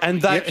rowing.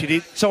 And she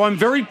did. So I'm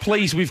very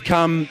pleased we've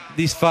come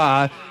this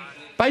far.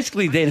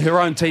 Basically, then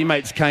her own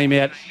teammates came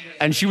out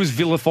and she was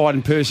vilified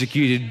and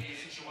persecuted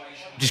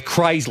just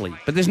crazily.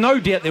 But there's no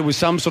doubt there was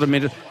some sort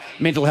of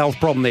mental health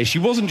problem there. She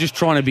wasn't just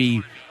trying to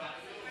be,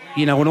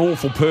 an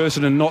awful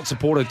person and not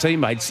support her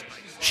teammates.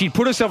 She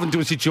put herself into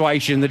a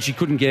situation that she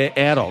couldn't get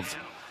out of.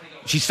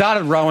 She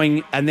started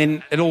rowing and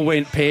then it all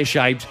went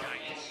pear-shaped.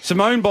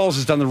 Simone Biles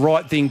has done the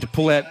right thing to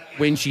pull out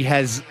when she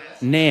has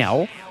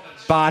now,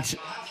 but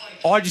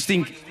I just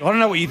think, I don't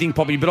know what you think,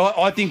 Poppy, but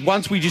I think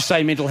once we just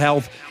say mental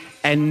health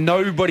and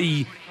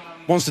nobody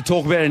wants to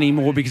talk about it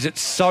anymore because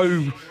it's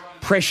so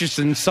precious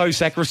and so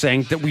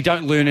sacrosanct that we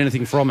don't learn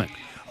anything from it.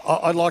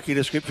 I like your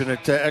description.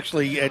 It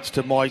actually adds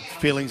to my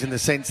feelings in the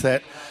sense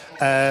that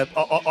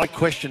I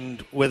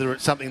questioned whether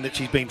it's something that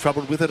she's been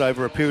troubled with it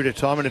over a period of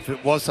time, and if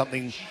it was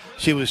something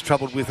she was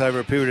troubled with over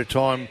a period of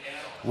time,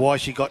 why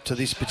she got to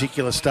this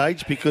particular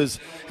stage. Because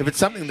if it's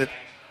something that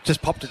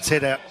just popped its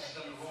head out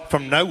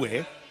from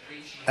nowhere,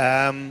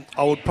 I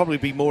would probably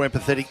be more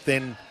empathetic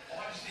than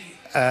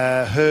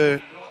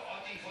her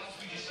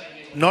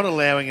not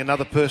allowing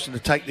another person to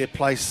take their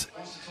place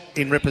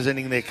in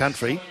representing their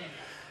country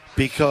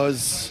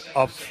because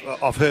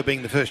of her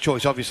being the first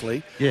choice,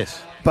 obviously.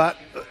 Yes. But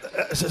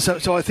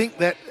so I think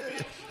that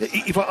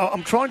if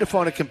I'm trying to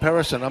find a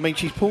comparison, I mean,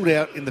 she's pulled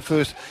out in the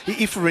first.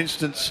 If, for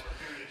instance,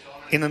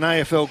 in an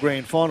AFL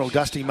Grand Final,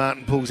 Dusty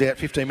Martin pulls out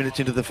 15 minutes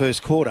into the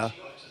first quarter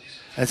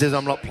and says,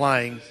 "I'm not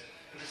playing,"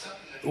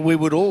 we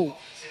would all.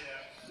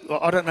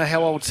 I don't know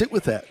how I would sit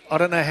with that. I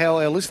don't know how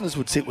our listeners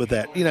would sit with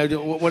that.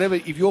 Whatever.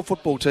 If your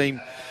football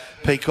team,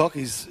 Peacock,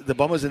 is the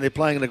Bombers and they're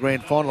playing in the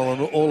Grand Final,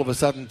 and all of a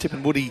sudden Tip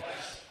and Woody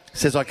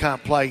says, "I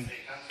can't play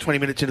 20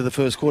 minutes into the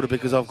first quarter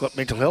because I've got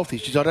mental health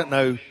issues," I don't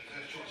know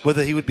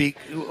whether he would be...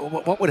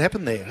 What would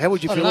happen there? How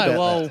would you feel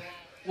about that?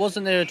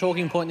 Wasn't there a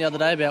talking point the other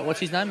day about, what's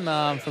his name,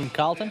 from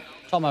Carlton?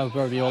 Tomo will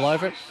probably be all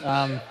over it.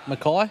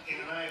 Mackay.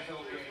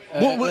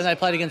 When they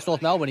played against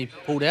North Melbourne, he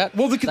pulled out.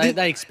 Well,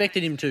 they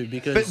expected him to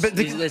because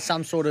there's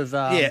some sort of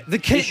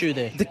issue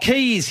there. The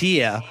key is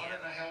here,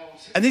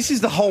 and this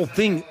is the whole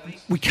thing.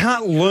 We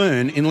can't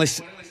learn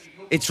unless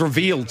it's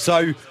revealed.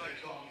 So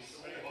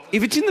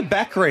if it's in the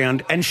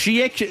background and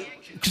she actually...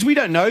 Because we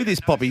don't know this,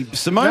 Poppy.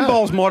 Simone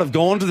Biles might have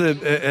gone to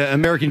the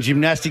American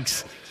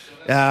Gymnastics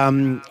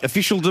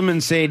officialdom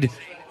and said,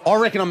 "I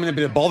reckon I'm in a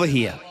bit of bother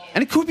here."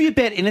 And it could be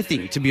about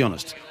anything, to be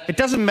honest. It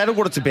doesn't matter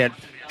what it's about.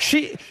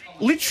 She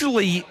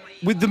literally,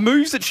 with the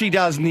moves that she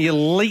does and the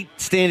elite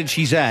standard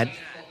she's at,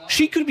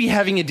 she could be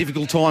having a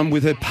difficult time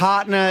with her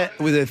partner,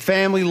 with her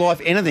family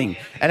life, anything.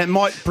 And it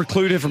might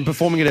preclude her from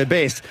performing at her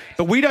best.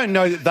 But we don't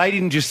know that they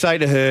didn't just say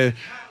to her,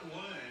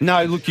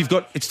 "No, look,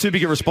 it's too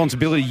big a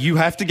responsibility. You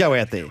have to go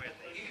out there."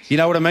 You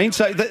know what I mean?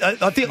 So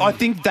I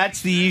think that's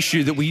the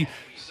issue that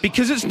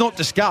because it's not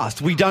discussed,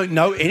 we don't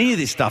know any of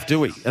this stuff, do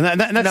we? And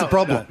that's the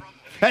problem.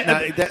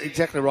 No, that's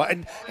exactly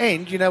right.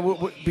 And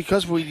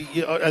because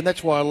and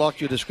that's why I liked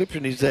your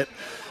description, is that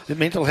the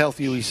mental health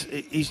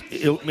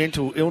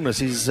mental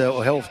illness is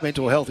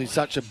mental health is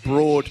such a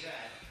broad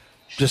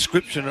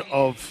description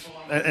of.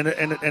 And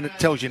it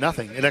tells you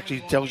nothing. It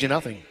actually tells you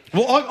nothing.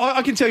 Well,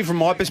 I can tell you from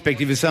my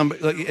perspective as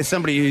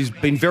somebody who's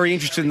been very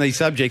interested in these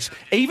subjects,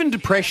 even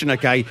depression,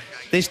 okay,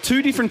 there's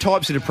two different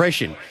types of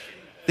depression.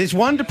 There's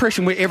one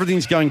depression where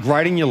everything's going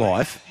great in your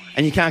life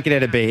and you can't get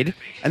out of bed,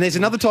 and there's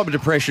another type of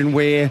depression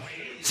where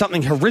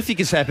something horrific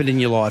has happened in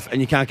your life and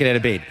you can't get out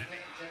of bed.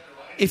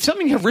 If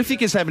something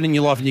horrific has happened in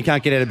your life and you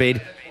can't get out of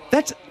bed,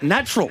 that's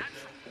natural.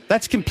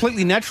 That's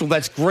completely natural.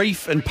 That's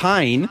grief and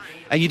pain,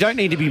 and you don't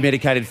need to be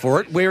medicated for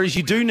it, whereas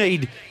you do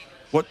need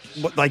what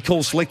they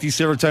call selective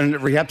serotonin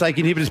reuptake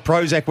inhibitors,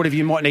 Prozac, whatever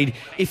you might need.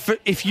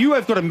 If you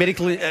have got a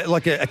medical,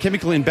 a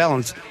chemical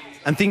imbalance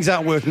and things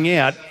aren't working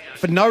out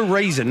for no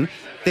reason,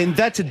 then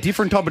that's a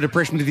different type of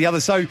depression to the other.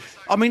 So,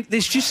 I mean,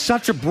 there's just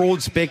such a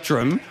broad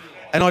spectrum,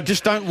 and I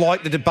just don't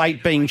like the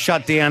debate being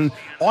shut down.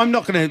 I'm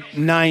not going to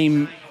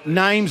name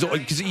names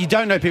because you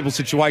don't know people's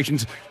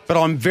situations, but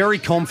I'm very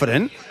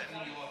confident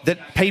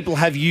that people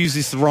have used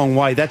this the wrong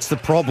way. That's the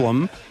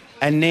problem.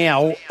 And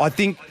now I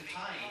think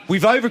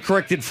we've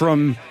overcorrected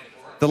from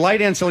the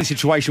lay-down silly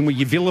situation where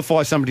you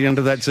vilify somebody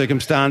under that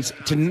circumstance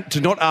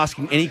to not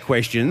asking any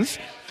questions.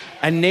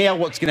 And now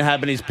what's going to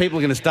happen is people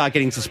are going to start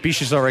getting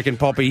suspicious, I reckon,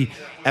 Poppy,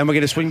 and we're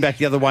going to swing back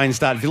the other way and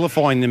start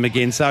vilifying them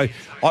again. So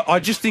I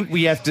just think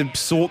we have to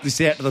sort this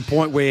out to the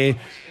point where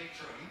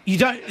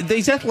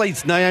these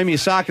athletes, Naomi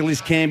Osaka,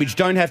 Liz Cambridge,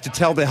 don't have to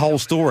tell their whole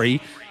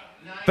story,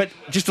 but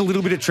just a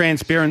little bit of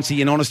transparency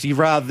and honesty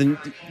rather than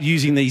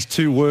using these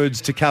two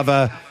words to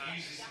cover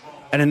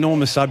an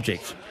enormous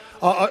subject.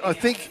 I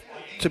think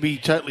to be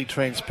totally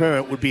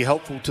transparent would be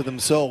helpful to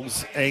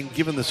themselves, and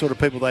given the sort of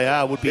people they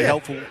are, would be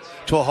helpful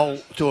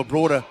to a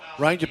broader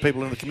range of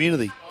people in the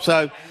community.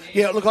 So,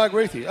 yeah, look, I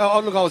agree with you. I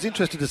was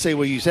interested to see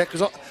where you sat,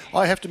 because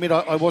I have to admit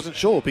I wasn't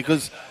sure,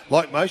 because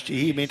like most, you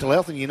hear mental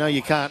health and you know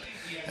you can't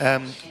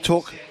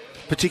talk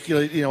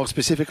particularly,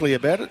 specifically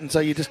about it, and so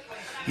you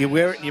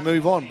wear it and you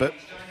move on. But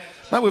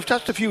mate, we've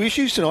touched a few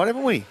issues tonight,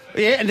 haven't we?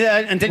 Yeah,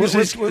 and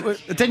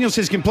Daniel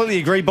says completely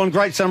agree. Bon,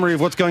 great summary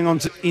of what's going on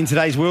in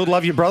today's world.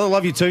 Love you, brother.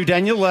 Love you too,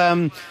 Daniel.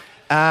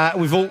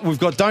 We've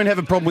got don't have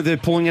a problem with her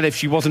pulling it if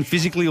she wasn't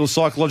physically or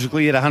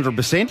psychologically at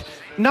 100%.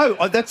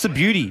 No, that's the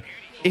beauty.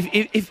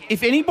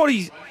 If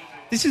anybody,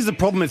 this is the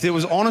problem. If there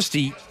was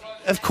honesty,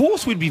 of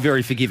course we'd be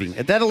very forgiving.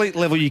 At that elite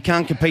level, you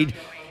can't compete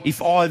if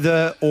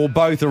either or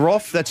both are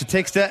off. That's a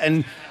texter,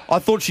 and I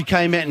thought she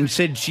came out and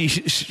said she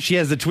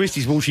has the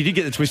twisties. Well, she did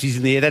get the twisties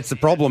in the air. That's the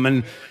problem,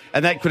 and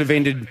that could have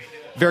ended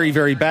very,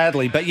 very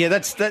badly. But yeah,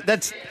 that's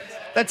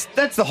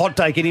the hot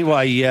take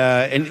anyway.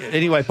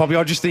 Anyway, Poppy,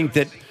 I just think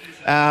that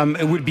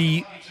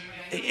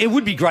it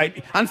would be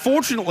great.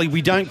 Unfortunately,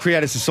 we don't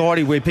create a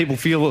society where people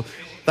feel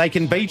they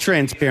can be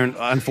transparent.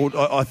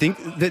 I think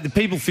that the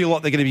people feel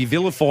like they're going to be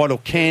vilified or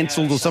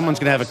cancelled or someone's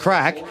going to have a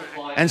crack,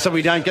 and so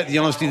we don't get the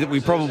honesty that we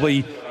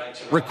probably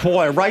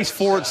require. Race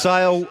 4 at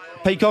Sale.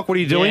 Peacock, what are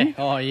you doing? Yeah.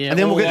 Oh, yeah. And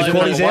then we'll get the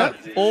quaddies out.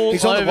 All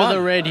He's on over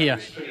the red here.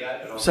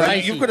 So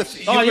you've got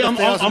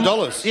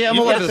 $1,000. Yeah, I'm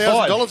all over the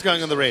five. $1,000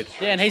 going on the red.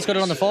 Yeah, and he's got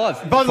it on the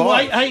 5. By the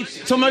way, hey,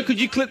 Tomo, could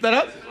you clip that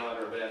up?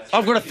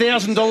 I've got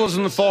 $1,000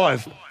 on the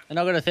 5. And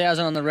I've got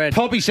 1,000 on the red.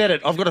 Poppy said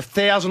it. I've got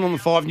 1,000 on the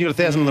 5 and you got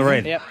 1,000 on the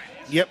red.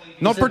 Yep.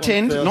 Not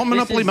pretend, not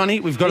Monopoly money.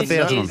 We've got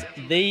 1,000 on. This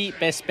is the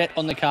best bet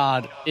on the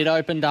card. It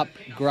opened up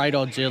great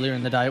odds earlier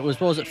in the day. It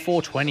was, what was it,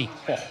 420?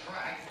 Oh.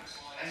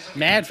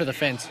 Mad for the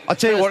fence. I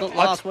tell you what,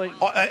 last week.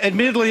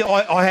 Admittedly,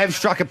 I have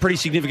struck a pretty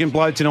significant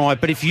blow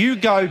tonight, but if you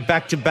go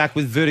back-to-back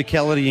with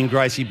Verticality and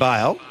Gracie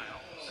Bale,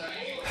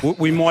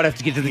 we might have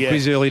to get to the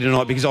quiz early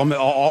tonight, because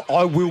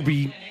I will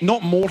be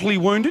not mortally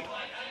wounded,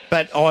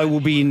 but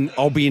I'll be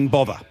in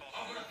bother.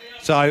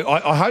 So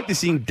I hope this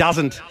thing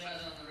doesn't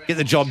get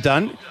the job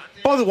done.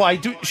 By the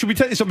way, should we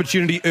take this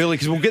opportunity early,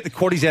 because we'll get the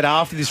quaddies out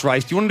after this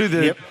race? Do you want to do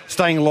the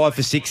staying alive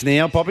for 6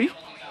 now, Poppy?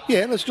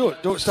 Yeah, let's do it.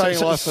 Staying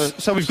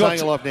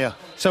alive now.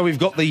 So we've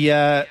got we've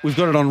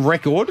got it on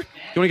record. Do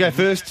you want to go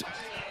first?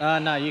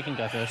 No, you can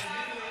go first.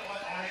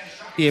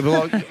 Yeah,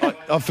 well,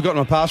 I've forgotten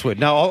my password.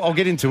 No, I'll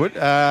get into it.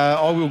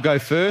 I will go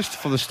first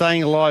for the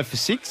staying alive for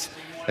 6,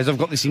 as I've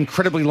got this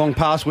incredibly long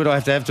password I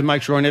have to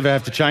make sure I never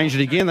have to change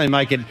it again. They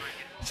make it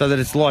so that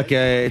it's like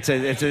it's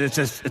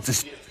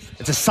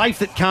a safe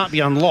that can't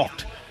be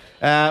unlocked.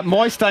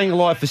 My staying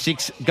alive for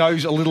 6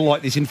 goes a little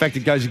like this. In fact,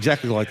 it goes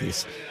exactly like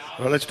this.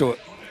 All right, let's do it.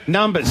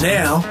 Numbers.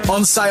 Now,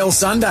 on Sale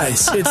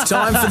Sundays, it's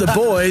time for the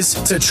boys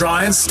to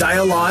try and stay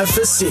alive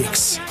for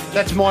 6.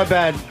 That's my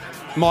bad,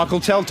 Michael.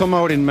 Tell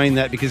Tomo I didn't mean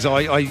that, because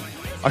I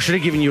should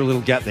have given you a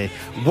little gap there.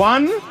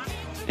 1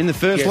 in the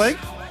first leg,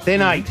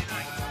 then 8.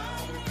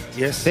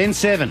 Yes. Then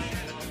 7.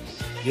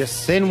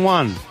 Yes. Then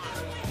 1.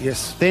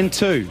 Yes. Then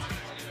 2.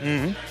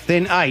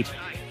 Then 8.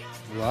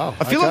 Wow.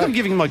 I feel like I'm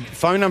giving my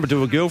phone number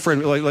to a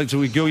girlfriend, like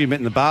to a girl you met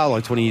in the bar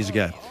like 20 years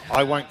ago.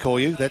 I won't call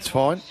you. That's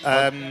fine.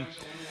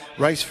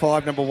 Race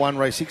 5, number 1,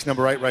 race 6,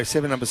 number 8, race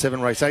 7, number 7,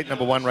 race 8,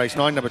 number 1, race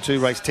 9, number 2,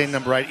 race 10,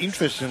 number 8.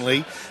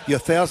 Interestingly, your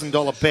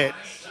 $1,000 bet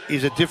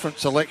is a different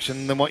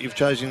selection than what you've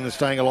chosen in the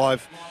staying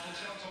alive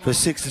for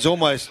 6. It's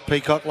almost,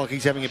 Peacock, like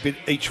he's having a bit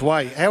each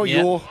way. How are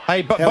your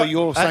staying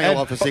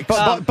alive for 6?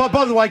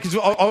 By the way, because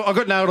I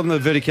got nailed on the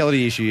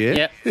verticality issue,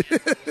 yeah?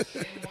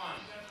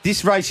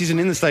 This race isn't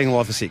in the staying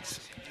alive for 6.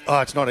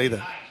 Oh, it's not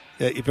either.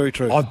 Yeah, you're very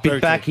true. I've bit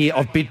back here,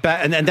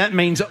 and that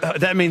means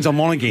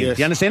I'm on again. Yes.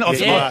 Do you understand?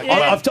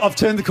 Yeah, I've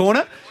turned the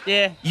corner.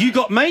 Yeah. You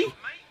got me.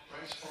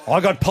 I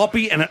got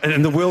Poppy,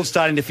 and the world's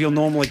starting to feel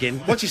normal again.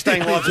 What's your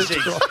staying alive for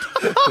 6?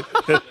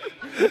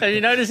 Have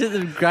you noticed that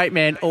the great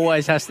man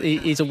always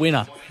he's a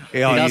winner?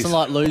 Yeah, he doesn't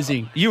like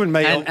losing. You and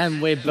me.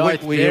 And we're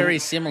both very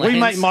similar. We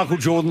make Michael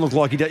Jordan look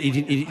like he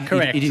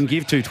didn't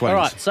give 2 20s. All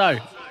right, so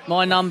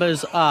my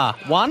numbers are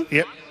 1.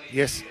 Yep.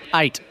 Yes.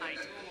 8.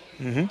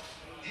 Mm-hmm.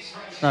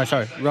 No,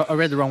 sorry. I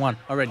read the wrong one.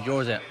 I read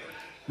yours out.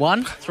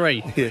 1,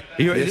 3. Yeah.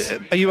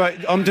 Are you?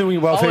 I'm doing a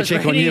welfare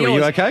check on you. Are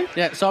you okay?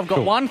 Yeah, so I've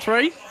got 1,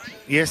 3.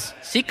 Yes.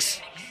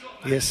 6.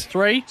 Yes.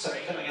 3.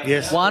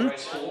 Yes. 1.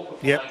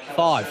 Yep.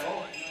 5.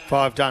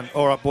 5 done.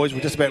 All right, boys,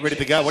 we're just about ready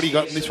to go. What do you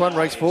got in this one,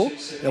 race 4?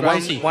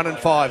 Gracie. 1 and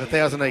 5,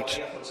 1,000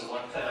 each.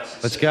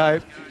 Let's go.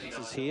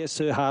 Here,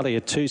 Sir Harley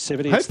at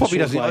 270. I hope Poppy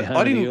doesn't.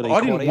 I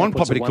didn't want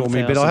Poppy to call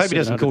me, but I hope he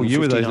doesn't call you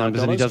with those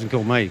numbers and he doesn't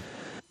call me.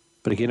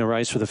 But again, a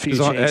race with a few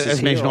 'Cause chances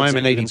as mentioned, here. I am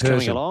a needy Odds and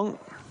evens person. coming along.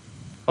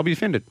 I'll be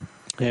offended.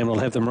 And we'll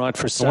have them right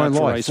for a I start won't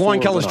for lie. race Flying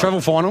 4 of Colours the travel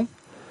night. final.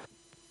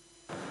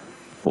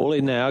 All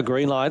in now,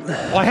 green light.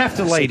 I have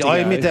to lead. Set to I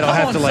go. admit that I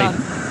have to Come lead. on,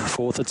 son.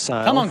 Fourth at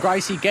sail. Come on,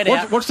 Gracie, get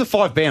out. What's the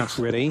 5 bounce?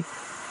 Ready.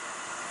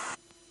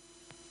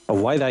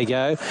 Away they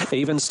go.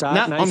 Even start.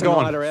 Nah, I'm Nathan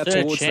gone. Ryder out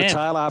Third towards champ. the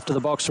tail after the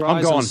box I'm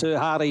rise. gone. And Sir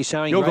Hardy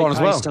showing You're great gone as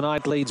pace well.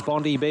 tonight. Leads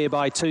Bondi Bear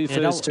by 2 Yeah,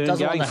 first turn.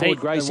 doesn't want Going the forward,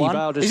 heat, Gracie the one.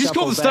 Bale just Is this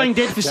called the shuffles Staying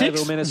back. Dead for Javier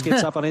 6? Menace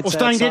gets up on its Or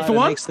Staying Dead outside for and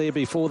 1? next there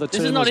before the This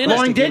turn is not was in it.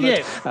 Buster Lying Dead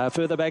Gimlet. yet?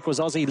 Further back was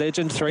Aussie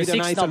Legend. 3 The to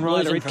 6's Nathan not Ryder.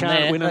 losing It from can't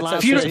there. win. And That's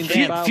last Funeral- year,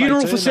 fu- Bale funeral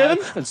made for 2 7?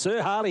 And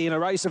Sir Hardy in a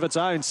race of its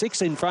own.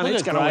 6 in front. Look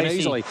It's at going to win Gracie.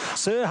 easily.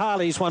 Sir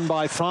Harley's won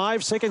by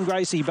 5. Second,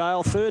 Gracie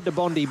Bale. Third to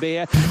Bondi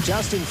Bear.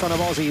 Just in front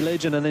of Aussie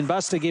Legend. And then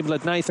Buster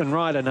Gimlet, Nathan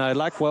Ryder. No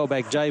luck. Well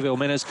back, Javier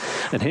Menace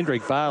and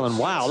Hendrik Bale. And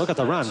wow, look at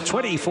the run.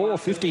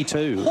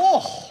 24.52.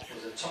 Oh,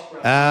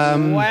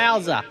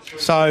 wowza.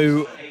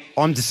 So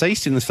I'm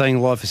deceased in the Staying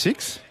Alive for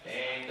 6.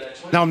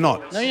 No, I'm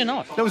not. No, you're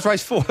not. That was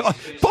race 4.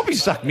 Poppy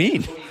sucked me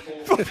in.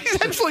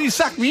 Poppy's absolutely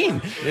sucked me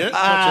in. Yeah,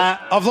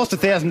 I've lost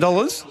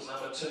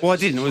 $1,000. Well, I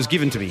didn't. It was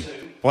given to me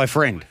by a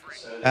friend.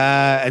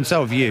 And so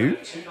have you.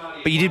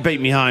 But you did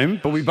beat me home.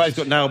 But we both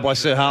got nailed by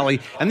Sir Harley.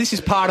 And this is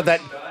part of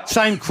that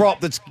same crop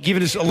that's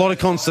given us a lot of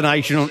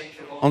consternation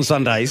on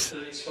Sundays.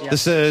 The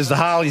Sirs, the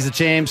Harleys, the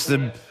champs.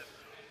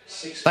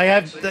 They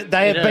have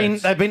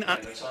been.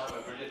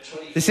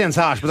 This sounds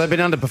harsh, but they've been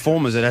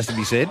underperformers. It has to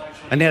be said.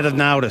 And now they've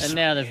nailed us. And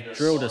now they've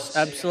drilled us.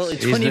 Absolutely.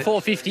 Isn't it?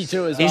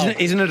 24.52 as well.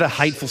 Isn't it a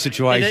hateful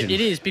situation?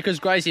 It is, because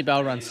Gracie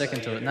Bell runs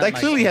second to it. and that They makes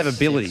clearly have sense.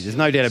 ability. There's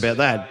no doubt about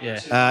that.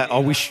 Yeah. I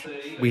wish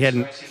we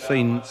hadn't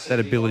seen that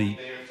ability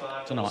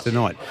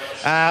tonight.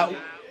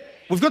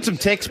 We've got some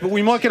text, but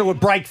we might get to a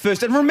break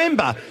first. And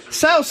remember,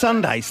 Sale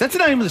Sundays, that's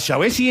the name of the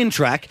show. SEN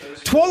Track,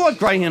 Twilight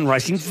Greyhound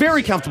Racing,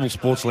 very comfortable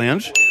sports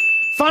lounge,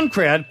 fun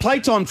crowd,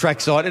 playtime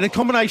trackside, and a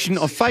combination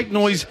of fake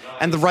noise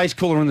and the race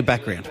cooler in the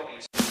background.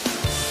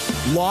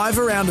 Live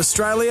around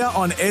Australia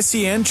on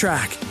SEN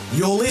Track.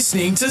 You're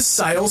listening to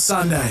Sale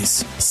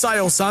Sundays.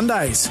 Sale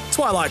Sundays,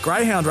 Twilight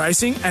Greyhound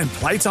Racing and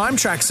Playtime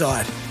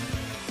Trackside.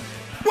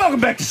 Welcome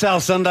back to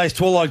Sale Sundays,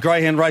 Twilight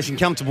Greyhound Racing,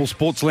 comfortable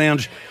sports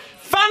lounge,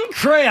 fun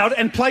crowd,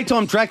 and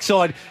playtime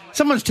trackside.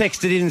 Someone's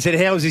texted in and said,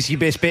 how is this your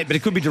best bet? But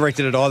it could be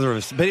directed at either of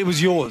us. But it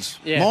was yours.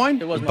 Yeah, Mine?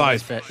 It was my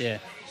both. best bet, yeah.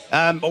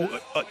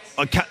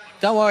 I can't,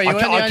 Don't worry. You weren't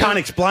the I only can't one.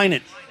 explain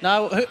it.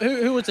 No,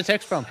 who was the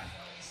text from?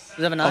 Does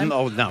it have a name?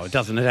 Oh, no, it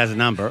doesn't. It has a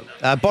number.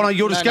 Bono,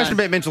 your discussion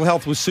about mental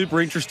health was super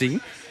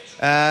interesting.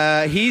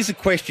 Here's a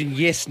question,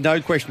 yes,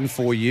 no question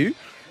for you.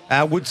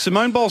 Would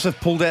Simone Biles have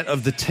pulled out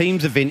of the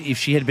team's event if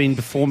she had been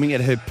performing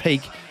at her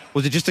peak?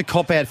 Was it just a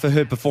cop-out for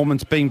her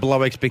performance being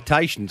below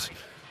expectations?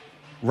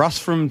 Russ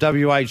from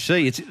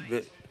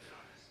WHC.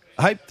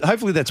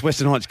 Hopefully that's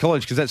Western Heights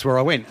College, because that's where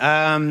I went.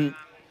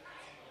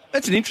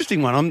 That's an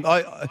interesting one.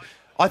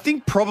 I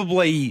think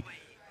probably...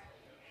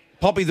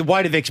 Poppy, the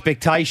weight of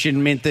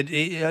expectation meant that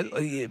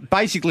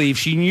basically if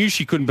she knew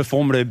she couldn't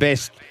perform at her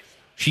best,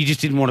 she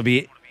just didn't want to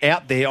be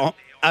out there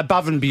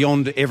above and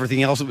beyond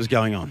everything else that was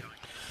going on.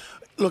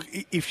 Look,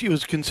 if she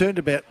was concerned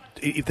about,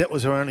 if that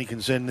was her only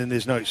concern, then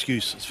there's no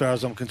excuse as far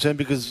as I'm concerned,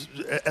 because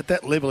at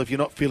that level, if you're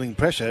not feeling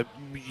pressure,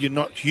 you're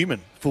not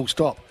human, full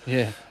stop.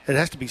 Yeah. It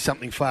has to be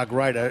something far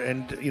greater.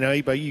 And, you know,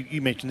 Ebo,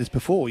 you mentioned this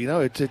before, you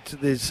know, you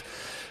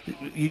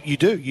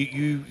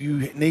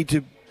need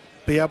to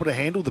be able to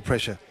handle the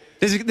pressure.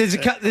 There's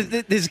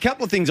a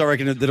couple of things I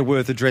reckon that are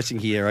worth addressing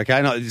here, okay?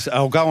 And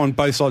I'll go on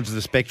both sides of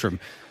the spectrum.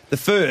 The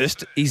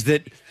first is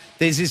that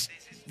there's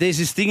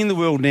this thing in the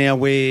world now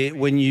where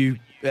when you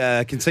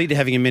concede to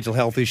having a mental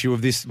health issue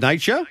of this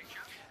nature,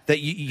 that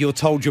you're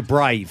told you're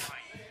brave,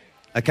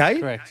 okay?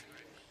 Correct.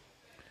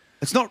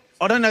 It's not.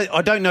 I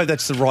don't know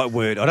that's the right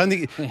word. I don't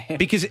think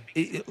because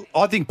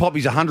I think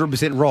Poppy's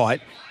 100%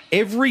 right.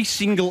 Every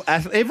single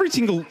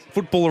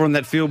footballer on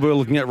that field we're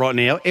looking at right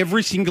now,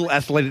 every single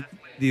athlete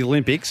at the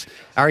Olympics,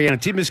 Ariana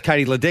Titmus,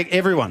 Katie Ledeck,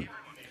 everyone,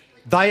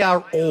 they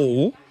are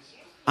all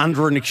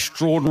under an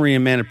extraordinary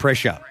amount of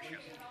pressure.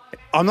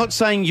 I'm not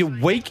saying you're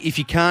weak if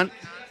you can't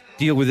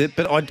deal with it,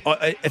 but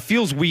it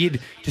feels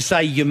weird to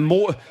say you're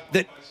more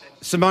that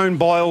Simone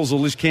Biles or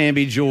Liz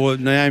Cambridge or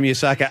Naomi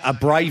Osaka are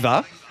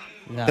braver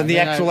than the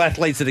actual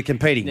athletes that are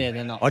competing. Yeah,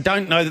 they're not. I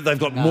don't know that they've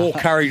got more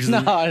courage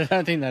than... No, I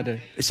don't think they do.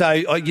 So,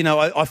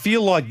 I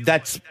feel like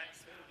that's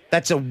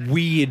a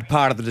weird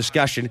part of the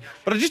discussion.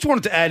 But I just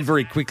wanted to add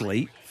very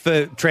quickly,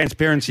 for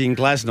transparency in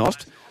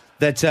Glasnost,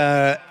 that,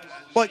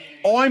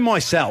 I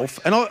myself,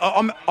 and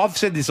I've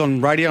said this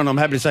on radio and I'm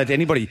happy to say it to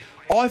anybody,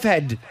 I've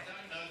had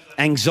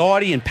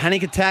anxiety and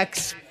panic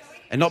attacks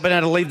and not been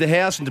able to leave the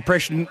house and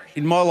depression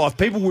in my life.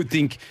 People would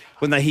think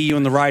when they hear you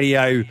on the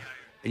radio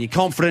and you're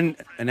confident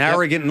and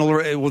arrogant and all,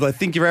 well, they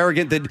think you're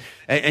arrogant that,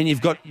 and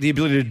you've got the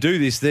ability to do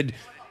this, that,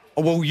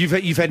 well,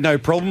 you've had no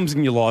problems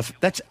in your life.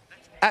 That's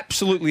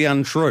absolutely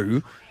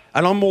untrue,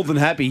 and I'm more than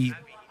happy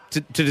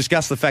to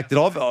discuss the fact that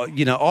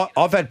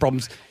I've had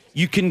problems.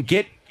 you can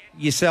get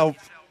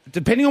yourself,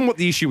 depending on what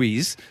the issue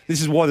is,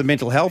 this is why the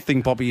mental health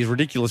thing, Poppy, is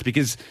ridiculous,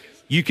 because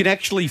you can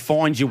actually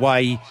find your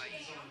way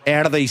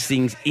out of these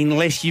things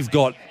unless you've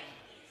got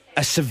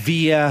a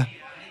severe,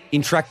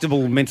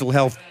 intractable mental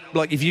health.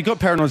 Like if you've got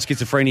paranoid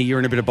schizophrenia, you're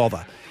in a bit of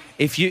bother.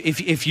 If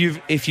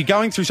you're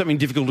going through something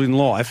difficult in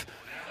life,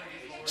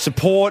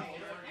 support,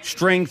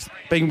 strength,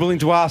 being willing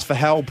to ask for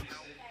help,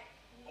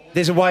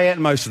 there's a way out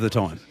most of the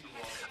time.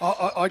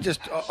 What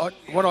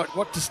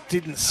just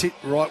didn't sit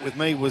right with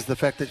me was the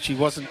fact that she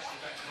wasn't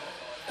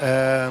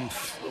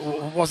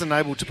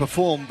able to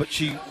perform, but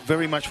she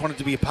very much wanted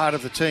to be a part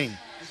of the team.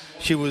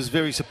 She was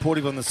very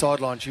supportive on the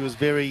sideline. She was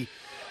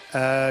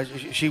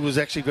she was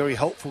actually very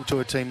helpful to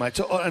her teammates,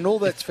 and all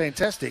that's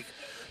fantastic.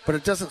 But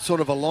it doesn't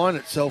sort of align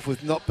itself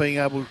with not being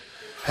able,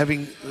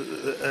 having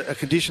a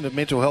condition of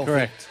mental health.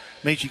 Correct.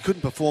 That means she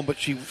couldn't perform, but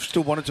she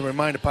still wanted to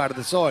remain a part of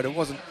the side. It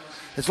wasn't.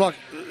 It's like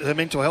her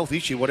mental health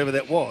issue, whatever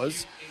that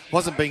was,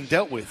 wasn't being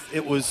dealt with.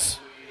 It was.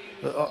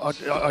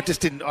 I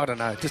just didn't. I don't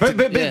know. Just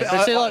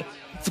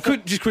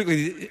Just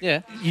quickly.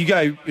 Yeah. You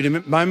go in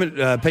a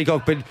moment,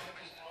 Peacock. But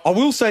I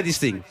will say this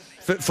thing: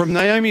 from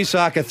Naomi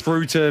Osaka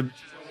through to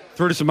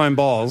Simone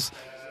Biles,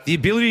 the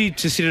ability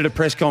to sit at a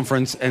press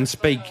conference and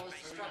speak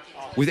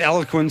with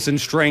eloquence and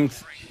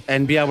strength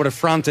and be able to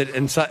front it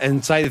and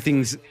say the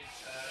things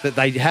that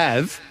they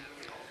have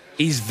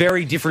is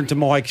very different to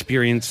my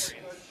experience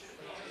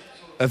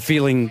of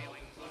feeling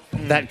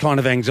that kind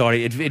of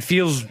anxiety. It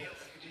feels, you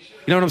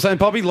know what I'm saying,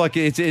 Poppy? Like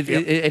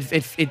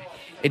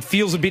it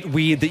feels a bit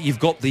weird that you've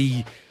got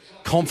the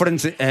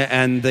confidence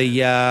and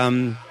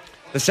the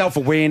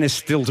self-awareness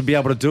still to be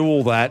able to do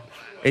all that.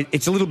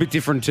 It's a little bit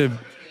different to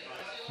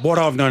what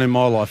I've known in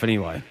my life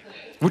anyway.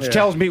 Which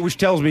tells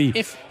me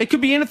if it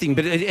could be anything,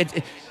 but it's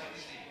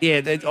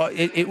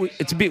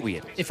a bit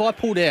weird. If I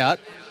pulled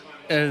out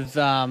of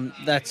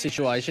that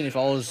situation, if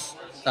I was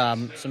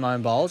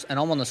Simone Biles and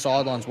I'm on the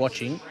sidelines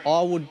watching,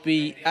 I would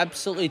be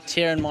absolutely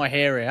tearing my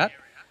hair out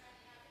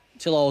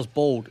till I was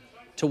bald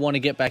to want to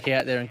get back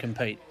out there and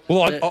compete.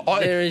 Well,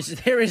 there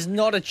is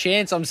not a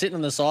chance I'm sitting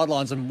on the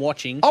sidelines and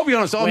watching. I'll be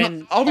honest.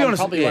 I'm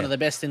probably one of the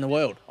best in the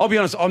world. I'll be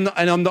honest.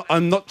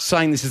 I'm not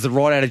saying this is the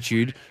right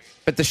attitude,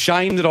 but the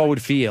shame that I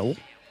would feel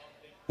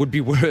would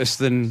be worse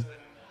than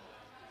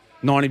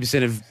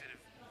 90% of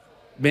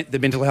the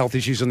mental health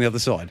issues on the other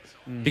side.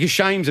 Because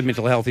shame's a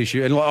mental health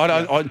issue, and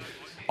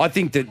I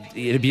think that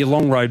it'd be a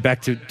long road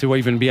back to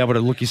even be able to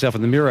look yourself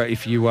in the mirror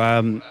if you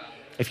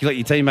let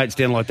your teammates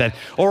down like that.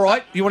 All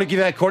right, you want to give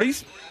out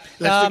quaddies?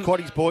 Let's do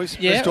quaddies, boys.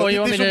 Yeah,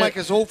 this will make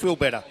us all feel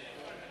better.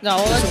 No,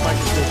 This will make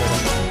us feel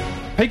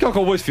better. Peacock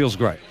always feels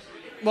great.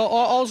 Well,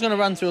 I was going to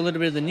run through a little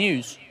bit of the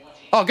news.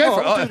 Oh, go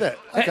for it. I'll do that.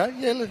 Okay,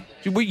 yeah.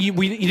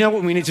 You know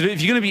what we need to do? If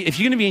you're going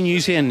to be a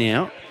newshound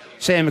now,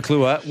 Sam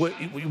McClure,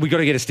 we got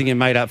to get a stinger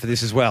made up for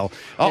this as well.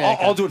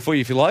 I'll do it for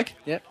you if you like.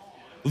 Yep.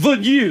 The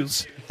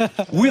news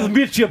with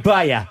Mitch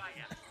Abaya.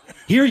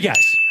 Here he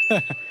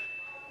goes.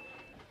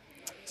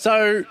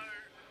 So,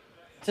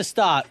 to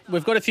start,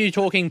 we've got a few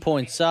talking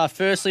points.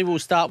 Firstly, we'll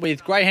start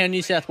with Greyhound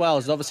New South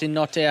Wales. Obviously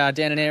not down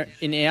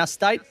in our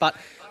state, but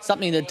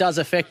something that does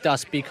affect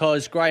us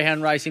because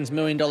Greyhound Racing's $1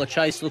 Million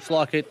Chase looks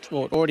like it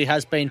already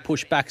has been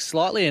pushed back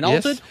slightly and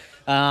altered.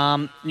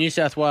 New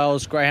South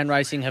Wales Greyhound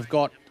Racing have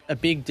got a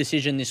big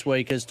decision this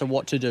week as to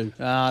what to do.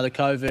 The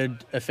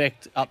COVID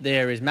effect up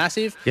there is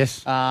massive.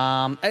 Yes.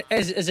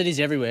 As it is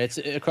everywhere. It's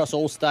across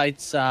all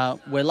states.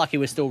 We're lucky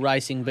we're still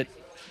racing, but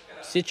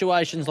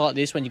situations like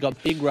this, when you've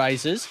got big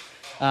races,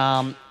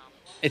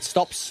 it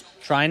stops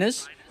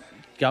trainers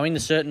going to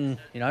certain,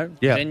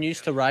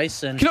 venues to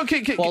race and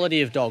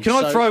quality of dogs.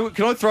 Can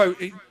I throw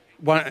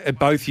one at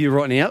both of you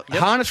right now? Yep.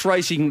 Harness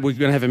racing, we're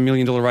going to have $1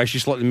 million race,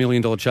 just like the $1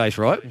 Million Chase,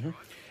 right? Mm-hmm.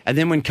 And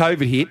then when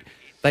COVID hit,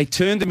 they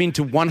turned them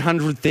into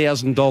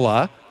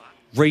 $100,000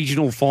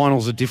 regional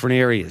finals at different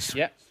areas.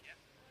 Yeah.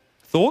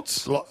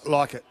 Thoughts?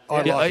 Like it.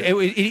 I like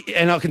it.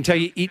 And I can tell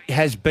you, it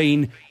has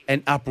been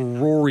an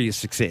uproarious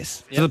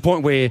success to the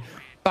point where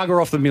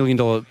bugger off the $1 million.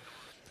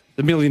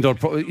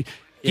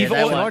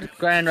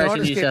 Grand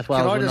Racing New South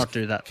Wales will not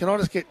do that. Can I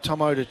just get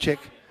Tomo to check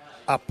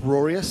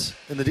uproarious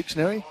in the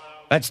dictionary?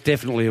 That's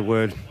definitely a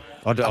word.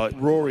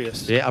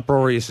 Uproarious. Yeah,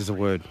 uproarious is a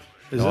word.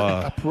 Is it?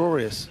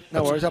 Uproarious.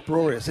 No worries,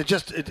 uproarious. It's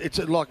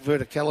like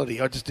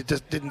verticality. It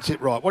just didn't sit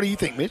right. What do you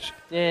think, Mitch?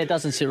 Yeah, it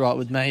doesn't sit right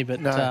with me, but...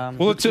 No.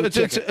 Well, it's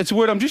a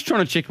word. I'm just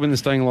trying to check when the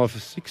staying alive for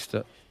 6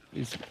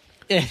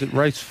 is it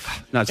race?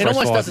 No, it's it race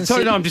almost 5. doesn't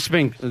Sorry, sit, no, I'm just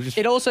being...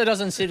 It also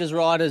doesn't sit as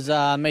right as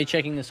me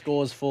checking the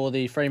scores for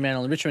the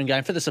Fremantle and Richmond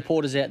game. For the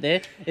supporters out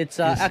there, it's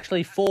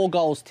actually 4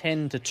 goals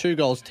 10 to 2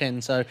 goals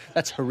 10, so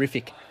that's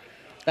horrific.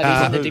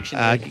 That is in the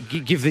dictionary.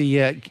 Give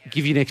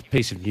your next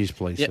piece of news,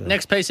 please. Yep,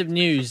 next piece of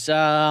news.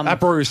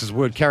 Uproarious is a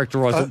word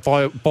characterised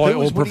by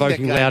or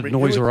provoking loud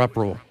noise or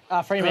uproar.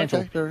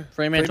 Fremantle. Okay.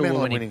 Fremantle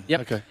were winning.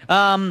 Yep. Okay.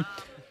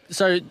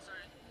 So,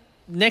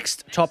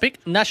 next topic.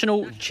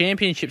 National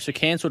championships were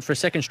cancelled for a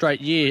second straight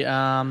year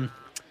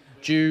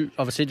due,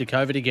 obviously, to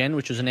COVID again,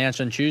 which was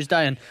announced on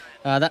Tuesday. And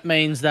that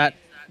means that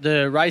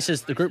the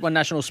races, the Group 1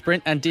 National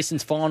Sprint and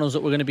Distance Finals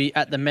that were going to be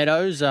at the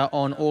Meadows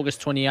on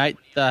August 28th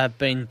have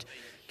been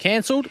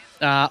cancelled.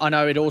 I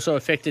know it also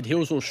affected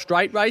Hillsville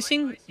Straight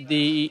Racing,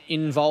 the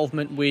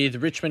involvement with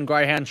Richmond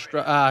Greyhound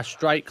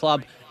Straight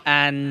Club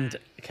and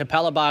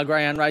Capella Bar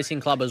Greyhound Racing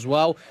Club as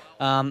well.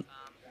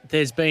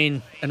 There's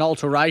been an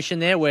alteration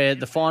there where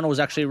the final was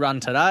actually run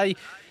today,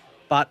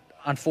 but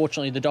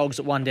unfortunately the dogs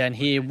that won down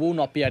here will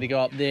not be able to go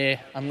up there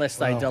unless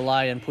they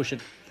delay and push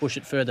it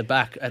further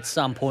back at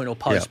some point or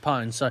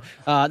postpone. Yep. So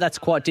that's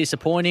quite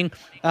disappointing.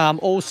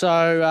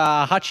 Also,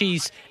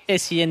 Hutchie's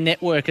SEN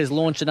network has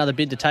launched another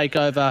bid to take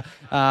over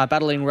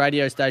battling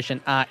radio station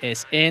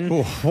RSN.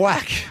 Oh,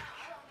 whack.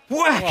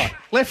 What?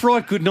 Left,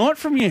 right, good night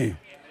from you.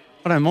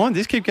 I don't mind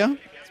this. Keep going.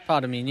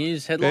 Part of me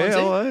news headlines.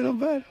 Yeah, not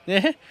bad.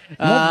 Yeah.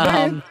 Not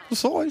bad. The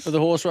size. For the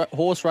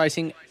horse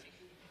racing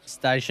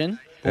station.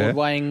 Board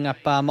weighing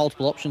up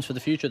multiple options for the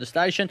future of the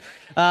station.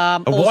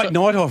 A white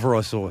night offer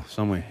I saw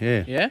somewhere,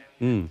 yeah.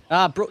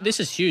 Yeah? This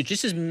is huge.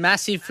 This is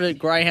massive for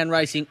greyhound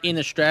racing in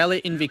Australia,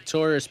 in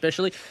Victoria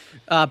especially.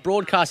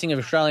 Broadcasting of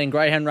Australian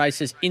greyhound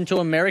races into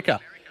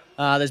America.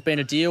 There's been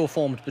a deal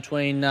formed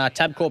between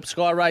Tabcorp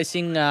Sky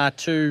Racing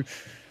to,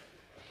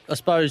 I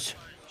suppose,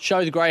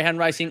 show the greyhound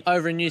racing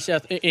over in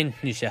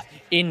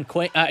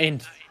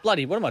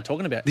bloody, what am I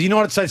talking about? The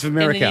United States of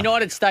America. In the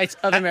United States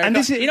of America.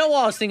 And you know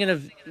why I was thinking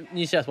of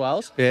New South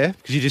Wales? Yeah,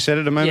 because you just said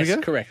it a moment ago?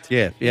 Yes, correct.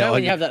 Yeah. You know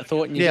when you have that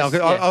thought? And you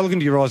I look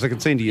into your eyes, I can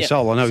see into your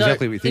soul. I know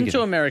exactly what you're thinking.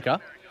 Into America,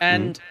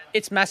 and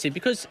it's massive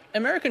because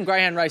American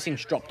greyhound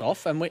racing's dropped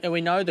off, and we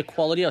know the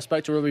quality. I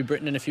spoke to Ruby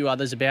Britton and a few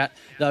others about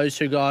those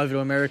who go over to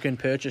America and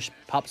purchase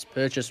pups,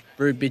 purchase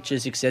brood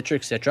bitches, etc.,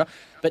 etc.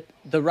 But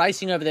the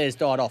racing over there has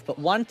died off. But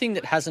one thing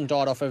that hasn't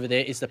died off over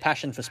there is the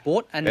passion for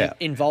sport and the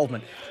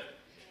involvement.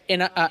 In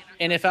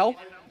NFL,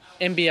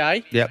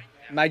 NBA,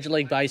 Major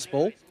League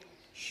Baseball,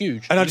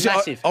 huge, and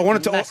massive. I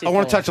want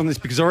to touch on this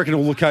because I reckon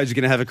all the codes are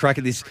going to have a crack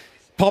at this.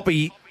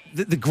 Poppy,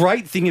 the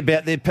great thing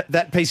about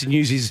that piece of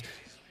news is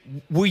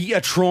we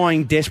are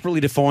trying desperately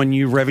to find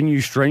new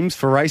revenue streams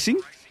for racing,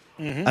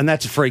 and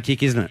that's a free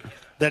kick, isn't it?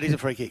 That is a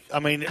free kick. I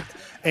mean,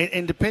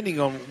 and depending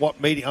on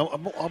what meeting,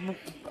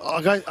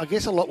 I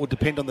guess a lot would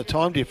depend on the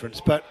time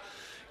difference. But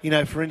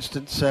for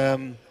instance,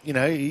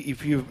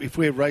 if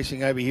we're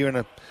racing over here on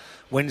a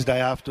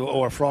Wednesday after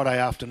or a Friday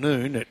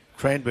afternoon at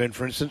Cranbourne,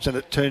 for instance, and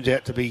it turns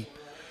out to be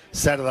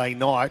Saturday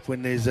night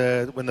when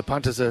when the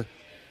punters are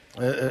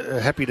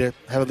happy to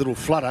have a little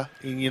flutter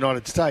in the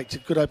United States,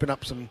 it could open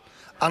up some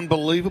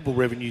unbelievable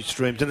revenue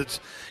streams. And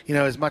it's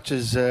as much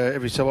as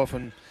every so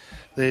often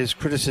there's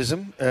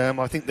criticism,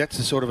 I think that's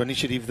the sort of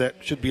initiative that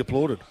should be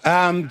applauded.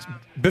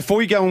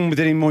 Before you go on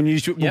with any more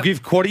news, we'll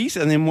give quaddies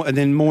and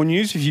then more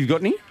news if you've got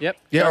any. Yep.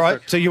 Yeah, all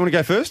right. So you want to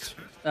go first?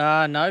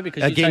 No,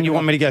 because you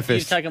want me to go first?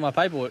 You've taken my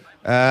paperwork.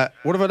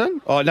 What have I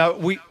done? Oh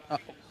no,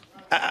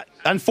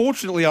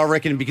 unfortunately, I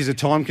reckon because of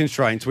time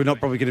constraints, we're not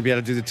probably going to be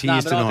able to do the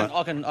tiers tonight.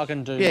 I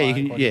can do. Yeah,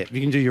 you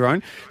can do your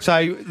own.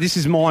 So this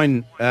is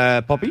mine,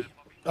 Poppy.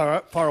 All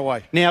right, fire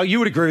away. Now you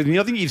would agree with me.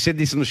 I think you've said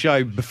this on the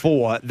show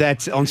before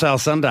that on Sale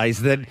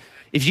Sundays that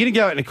if you're going to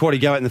go out in a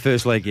quaddie, go out in the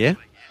first leg. Yeah.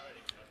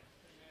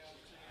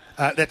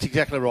 That's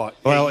exactly right.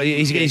 Well,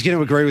 he's going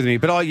to agree with me,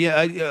 but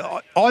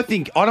I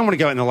think I don't want to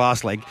go in the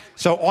last leg,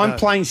 so I'm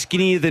playing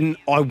skinnier than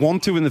I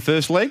want to in the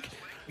first leg.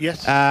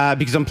 Yes,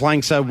 because I'm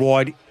playing so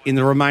wide in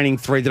the remaining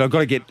three that I've got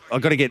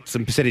to get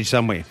some percentage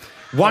somewhere.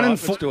 One and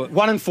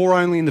four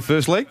only in the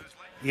first leg.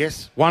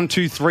 Yes. 1,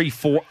 2, 3,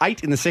 4,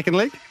 8 in the second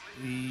leg.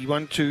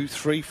 1, 2,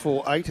 3,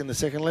 4, 8 in the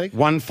second leg.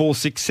 1, 4,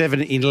 6,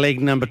 7 in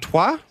leg number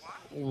 2.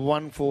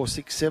 1, 4,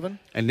 6, 7.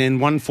 And then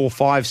 1, 4,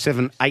 5,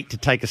 7, 8 to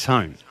take us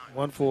home.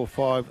 1, 4,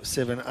 5,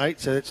 7, 8.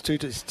 So that's 10.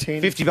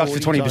 $50 for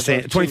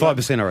 20%,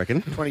 25%, I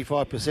reckon.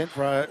 25%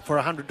 for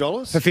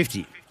 $100 for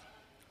 50.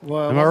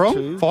 Well, am I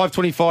wrong? 5,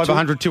 25,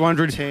 100,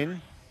 200,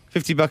 10,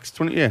 $50,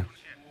 20. Yeah.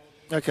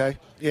 Okay.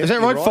 Yeah, is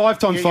that right? 5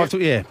 times 5.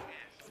 Yeah.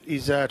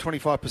 Is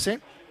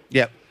 25%.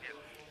 Yep.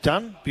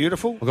 Done.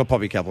 Beautiful. I've got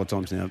Poppy a couple of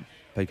times now.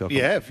 Peacock.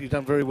 Yeah, you've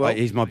done very well.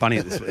 He's my bunny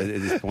at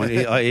this point.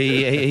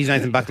 He's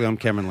Nathan Buckley. I'm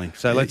Cameron Lee.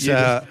 So let's.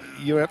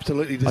 You're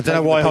absolutely. I don't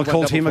know why I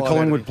called him a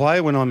Collingwood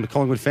player when I'm a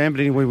Collingwood fan,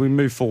 but anyway, we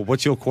move forward.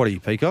 What's your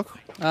quaddie, Peacock?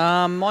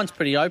 Mine's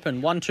pretty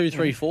open. 1, 2,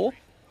 3, 4.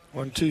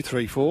 1, 2,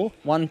 3, 4.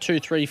 1, 2,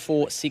 3,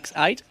 4, 6,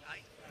 8.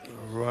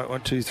 Right.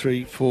 1, 2,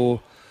 3,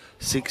 4,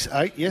 6,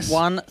 8. Yes.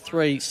 1,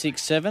 3,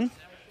 6, 7.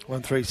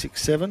 1, 3,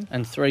 6, 7.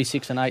 And 3,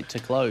 6, and 8 to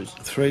close.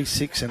 3,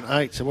 6, and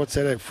 8. So what's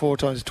that at? 4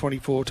 times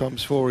 24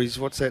 times 4 is,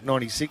 what's that?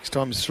 96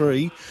 times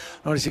 3.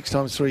 96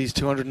 times 3 is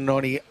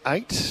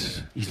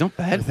 298. He's not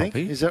bad, I think.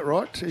 Poppy. Is that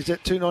right? Is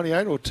that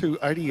 298 or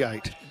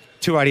 288?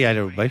 288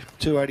 it would be.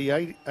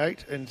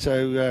 288, and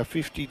so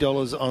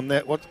 $50 on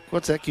that.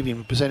 What's that give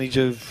him? A percentage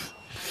of...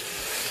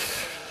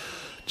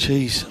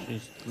 Jeez.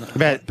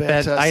 About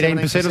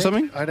 18% or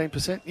something?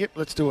 18%. Yep,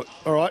 let's do it.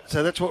 All right,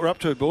 so that's what we're up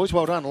to, boys.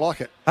 Well done. I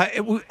like it. I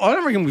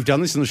don't reckon we've done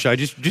this on the show,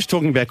 just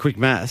talking about quick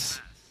maths.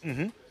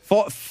 Mm-hmm.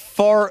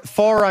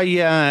 For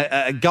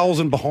a goals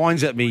and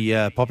behinds at me,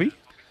 Poppy.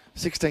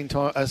 16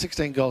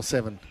 goals,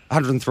 7.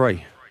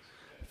 103.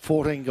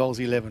 14 goals,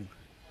 11.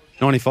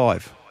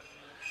 95.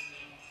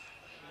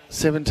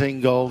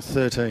 17 goals,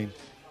 13.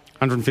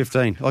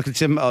 115.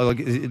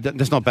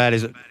 That's not bad,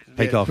 is it,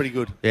 Peacock? Yeah, pretty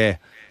good. Yeah.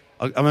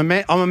 I'm a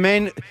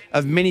man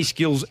of many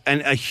skills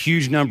and a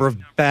huge number of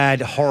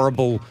bad,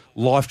 horrible,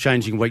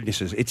 life-changing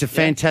weaknesses. It's a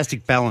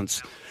fantastic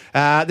balance.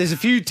 There's a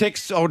few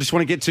texts I just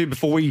want to get to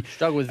before we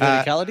Struggle with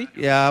verticality?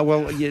 Yeah,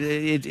 well,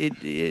 it's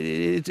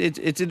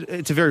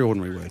a very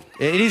ordinary word.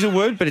 It is a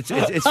word, but it's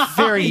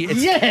very.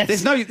 Yes!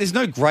 There's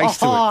no grace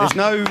to it.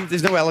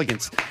 There's no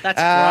elegance. That's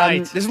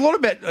great. There's a lot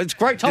about. It's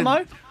great.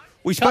 Tomo,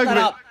 we cut spoke that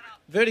about. up.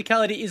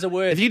 Verticality is a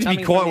word. If you could be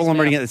coming quiet from while his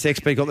I'm reading mouth. out the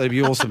text, Peacock, that'd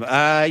be awesome.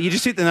 You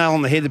just hit the nail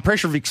on the head. The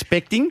pressure of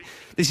expecting.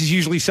 This is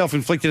usually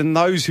self-inflicted, and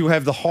those who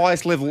have the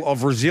highest level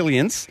of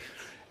resilience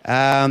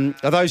are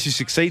those who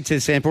succeed,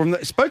 says Sample.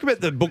 I spoke about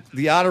the book,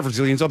 The Art of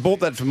Resilience. I bought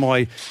that for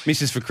my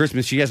missus for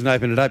Christmas. She hasn't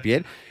opened it up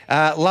yet.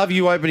 Love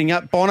you opening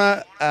up.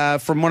 Bonner,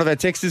 from one of our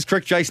texters,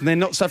 correct, Jason, they're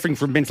not suffering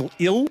from mental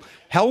ill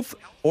health,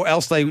 or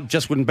else they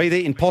just wouldn't be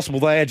there. Impossible.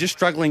 They are just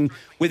struggling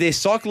with their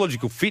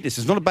psychological fitness.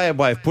 It's not a bad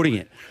way of putting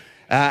it.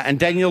 And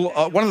Daniel,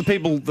 one of the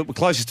people that were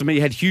closest to me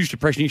had huge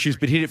depression issues,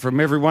 but hid it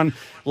from everyone.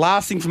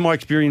 Last thing from my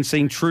experience,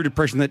 seeing true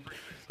depression that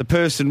the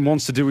person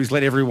wants to do is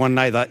let everyone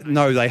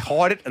know they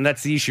hide it, and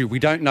that's the issue. We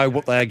don't know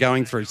what they are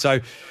going through. So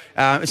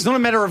it's not a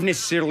matter of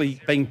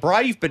necessarily being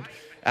brave, but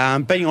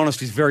being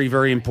honest is very,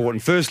 very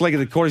important. First leg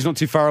of the quaddies not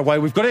too far away.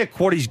 We've got our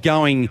quaddies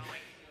going,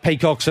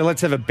 Peacock, so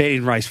let's have a bet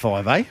in race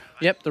 5, eh?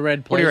 Yep, the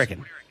red, please. What do you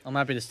reckon? I'm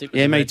happy to stick with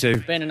Yeah, the me red.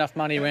 too. Spend enough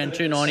money around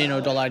 $2.90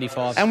 or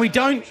 $1.85. And we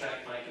don't...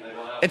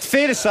 It's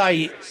fair to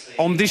say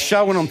on this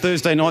show and on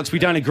Thursday nights we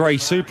don't agree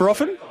super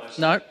often.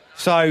 No.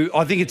 So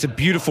I think it's a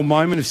beautiful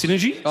moment of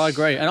synergy. I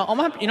agree. And I'm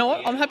happy, you know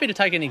what? I'm happy to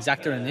take an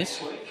exactor in this.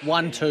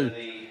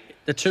 1-2.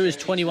 The 2 is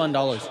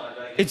 $21.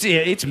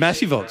 It's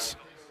massive odds.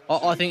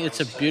 I think it's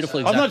a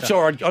beautiful exactor. I'm not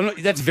sure.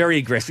 That's very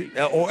aggressive.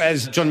 Or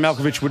as John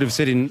Malkovich would have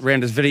said in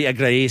Rounders, very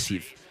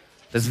aggressive.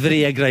 That's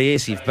very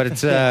aggressive. But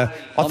it's. I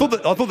thought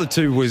the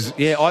 2 was.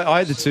 Yeah, I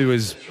had the 2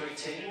 as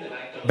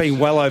being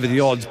well over the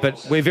odds.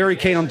 But we're very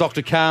keen on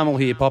Dr. Carmel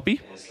here, Poppy.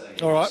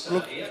 All right,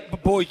 look,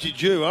 boys, you're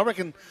due. I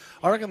reckon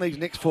these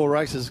next 4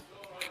 races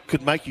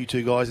could make you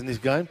 2 guys in this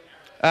game.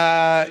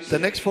 The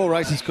next 4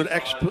 races could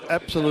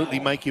absolutely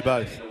make you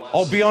both.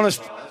 I'll be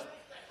honest,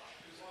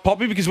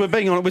 Poppy, because we're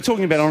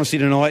talking about honesty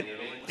tonight.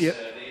 Yep.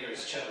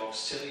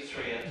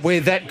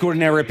 We're that good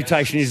and our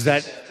reputation is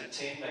that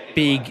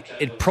big,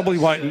 it probably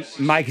won't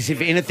make us.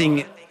 If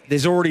anything,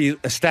 there's already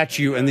a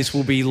statue, and this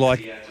will be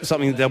like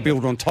something that they'll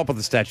build on top of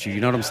the statue.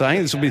 You know what I'm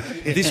saying?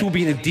 This will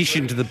be in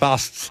addition to the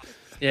busts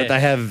that they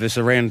have of us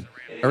around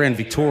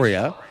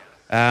Victoria.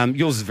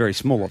 Yours is very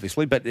small,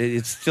 obviously, but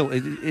it's still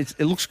it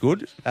looks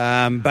good.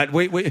 But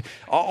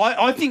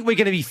I think we're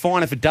going to be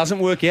fine if it doesn't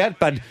work out.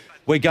 But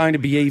we're going to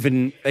be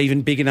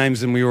even bigger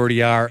names than we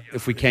already are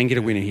if we can get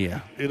a winner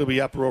here. It'll be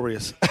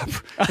uproarious.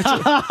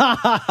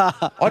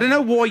 I don't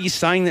know why you're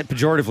saying that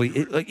pejoratively.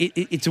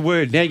 It's a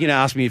word. Now you're going to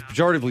ask me if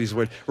pejoratively is a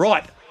word.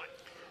 Right.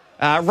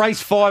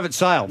 Race 5 at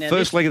Sale. Now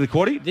First leg of the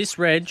quaddie. This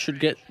red should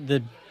get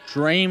the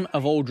dream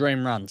of all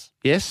dream runs.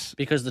 Yes.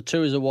 Because the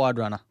 2 is a wide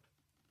runner.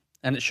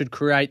 And it should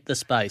create the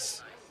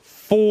space.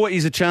 4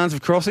 is a chance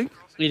of crossing.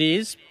 It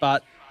is,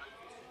 but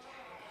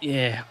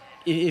yeah,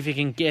 if you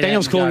can get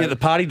Daniel's out and calling go. it the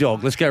party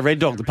dog. Let's go Red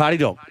Dog, the party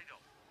dog.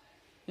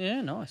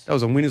 Yeah, nice. That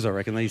was on winners, I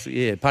reckon.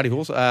 Party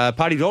horse.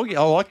 Party dog,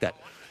 I like that.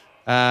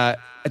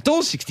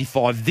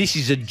 $1.65, this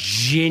is a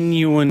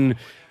genuine...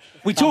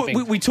 We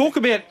talk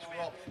about...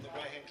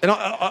 And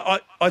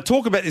I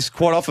talk about this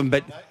quite often,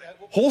 but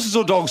horses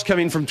or dogs come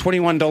in from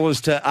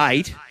 $21 to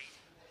 $8,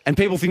 and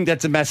people think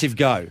that's a massive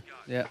go.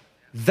 Yeah.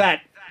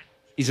 That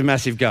is a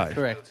massive go.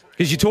 Correct.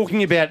 Because you're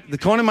talking about the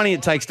kind of money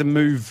it takes to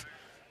move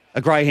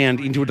a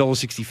greyhound into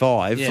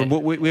 $1.65. Yeah. From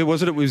where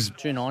was it? It was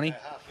 $2.90.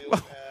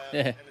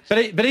 Yeah.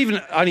 But even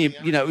only,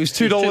 it was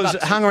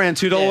 $2, hung around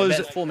 $2. Yeah,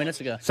 about 4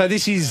 minutes ago. So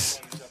this is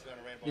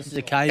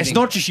a caving. It's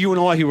not just you and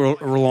I who are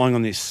relying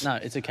on this. No,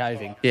 it's a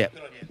caving. Yeah.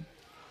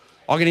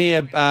 I can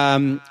hear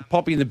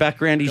Poppy in the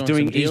background. He's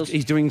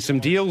doing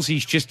some deals.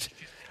 He's just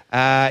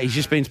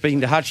been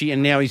speaking to Hutchie,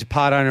 and now he's a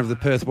part owner of the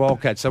Perth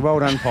Wildcats. So well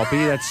done,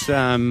 Poppy. That's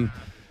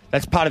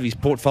part of his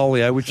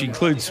portfolio, which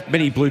includes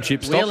many blue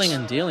chip stocks. Wheeling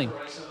and dealing.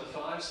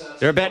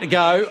 They're about to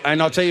go,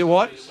 and I'll tell you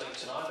what.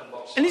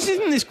 And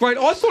isn't this great?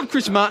 I thought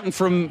Chris Martin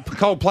from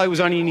Coldplay was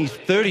only in his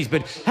 30s,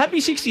 but happy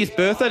 60th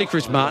birthday to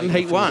Chris Martin.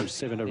 Heat 1.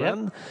 7 to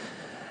run.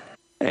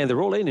 And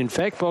they're all in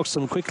fact. Box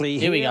them quickly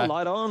here. we go.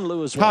 Light on.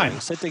 Lewis Home. running.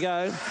 Set to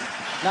go.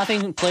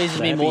 Nothing pleases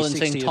me more than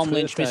seeing Tom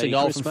Lynch miss a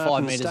goal from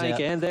 5 metres out.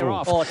 And they're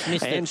off. Oh, it's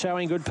missed and it.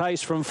 showing good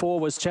pace from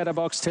 4 was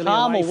Chatterbox. Tilly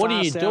Carmel, away what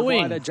are you fast out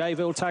doing? wide.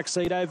 Jayville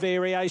Tuxedo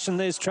variation.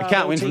 There's Travel.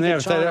 can't win from there,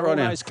 I'll tell you that right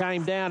now. Almost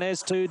came down,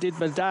 as too did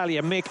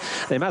Medalia Mick.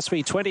 There must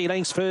be 20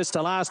 lengths first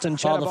to last, and Oh,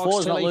 the Chatterbox.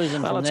 four's not Tilly.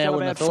 losing Well, from it's there, got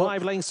wouldn't about have thought.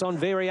 5 lengths on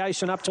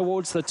variation up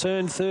towards the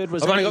turn. Third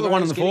was I've only got the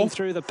one on the getting 4.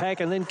 through the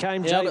pack, and then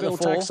came Yeah, I've got the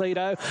Jayville 4.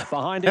 Tuxedo.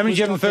 Behind it How many was did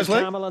you have in the Dr. first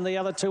leg? Carmel, and the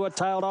other 2 are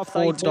tailed off.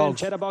 4 They turn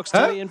dogs. Chatterbox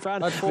Huh? Tilly in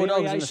front. I had 4 dogs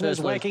in the Variation is first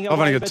leg. whacking I've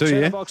only away, got but 2,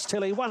 yeah. Box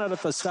Tilly won it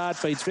at the start.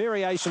 Beats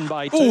Variation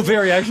by 2. Oh,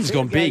 Variation's Third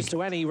gone big. goes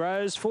to Annie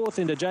Rose. Fourth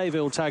into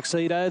Jayville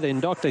Tuxedo. Then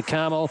Dr.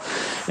 Carmel.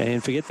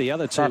 And forget the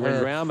other two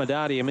went round.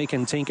 Madadia, Mick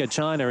and Tinker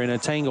China in a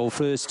tangle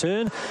first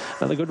turn.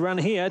 Another good run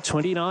here,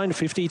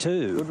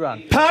 29.52. Good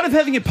run. Part of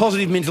having a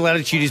positive mental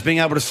attitude is being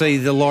able to see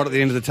the light at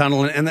the end of the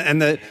tunnel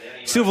and the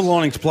silver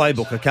linings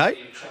playbook, okay?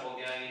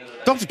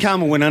 Dr.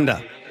 Carmel went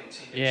under,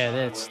 Yeah,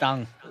 that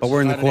stung. but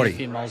we're in the Straight quaddie. a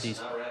few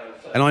multis.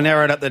 And I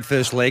narrowed up that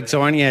first leg,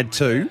 so I only had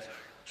 2.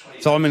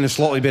 So I'm in a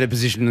slightly better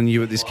position than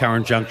you at this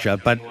current juncture,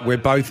 but we're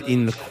both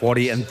in the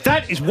quaddie, and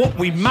that is what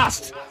we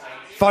must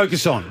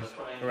focus on.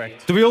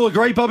 Correct. Do we all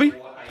agree, Bobby?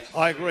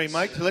 I agree,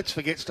 mate. Let's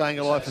forget staying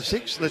alive for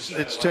 6.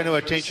 Let's turn our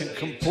attention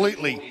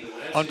completely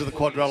onto the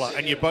quadrilla.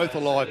 And you're both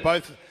alive,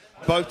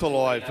 both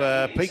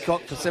alive.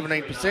 Peacock for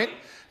 17%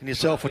 and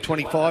yourself for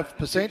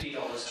 25%.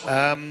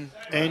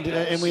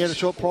 And we had a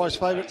short prize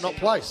favourite not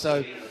placed.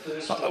 So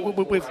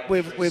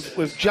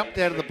we've jumped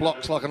out of the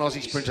blocks like an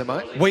Aussie sprinter,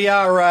 mate.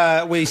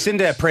 We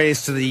send our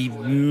prayers to the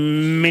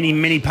many,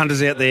 many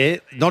punters out there,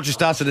 not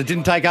just us, and it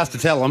didn't take us to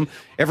tell them.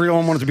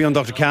 Everyone wanted to be on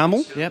Dr.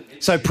 Carmel. Yep.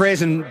 So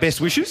prayers and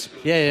best wishes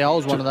Yeah, I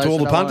was one of those. to all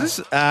the so don't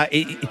punters.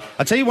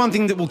 I'll tell you one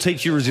thing that will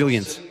teach you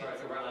resilience.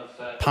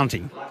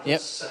 Punting. worry.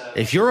 Yep.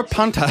 If you're a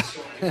punter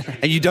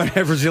and you don't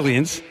have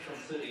resilience,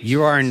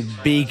 you are in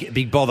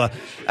big bother.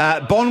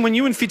 Bon, when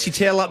you and Fitzy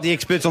tell up the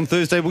experts on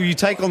Thursday, will you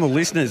take on the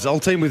listeners? I'll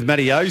team with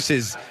Matty O,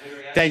 says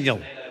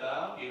Daniel.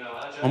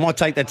 I might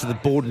take that to the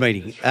board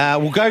meeting.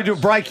 We'll go to a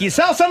break here.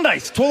 Sale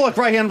Sundays, Twilight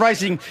Greyhound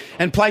Racing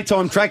and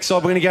Playtime Trackside.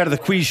 We're going to go to the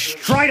quiz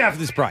straight after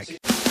this break.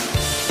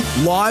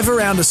 Live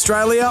around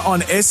Australia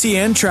on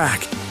SEN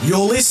Track. You're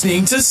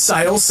listening to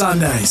Sale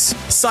Sundays.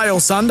 Sale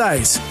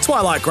Sundays,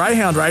 Twilight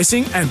Greyhound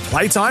Racing and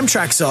Playtime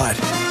Trackside.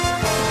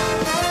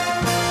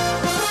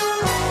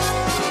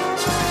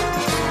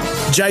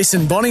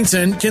 Jason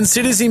Bonington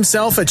considers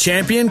himself a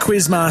champion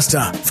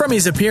quizmaster from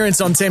his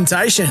appearance on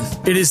Temptation.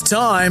 It is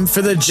time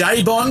for the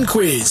J-Bon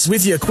quiz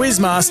with your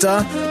quizmaster,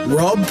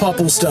 Rob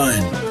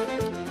Popplestone.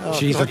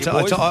 Jeez, Thank you,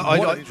 boys.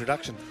 What an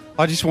introduction.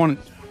 I just want,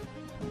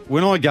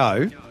 when I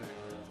go,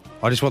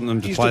 I just want them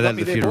to You play still that got at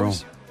me the there, funeral.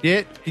 boys?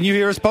 Yeah, can you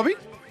hear us, Bobby?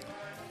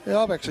 Yeah,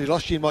 I've actually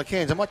lost you in my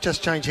cans. I might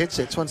just change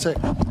headsets. 1 sec.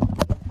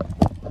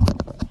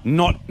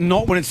 Not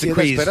when it's the Yeah, that's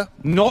quiz. better.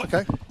 Not.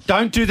 Okay.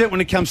 Don't do that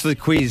when it comes to the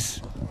quiz,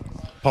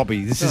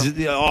 Poppy. This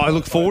is. I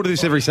look forward to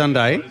this every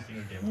Sunday.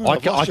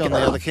 I've lost you on the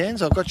other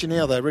cans. I've got you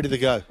now, though, ready to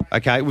go.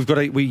 Okay, we've got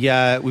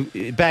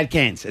bad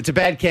cans. It's a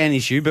bad can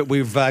issue, but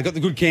we've got the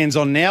good cans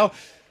on now.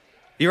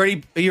 You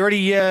ready? Are you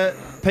ready,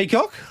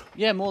 Peacock?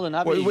 Yeah, more than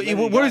happy.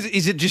 What is it?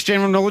 Is it just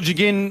general knowledge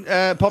again,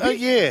 Poppy?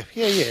 Yeah.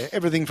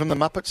 Everything from the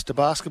Muppets to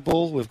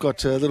basketball. We've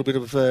got a little bit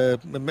of a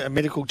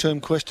medical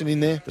term question in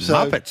there.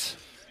 Muppets.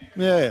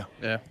 Yeah.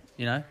 Yeah,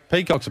 you know.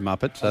 Peacock's a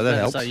Muppet, so that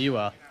helps. So you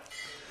are.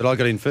 But I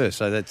got in first,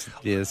 so that's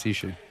the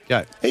issue.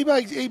 Go.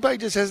 eBay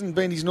just hasn't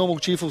been his normal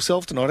cheerful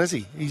self tonight, has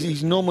he?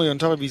 He's normally on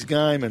top of his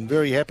game and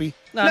very happy.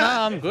 No,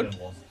 I'm good.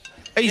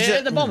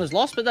 The Bombers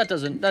lost, but that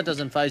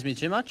doesn't faze me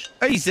too much.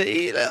 I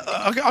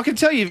can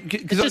tell you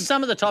It's just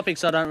some of the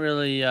topics I don't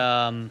really,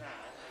 I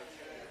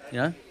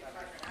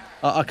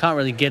can't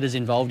really get as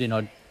involved in.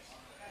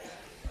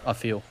 I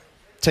feel.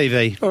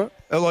 TV, All right.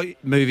 like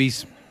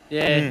movies.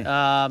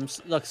 Yeah,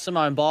 like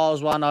Simone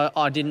Biles one,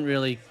 I didn't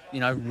really,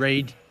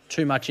 read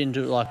too much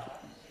into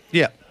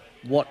Yeah.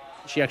 what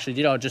she actually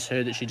did. I just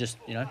heard that she just,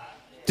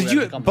 Did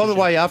you? By the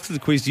way, after the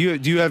quiz, do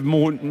you have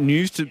more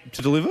news to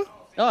deliver?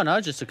 Oh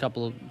no, just there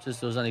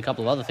was only a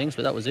couple of other things,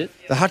 but that was it.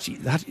 The Hutchie,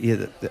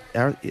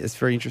 it's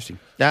very interesting.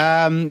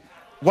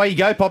 Way you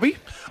go, Poppy.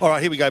 All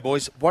right, here we go,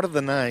 boys. What are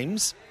the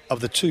names of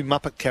the 2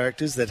 Muppet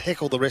characters that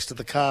heckle the rest of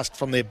the cast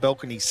from their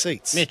balcony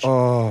seats? Mitch,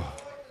 Oh,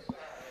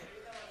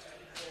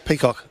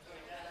 Peacock.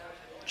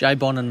 J.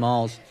 Bon and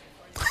Miles.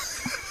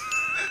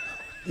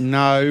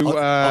 no.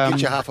 I'll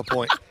get you half a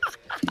point.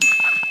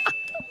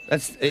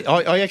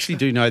 I actually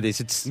do know this.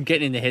 It's I'm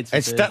getting in the heads.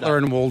 It's Statler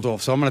and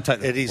Waldorf, so I'm going to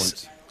take that. It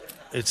is.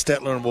 It's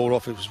Statler and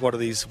Waldorf. It was what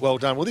it is. Well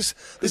done. Well, this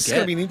is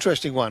going to be an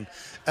interesting one.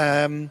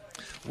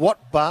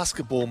 What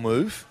basketball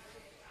move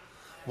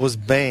was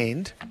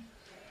banned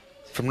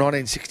from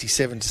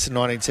 1967 to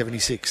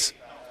 1976?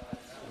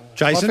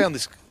 Jason? I found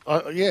this.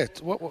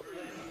 What?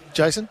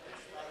 Jason?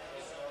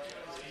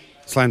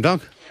 Slam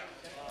dunk.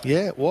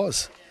 Yeah, it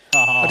was.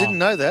 I didn't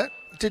know that.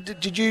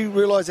 Did you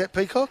realise that,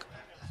 Peacock?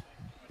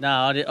 No,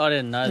 I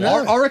didn't know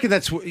that. No. I reckon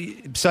that's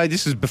so.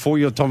 This is before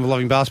your time of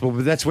loving basketball,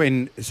 but that's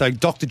when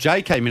Dr.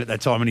 J came in at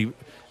that time,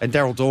 and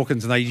Daryl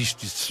Dawkins, and they used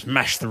to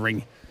smash the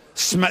ring.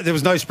 There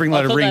was no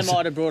spring-loaded rings.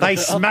 They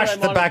smashed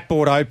the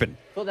backboard open.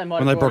 I thought they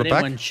might have brought it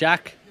in when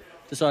Shaq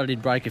decided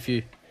he'd break a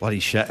few. Bloody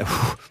Shaq!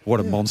 What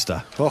a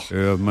monster! Oh.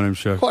 Yeah, my name's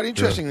Shaq. Quite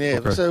interesting there.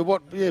 Okay. So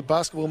what? Yeah,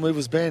 basketball move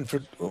was banned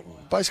for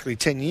basically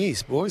 10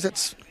 years, boys.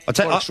 That's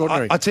quite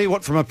extraordinary. I tell you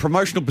what, from a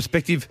promotional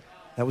perspective,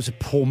 that was a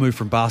poor move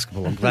from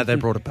basketball. I'm glad they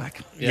brought it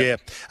back. Yeah.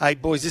 Hey,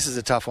 boys, this is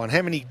a tough one.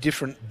 How many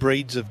different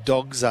breeds of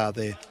dogs are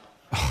there?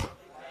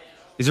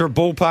 Is there a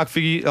ballpark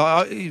figure?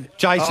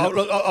 Jason.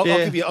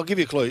 I'll give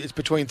you a clue. It's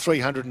between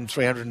 300 and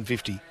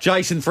 350.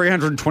 Jason,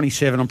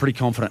 327. I'm pretty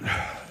confident.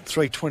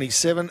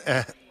 327.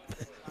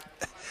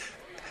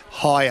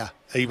 Higher,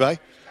 eBay.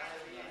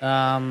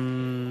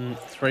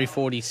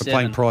 347.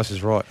 Playing price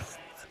is right.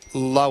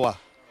 Lower,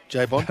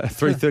 J-Bond.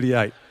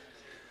 338.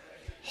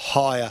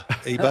 Higher,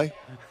 eBay.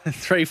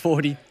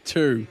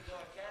 342.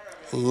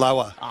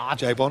 Lower,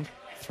 J-Bond.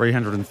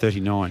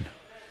 339.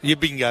 You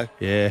bingo.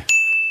 Yeah.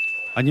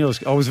 I knew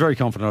I was very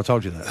confident. I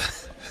told you that.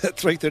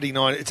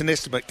 339. It's an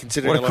estimate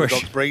considering What a a lot of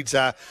question. dog breeds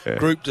are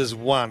grouped as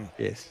one.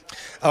 Yes.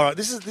 All right,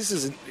 this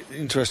is an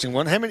interesting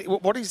one.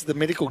 What is the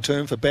medical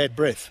term for bad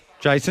breath?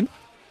 Jason.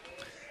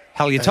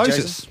 Halitosis.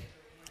 Jason?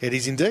 It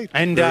is indeed.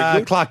 And Very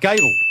good. Clark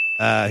Gable,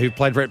 who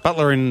played Rhett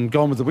Butler in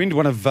Gone with the Wind,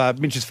 one of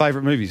Mitch's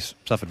favourite movies,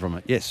 suffered from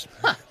it. Yes.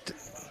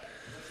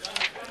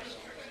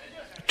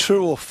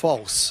 True or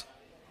false?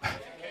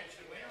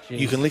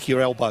 You can lick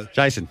your elbow.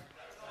 Jason,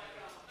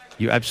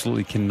 you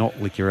absolutely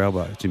cannot lick your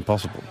elbow. It's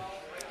impossible.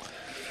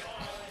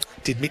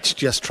 Did Mitch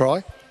just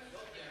try?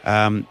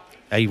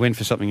 He went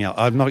for something else.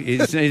 I'm not.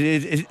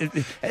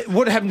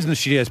 What happens in the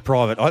studio is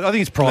private. I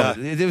think it's private.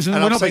 No. We're And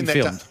I've not seen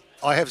being that filmed.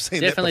 I have seen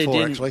Definitely that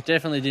before, didn't. actually.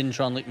 Definitely didn't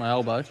try and lick my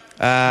elbow.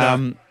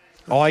 I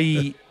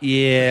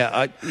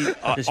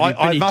It's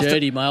pretty must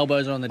dirty. My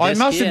elbows are on the I desk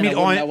must here, admit, and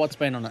I wouldn't know what's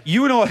been on it.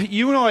 You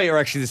and I are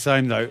actually the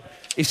same though.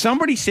 If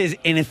somebody says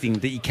anything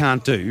that you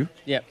can't do,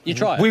 Yeah, you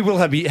try it. we will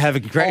have a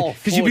great Oh,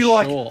 because you'd be for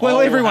like, sure. well,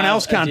 I will everyone have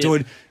else a can't do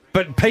dip. it,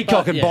 but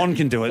Peacock and yeah, Bond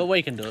can do it. But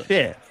we can do it.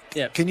 Yeah.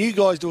 Yeah. Can you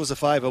guys do us a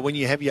favour when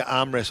you have your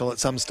arm wrestle at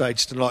some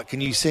stage tonight? Can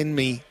you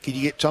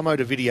get Tomo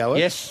to video it?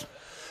 Yes.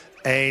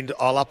 And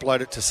I'll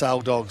upload it to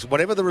Sale Dogs.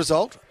 Whatever the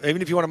result,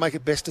 even if you want to make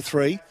it best of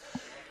 3,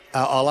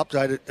 I'll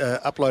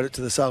upload it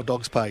to the Sale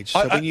Dogs page.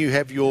 So when you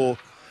have your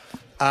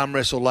arm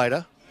wrestle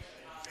later,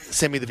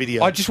 send me the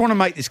video. I just want to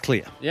make this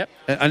clear. Yep.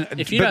 And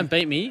If you but don't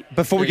beat me,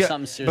 before we there's go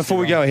something seriously before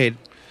we wrong. go ahead,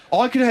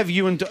 I could have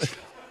you and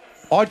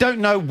I don't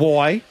know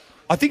why.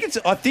 I think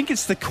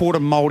it's the quarter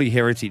Māori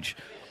heritage.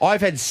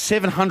 I've had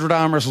 700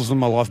 arm wrestles in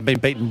my life and been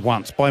beaten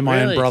once by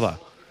my own Really? brother.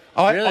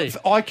 Really?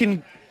 I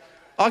can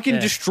Yeah.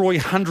 destroy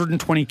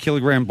 120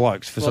 kilogram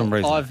blokes for some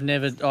reason. I've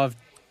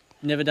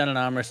never done an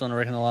arm wrestle in, I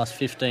reckon, the last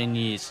 15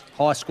 years.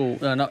 High school,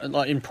 not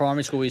like in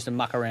primary school, we used to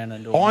muck around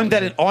and do I'm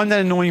it. that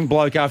annoying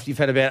bloke after you've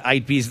had about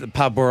 8 beers at the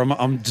pub where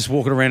I'm just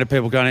walking around to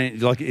people going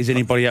like, is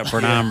anybody up for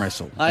an arm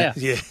wrestle? Oh, yeah.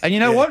 yeah. And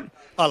you know what?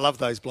 I love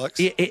those blokes.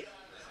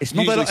 It's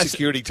not Usually that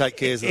security take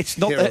care of it's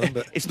not them.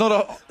 But it's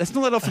not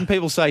that often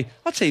people say,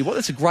 I'll tell you what,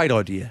 that's a great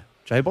idea,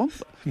 J-Bond.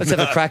 Let's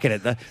have a crack at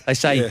it. They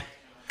say, Yeah.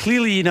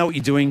 clearly you know what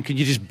you're doing. Can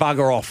you just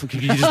bugger off?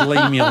 Can you just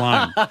leave me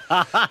alone?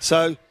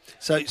 So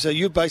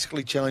you've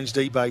basically challenged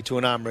eBay to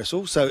an arm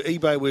wrestle. So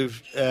eBay,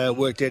 we've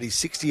worked out, is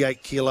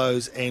 68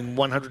 kilos and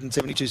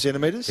 172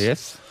 centimetres.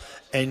 Yes.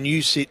 And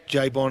you sit,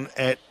 J-Bon,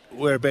 at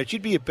whereabouts?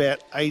 You'd be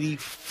about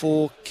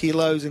 84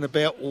 kilos and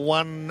about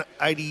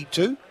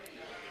 182.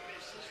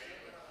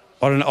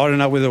 I don't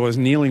know whether I was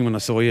kneeling when I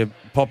saw you,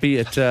 Poppy.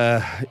 I'm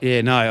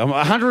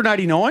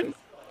 189.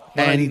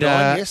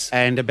 189, yes.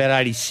 And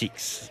about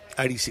 86.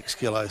 86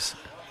 kilos.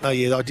 Oh,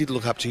 yeah, I did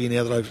look up to you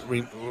now that I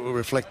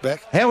reflect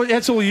back.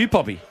 That's all you,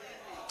 Poppy.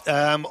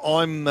 I'm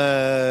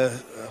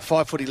 5'11",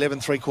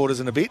 3/4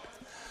 and a bit.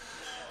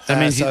 That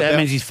means so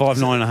he's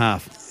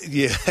 5'9.5".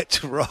 Yeah,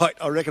 that's right.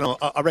 I reckon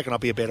I'll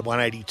be about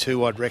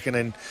 182. I'd reckon,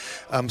 and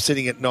I'm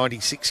sitting at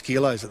 96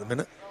 kilos at the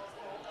minute.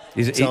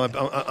 So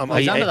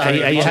Are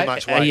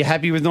you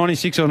happy with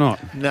 96 or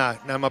not? No,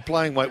 my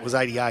playing weight was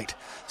 88.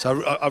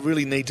 So I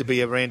really need to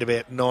be around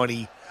about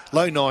 90,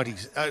 low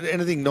 90s.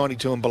 Anything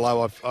 92 and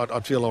below,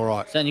 I'd feel all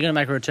right. So you're going to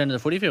make a return to the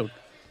footy field?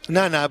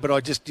 No, but I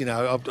just,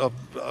 I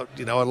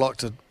like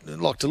to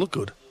look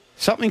good.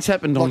 Something's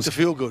happened Like to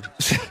feel good.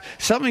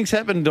 Something's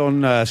happened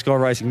on Sky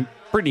Racing.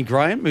 Brittany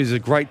Graham, who's a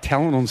great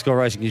talent on Sky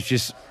Racing, has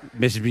just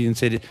messaged me and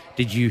said,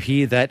 "Did you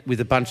hear that?" with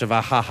a bunch of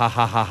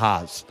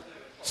ha-ha-ha-ha-has.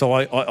 So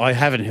I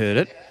haven't heard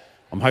it.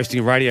 I'm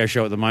hosting a radio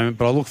show at the moment,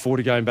 but I look forward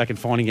to going back and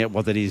finding out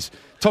what that is.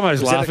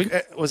 Tomo's laughing.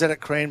 Was that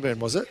at Cranbourne,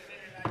 was it?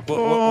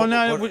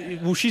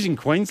 Well, she's in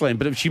Queensland,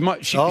 but she's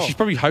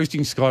probably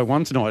hosting Sky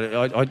One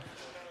tonight.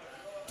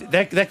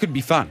 That could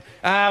be fun.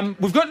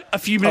 We've got a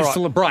few minutes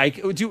till a break.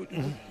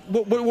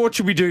 What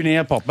should we do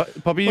now,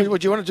 Poppy?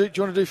 What do you want to do? Do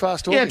you want to do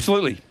fast talking? Yeah,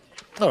 absolutely.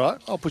 All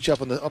right, I'll put you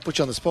on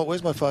the spot.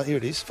 Where's my here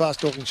it is, fast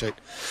talking sheet.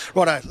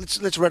 Righto,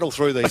 let's rattle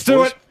through these. Let's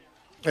do it.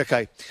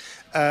 Okay.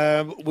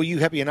 Were you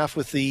happy enough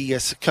with the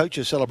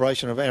coach's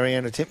celebration of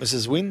Ariana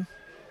Titmus's win?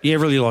 Yeah,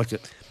 really liked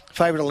it.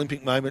 Favourite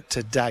Olympic moment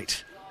to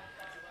date?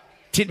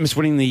 Titmus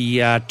winning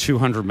the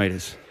 200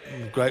 metres.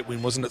 Great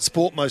win, wasn't it?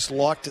 Sport most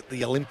liked at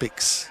the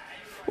Olympics?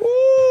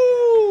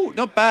 Ooh,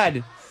 not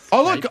bad. I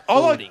like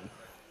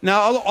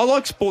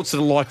sports that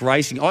are like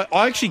racing. I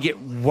actually get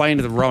way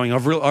into the rowing.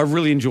 I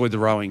really enjoyed the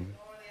rowing.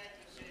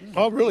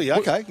 Oh, really?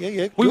 Okay,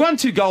 yeah. We good. won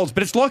 2 golds,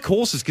 but it's like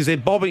horses because they're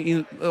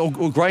bobbing, or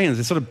greyhounds,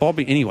 they're sort of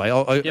bobbing anyway.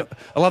 I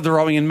love the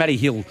rowing, and Matty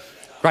Hill,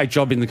 great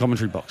job in the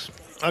commentary box.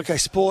 Okay,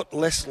 sport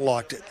less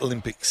liked at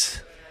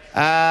Olympics.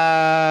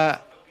 I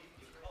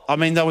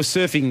mean, they were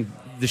surfing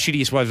the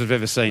shittiest waves I've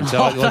ever seen.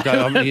 So,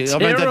 and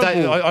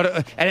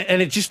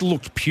it just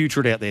looked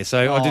putrid out there.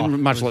 So I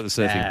didn't much like the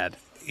surfing. Bad.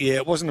 Yeah,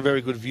 it wasn't a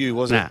very good view,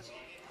 was Nah. it?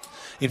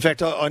 In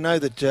fact, I know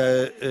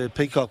that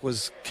Peacock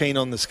was keen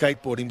on the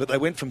skateboarding, but they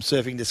went from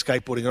surfing to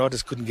skateboarding, and I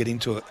just couldn't get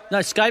into it. No,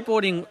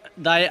 skateboarding,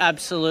 they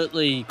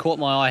absolutely caught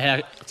my eye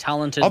how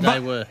talented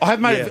they were. I have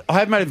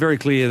made it very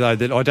clear, though,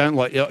 that I don't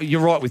like... You're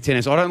right with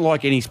tennis. I don't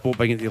like any sport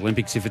being at the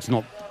Olympics if it's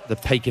not the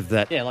peak of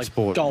that Yeah, like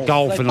sport. golf.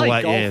 Golf They and all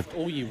play that, golf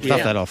all year round.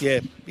 Stuff that off.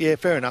 Yeah,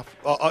 fair enough.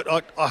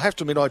 I have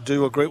to admit, I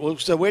do agree. Well,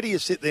 so where do you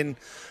sit then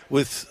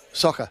with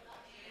soccer?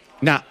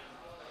 Nah.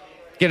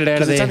 Get it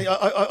out of Because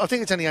there. I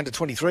think it's only under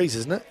 23s,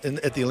 isn't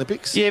it, at the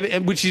Olympics? Yeah, but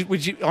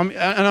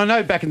and I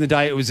know back in the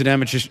day it was an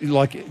amateur,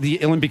 like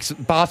the Olympics.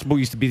 Basketball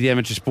used to be the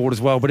amateur sport as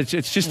well, but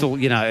it's just all,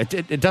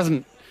 it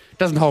doesn't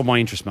hold my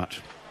interest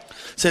much.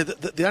 So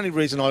the only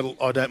reason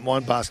I don't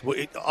mind basketball,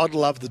 I'd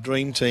love the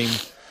dream team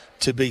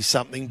to be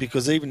something,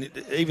 because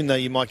even though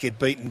you might get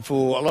beaten,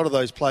 for a lot of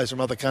those players from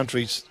other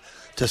countries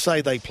to say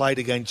they played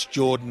against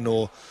Jordan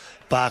or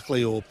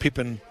Barkley or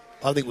Pippen,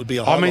 I think would be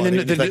a highlight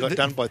if they got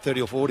done by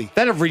 30 or 40.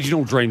 That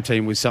original dream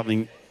team was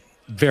something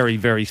very,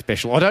 very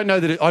special. I don't know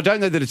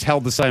that it's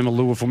held the same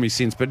allure for me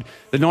since, but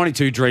the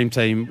 '92 dream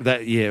team,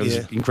 it was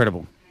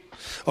incredible.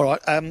 All right.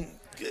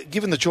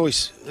 Given the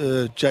choice,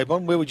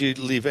 J-Bon, where would you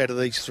live out of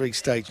these three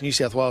states? New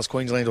South Wales,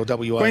 Queensland, or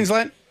WA?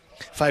 Queensland.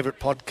 Favourite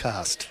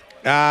podcast?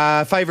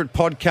 Favourite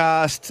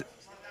podcast,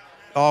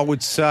 I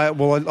would say,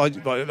 well, I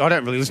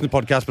don't really listen to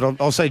podcasts, but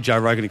I'll say Joe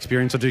Rogan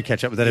Experience. I do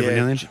catch up with that every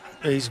now and then.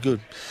 He's good.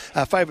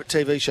 Favourite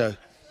TV show?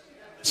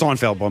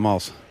 Seinfeld by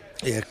miles.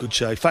 Yeah, good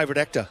show. Favourite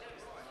actor?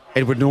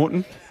 Edward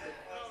Norton.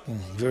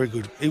 Very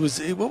good.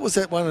 What was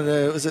that one?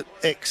 Was it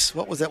X?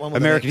 What was that one?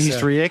 With American X?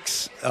 History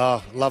X.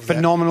 Oh, love that.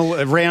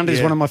 Phenomenal. Round is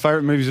Yeah. one of my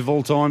favourite movies of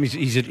all time.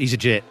 He's a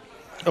jet.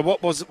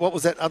 What was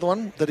that other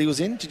one that he was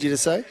in? Did you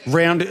just say?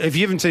 Round. If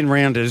you haven't seen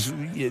Rounders,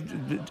 eat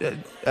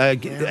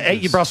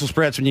your Brussels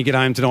sprouts when you get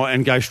home tonight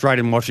and go straight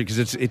and watch it,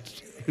 because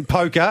it's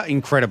poker,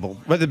 incredible.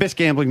 But the best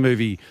gambling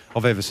movie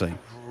I've ever seen.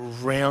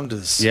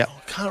 Rounders. Yeah.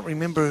 I can't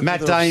remember.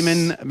 Matt whether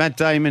it's-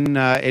 Damon,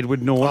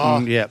 Edward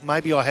Norton. Yeah.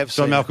 Maybe I have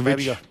John seen it. Malkovich.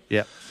 Maybe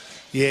Yeah.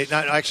 Yeah, no,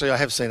 actually, I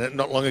have seen it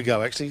not long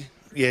ago, actually.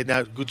 Yeah,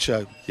 no, good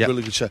show. Yep.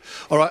 Really good show.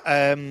 All right,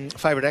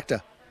 favourite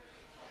actor?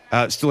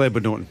 Still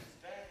Edward Norton.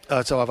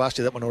 So I've asked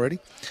you that one already.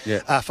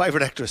 Yeah.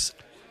 Favourite actress?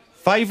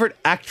 Favourite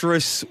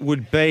actress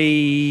would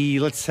be,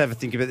 let's have a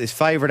think about this.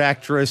 Favourite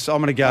actress, I'm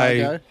going to go...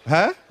 Margot.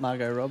 Huh?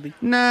 Margot Robbie.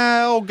 No,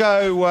 I'll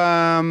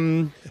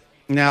go...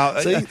 now,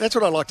 See, that's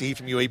what I like to hear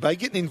from you, eBay.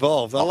 Getting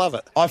involved. I love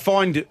it. I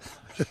find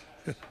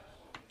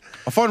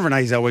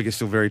Renee Zellweger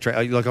still very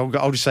attractive. Like,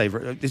 I'll just say,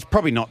 it's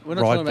probably not We're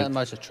not right, talking about but the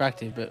most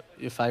attractive, but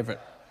your favourite.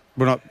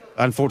 we're not,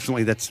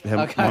 unfortunately, that's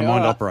how Okay, my all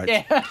mind right.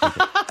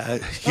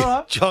 operates.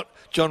 Yeah.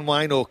 John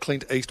Wayne or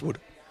Clint Eastwood?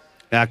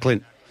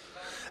 Clint.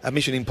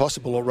 Mission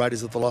Impossible or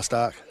Raiders of the Lost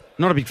Ark?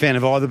 Not a big fan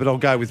of either, but I'll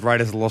go with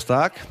Raiders of the Lost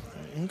Ark.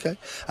 Okay.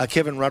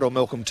 Kevin Rudd or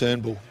Malcolm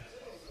Turnbull?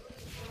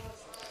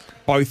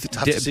 Both,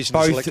 Tough decision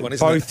to select one,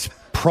 isn't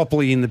both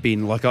properly in the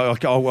bin. Like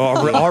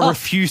I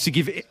refuse to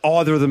give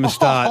either of them a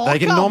start. They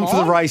get nom for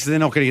the race, and they're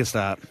not getting a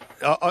start.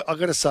 I've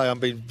got to say, I'm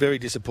being very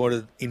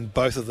disappointed in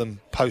both of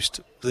them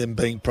post them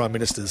being prime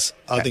ministers.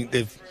 I think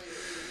they've...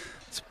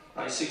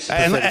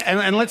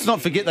 And let's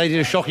not forget they did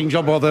a shocking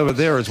job while they were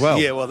there as well.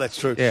 Yeah, well, that's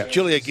true. Yeah.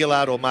 Julia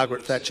Gillard or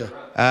Margaret Thatcher?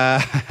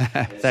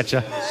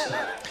 Thatcher.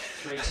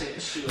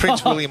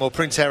 Prince William or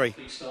Prince Harry?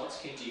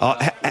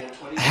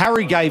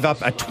 Harry gave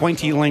up a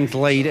 20-length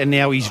lead, and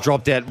now he's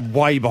dropped out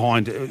way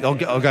behind. I'll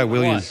go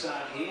William.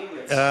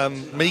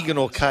 Meghan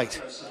or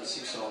Kate?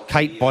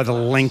 Kate by the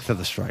length of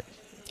the straight.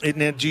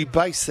 Now, do you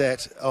base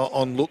that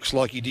on looks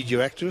like you did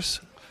your actress?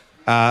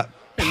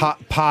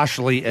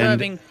 Partially, You're and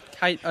having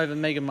Kate over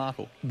Meghan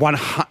Markle.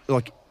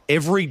 like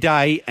every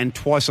day and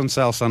twice on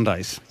sale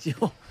Sundays.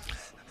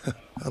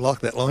 I like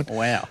that line.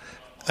 Wow.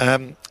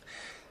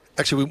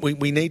 Actually,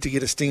 we need to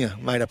get a stinger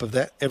made up of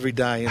that every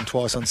day and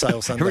twice on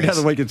sale Sundays. Every day of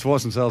the week and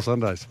twice on sale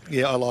Sundays.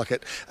 Yeah, I like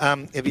it.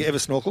 Have you ever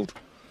snorkeled?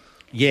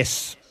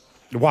 Yes,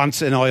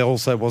 once, and I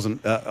also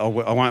wasn't. I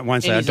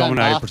won't say In I his own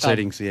dominated bathtub.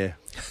 proceedings. Yeah.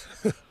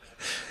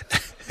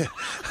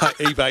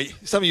 eBay,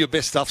 some of your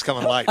best stuff's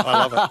coming late.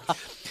 I love it.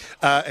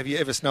 Have you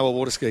ever snow or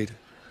water skied?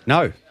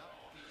 No.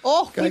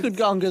 Oh, we could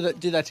go and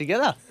do that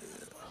together.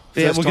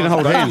 Yeah, First we're going to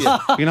time hold for hands.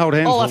 both We're going to hold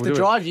hands. I'll while have we to do it.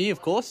 drive you, of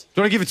course. Do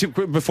you want to give a tip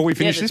quick before we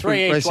finish the this?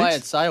 3 Race each way six?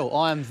 at sale.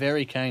 I am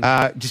very keen.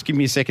 Just give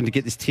me a second to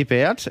get this tip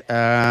out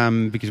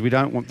because we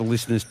don't want the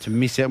listeners to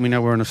miss out. We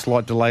know we're on a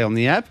slight delay on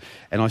the app,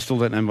 and I still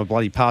don't know my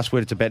bloody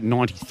password. It's about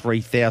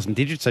 93,000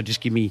 digits, so just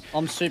give me...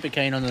 I'm super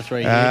keen on the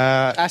 3 here.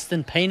 Uh,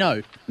 Aston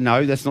Pinot.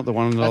 No, that's not the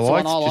one that That's I the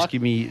like. one I like. Just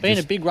give me... Been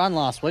just- a big run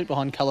last week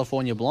behind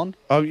California Blonde.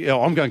 Oh, yeah,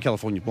 I'm going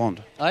California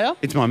Blonde. Oh, yeah?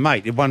 It's my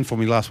mate. It won for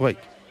me last week.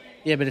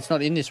 Yeah, but it's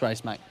not in this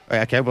race, mate.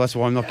 Okay, well, that's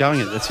why I'm not going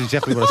it. That's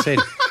exactly what I said.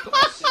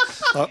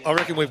 I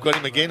reckon we've got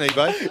him again,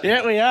 eBay.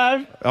 Yeah, we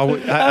have.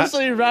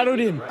 Absolutely rattled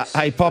him.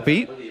 Hey,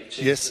 Poppy,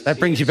 Yes. that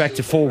brings you back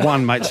to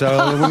 4-1, mate, so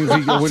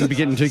I wouldn't be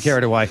getting too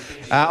carried away.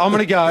 I'm going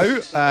to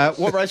go...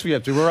 what race are we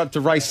up to? We're up to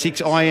race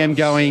 6. I am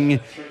going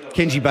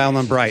Kenji Bale,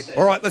 number 8.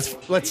 All right, let's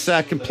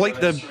complete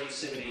the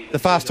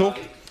fast talk.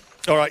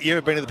 All right, you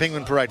ever been to the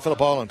Penguin Parade,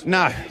 Phillip Island?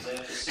 No.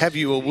 Have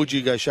you or would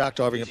you go shark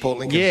diving at Port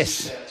Lincoln?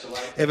 Yes.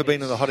 Ever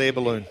been in the hot air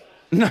balloon?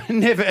 No,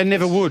 never, and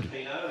never would.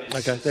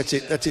 Okay, that's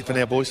it. That's it for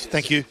now, boys.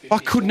 Thank you. I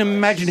couldn't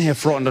imagine how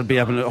frightened I'd be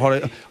up in a hot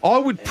air. I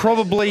would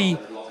probably...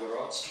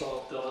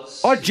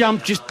 I'd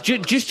jump just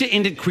to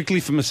end it quickly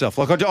for myself.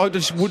 Like I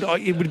just would.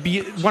 It would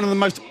be one of the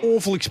most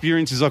awful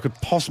experiences I could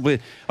possibly.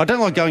 I don't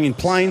like going in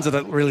planes. I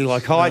don't really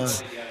like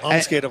heights.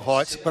 I'm scared of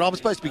heights, but I'm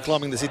supposed to be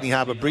climbing the Sydney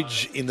Harbour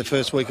Bridge in the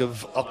first week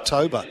of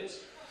October.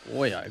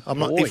 I'm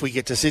not if we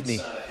get to Sydney.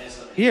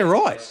 Yeah,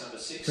 right.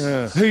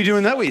 Who are you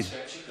doing that with?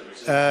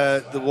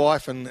 The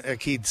wife and our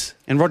kids.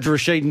 And Roger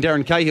Rashid and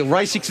Darren Cahill.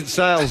 Race 6 at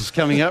Sales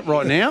coming up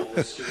right now.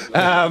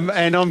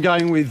 And I'm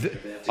going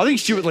with... I think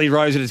Stuart Lee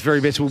Rose at its very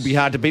best will be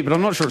hard to beat, but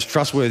I'm not sure it's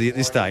trustworthy at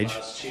this stage.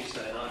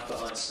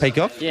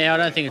 Peacock? Yeah, I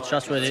don't think it's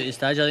trustworthy at this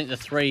stage. I think the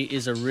 3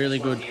 is a really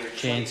good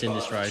chance in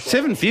this race.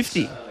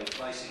 $7.50.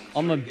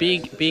 I'm a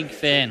big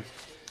fan.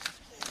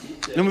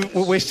 And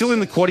we're still in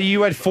the quaddie.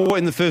 You had 4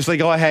 in the first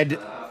leg. I had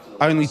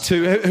only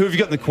 2. Who have you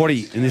got in the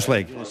quaddie in this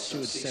leg?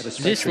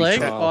 This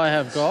leg, I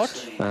have got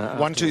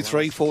 1, 2,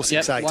 3, 4,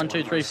 6, 8. 1,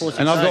 2, 3, 4, 6,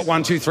 and I've 8. got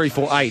 1, 2, 3,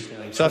 4, 8.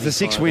 So if the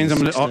 6 wins,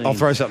 I'll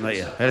throw something at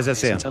you. How does that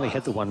sound? It's only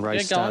had the one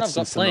race Yeah, go on, start I've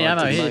got since plenty the of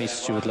 9th ammo of here. May.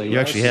 Stuart Lee You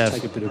actually have.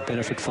 Take a bit of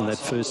benefit from that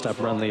first up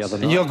run the other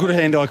night. And you've got good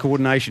hand-eye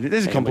coordination.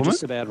 There's a And we're compliment.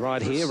 just about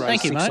right here. Race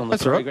Thank you, 6 mate. on the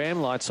That's all right.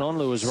 program. Lights on.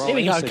 Lewis Rowley. Here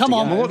we go. set Come to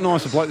on. I'm a lot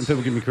nicer bloke than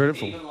people give me credit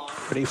for.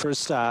 Ready for a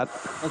start.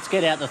 Let's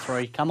get out the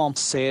 3. Come on.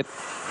 Set.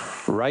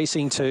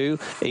 Racing 2,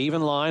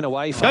 even line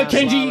away. Go, fast.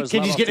 Kenji. Lara's Kenji's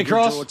love off getting the good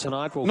across. draw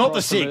tonight. Will Not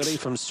cross the them 6. early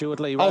from Stuart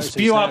Lee I'll Rose,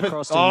 spew who's now up it.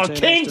 crossed Oh, in turn.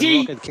 Aston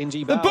Kenji. Rocket. Kenji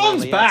The Bale bomb's on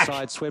the back.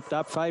 outside, swept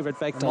up, favourite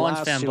back to Mine's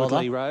last. found Stuart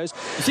bother. Lee Rose.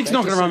 The 6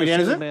 not going to run me down,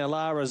 is it? Now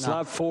Lara's No.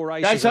 love 4 Go,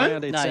 races son.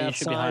 around. It's No, you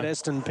should be outside. home.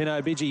 Aston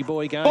Pinot Bidgie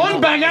boy going. Bond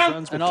on banger. those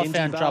runs, but And I've Kenji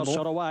found Bale trouble.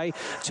 shot away.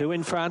 2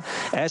 in front.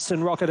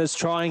 Aston Rocket is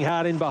trying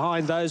hard in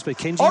behind those, but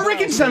Kenji. I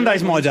reckon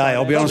Sunday's my day,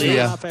 I'll be honest with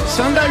you.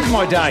 Sunday's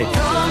my day.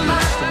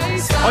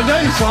 I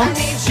know this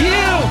song.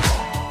 You!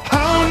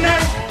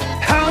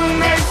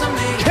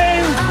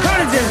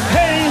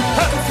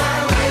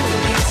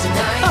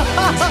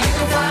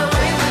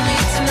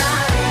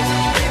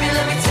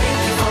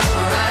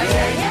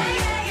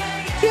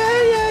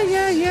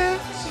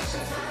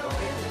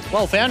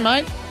 Well found,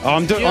 mate.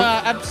 I'm You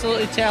are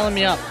absolutely toweling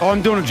me up.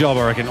 I'm doing a job,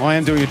 I reckon. I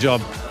am doing a job.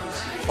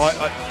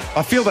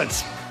 I feel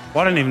that's...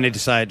 I don't even need to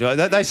say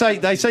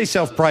it. They say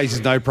self-praise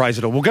is no praise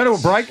at all. We'll go to a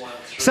break.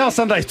 Sale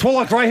Sundays,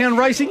 Twilight Greyhound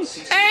Racing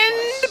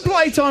and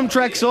Playtime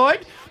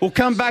Trackside. We'll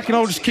come back and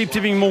I'll just keep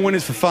tipping more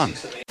winners for fun.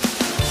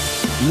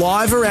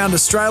 Live around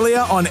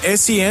Australia on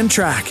SEN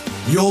Track.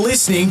 You're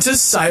listening to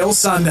Sale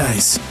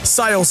Sundays.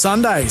 Sale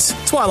Sundays,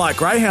 Twilight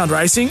Greyhound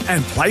Racing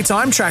and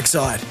Playtime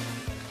Trackside.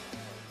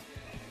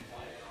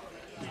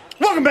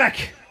 Welcome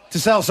back to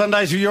Sale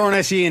Sundays. You're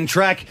on SEN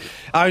Track,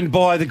 owned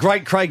by the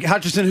great Craig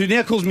Hutchison, who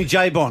now calls me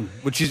J-Bon,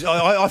 which is,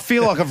 I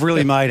feel like I've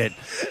really made it.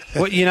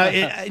 Well, you know,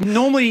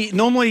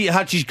 normally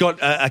Hutchie's got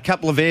a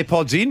couple of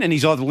AirPods in and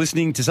he's either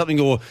listening to something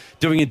or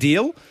doing a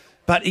deal.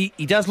 But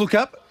he does look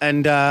up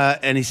and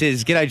he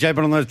says, "G'day,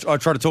 J-Bon." I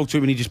try to talk to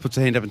him and he just puts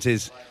a hand up and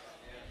says,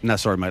 "No,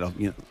 sorry, mate.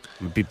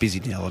 I'm a bit busy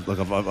now. Like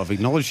I've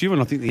acknowledged you,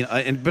 and I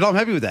think, but I'm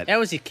happy with that." How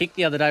was your kick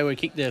the other day where we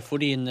kicked the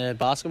footy in the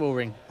basketball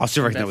ring? I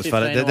still reckon that was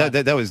funny.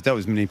 That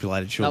was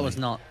manipulated. Surely That was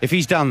not. If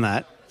he's done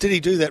that, Did he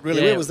do that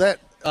really? Yeah. Where was that?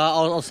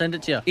 I'll send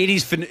it to you. it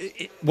is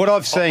what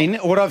I've seen.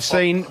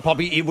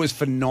 Poppy, it was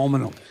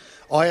phenomenal.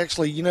 I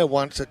actually,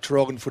 once at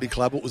Tarrogin Footy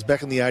Club, it was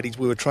back in the 80s,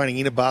 we were training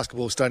in a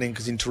basketball stadium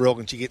because in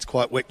Tarrogin she gets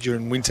quite wet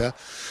during winter.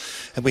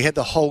 And we had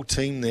the whole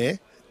team there.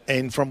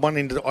 And from one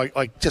end,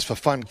 I just for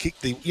fun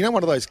kicked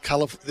one of those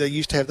colourful, they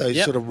used to have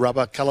those sort of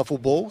rubber colourful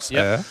balls.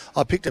 Yeah.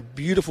 I picked a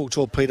beautiful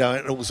torpedo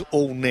and it was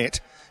all net.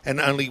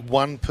 And only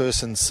one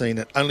person seen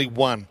it. Only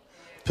one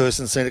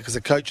person seen it because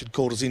the coach had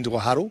called us into a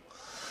huddle.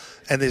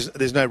 And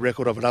there's no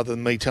record of it other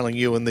than me telling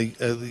you and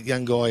the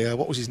young guy,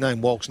 what was his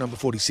name, Walsh, number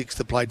 46,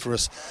 that played for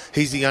us.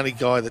 He's the only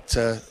guy that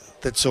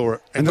saw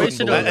it. And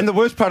the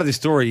worst part of this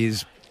story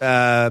is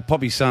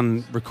Poppy's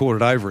son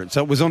recorded over it.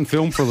 So it was on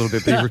film for a little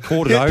bit, but he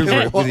recorded over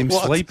it with him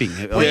sleeping.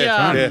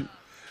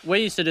 We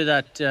used to do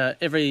that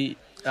every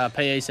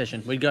PE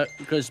session. We'd go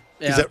because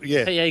our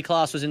PE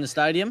class was in the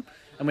stadium.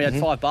 And we had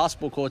 5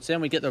 basketball courts there,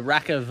 and we'd get the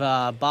rack of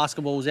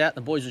basketballs out, and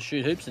the boys would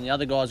shoot hoops, and the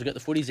other guys would get the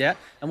footies out,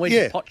 and we'd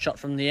just pot shot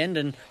from the end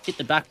and hit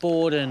the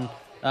backboard and,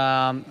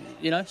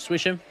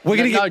 swish them.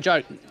 No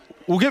joke.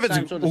 We'll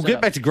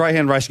get back to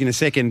greyhound racing in a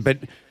second, but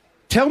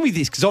tell me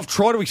this, because I've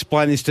tried to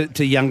explain this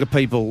to younger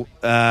people,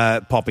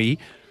 Poppy.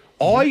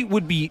 I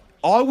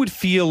would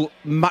feel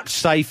much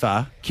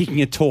safer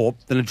kicking a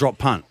torp than a drop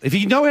punt. If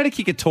you know how to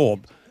kick a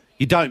torp,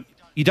 you don't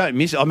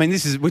miss it. I mean,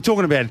 we're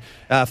talking about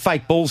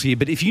fake balls here,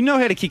 but if you know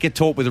how to kick a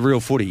torp with a real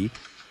footy,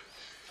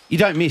 you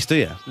don't miss, do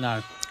you?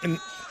 No.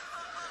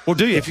 Or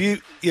do you? He's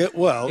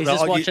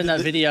just watching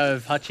that video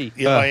of Hutchie.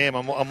 Yeah, I am.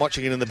 I'm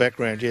watching it in the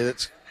background. Yeah,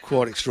 that's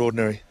quite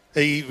extraordinary.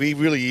 He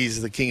really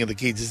is the king of the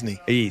kids, isn't he?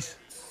 He is.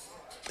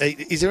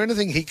 Is there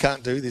anything he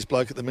can't do, this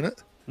bloke, at the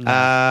minute?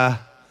 No.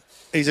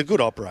 He's a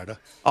good operator.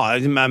 Oh,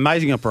 he's an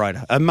amazing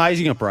operator.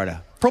 Amazing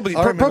operator. Probably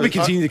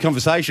continue the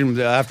conversation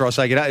after I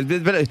say good.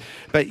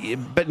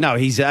 But no,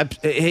 he's an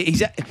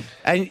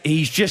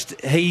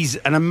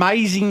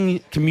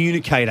amazing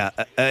communicator,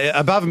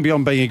 above and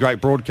beyond being a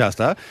great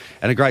broadcaster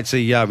and a great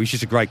CEO. He's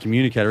just a great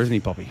communicator, isn't he,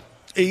 Poppy?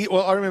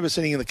 I remember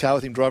sitting in the car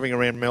with him driving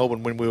around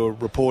Melbourne when we were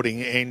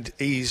reporting, and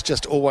he's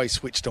just always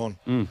switched on.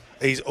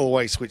 He's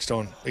always switched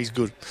on. He's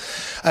good.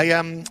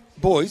 Hey,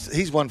 boys,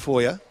 here's one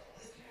for you.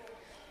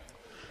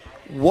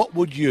 What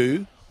would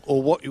you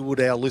or what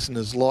would our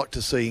listeners like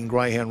to see in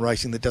greyhound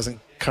racing that doesn't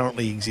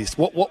currently exist?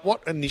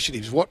 What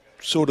initiatives, what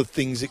sort of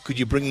things that could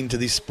you bring into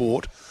this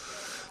sport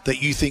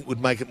that you think would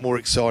make it more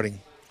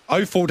exciting?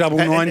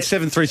 0499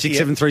 736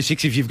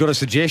 736 if you've got a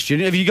suggestion.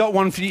 Have you got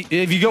one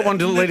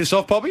to lead us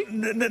off, Poppy?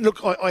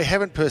 Look, I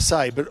haven't per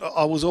se, but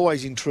I was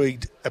always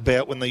intrigued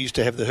about when they used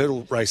to have the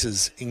hurdle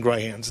races in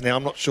greyhounds. Now,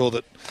 I'm not sure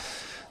that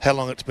how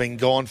long it's been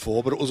gone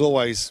for, but it was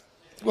always...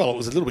 Well, it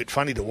was a little bit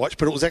funny to watch,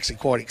 but it was actually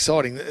quite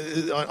exciting.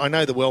 I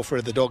know the welfare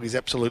of the dog is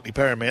absolutely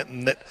paramount,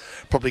 and that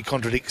probably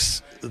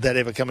contradicts that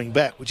ever coming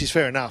back, which is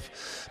fair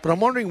enough. But I'm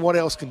wondering what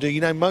else can do.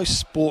 You know, most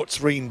sports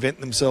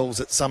reinvent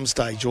themselves at some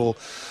stage, or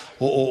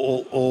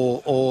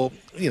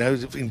you know,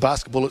 in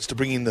basketball it's to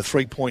bring in the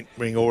 3-point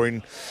ring, or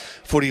in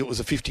footy it was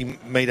a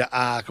 50-metre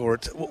arc, or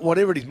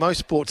whatever it is. Most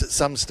sports at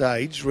some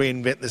stage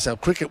reinvent themselves.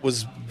 Cricket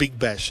was Big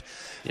Bash.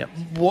 Yep.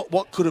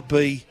 What could it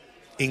be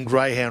in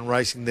greyhound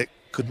racing that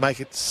could make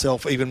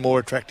itself even more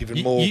attractive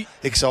and more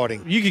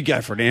exciting? You could go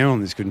for an hour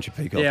on this, couldn't you,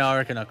 Peacock? Yeah, I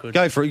reckon I could.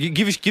 Go for it.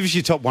 Give us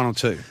your top one or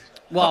two.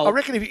 Well, I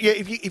reckon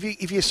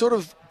if you sort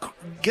of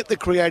get the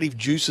creative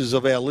juices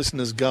of our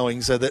listeners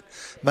going, so that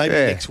maybe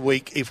next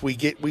week, if we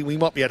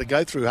might be able to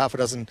go through half a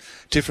dozen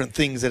different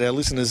things that our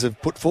listeners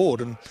have put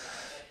forward, and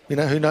you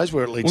know, who knows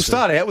where it leads. We'll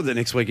start out with it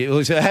next week.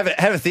 So have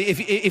a think.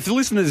 If the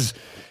listeners,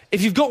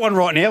 if you've got one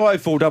right now,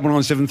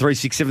 0499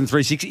 736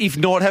 736. If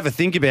not, have a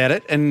think about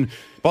it, and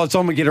by the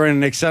time we get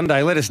around next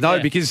Sunday, let us know,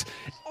 because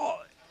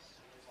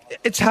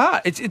it's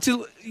hard.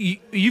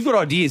 You've got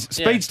ideas.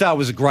 Speedstar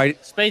was a great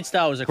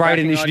great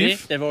initiative. Idea.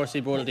 They've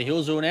obviously brought it to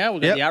Hillsville now.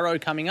 We've got the Arrow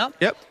coming up.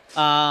 Yep.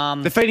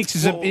 The Phoenix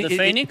is the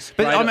Phoenix.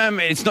 But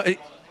it's not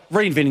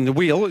reinventing the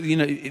wheel. You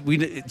know,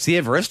 it's the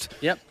Everest.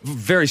 Yep.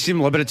 Very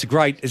similar, but it's a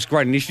great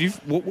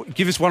initiative.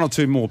 Give us one or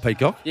two more,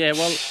 Peacock. Yeah.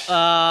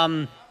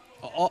 Well,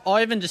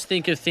 I even just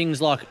think of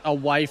things like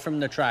away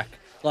from the track,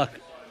 like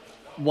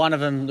one of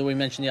them that we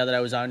mentioned the other day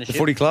was ownership. The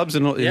footy clubs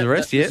and the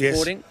rest.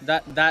 Sporting.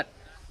 That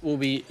will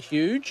be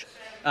huge.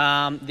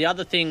 The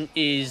other thing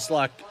is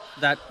like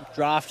that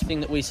draft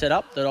thing that we set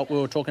up that we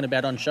were talking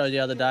about on show the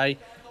other day.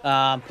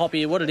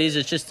 Poppy, what it is,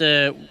 it's just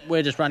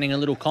we're just running a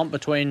little comp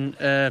between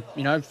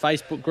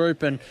Facebook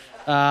group, and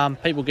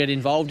people get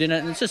involved in it,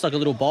 and it's just like a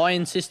little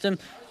buy-in system.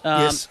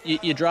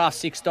 You draft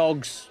 6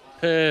 dogs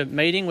per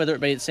meeting, whether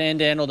it be at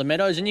Sandown or the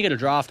Meadows, and you get a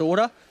draft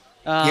order.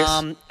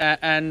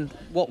 And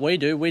what we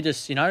do, we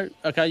just,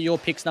 okay, your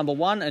pick's number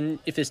 1, and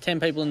if there's 10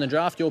 people in the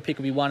draft, your pick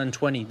will be 1 and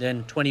 20,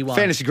 then 21.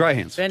 Fantasy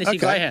Greyhounds.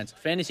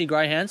 Fantasy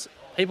Greyhounds.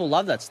 People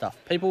love that stuff.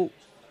 People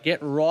get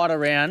right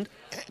around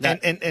that.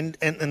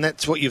 And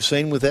that's what you've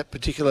seen with that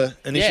particular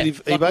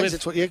initiative, eBay?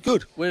 That's what,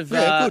 good.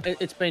 Good.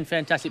 It's been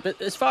fantastic. But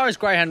as far as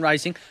greyhound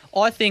racing,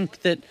 I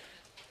think that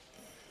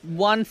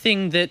one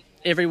thing that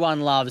everyone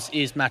loves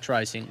is match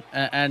racing,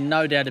 and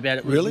no doubt about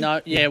it.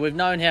 Really? We've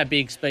known how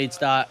big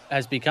Speedstar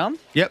has become.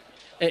 Yep.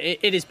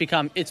 It's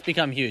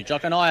become huge.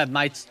 Like, and I have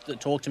mates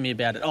that talk to me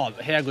about it. Oh,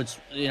 how good's,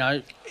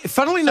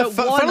 Funnily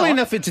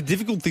enough, it's a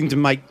difficult thing to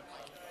make.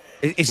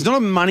 It's not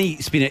a money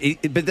spinner,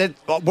 but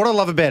what I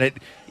love about it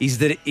is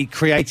that it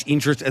creates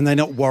interest, and they're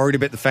not worried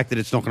about the fact that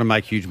it's not going to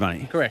make huge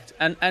money. Correct.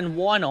 And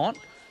why not?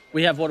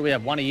 We have, what do we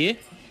have, 1 a year?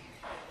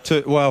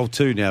 2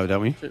 now,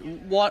 don't we?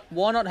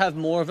 Why not have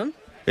more of them?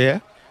 Yeah.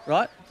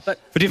 Right? But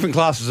for different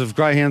classes of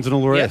greyhounds and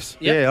all the rest.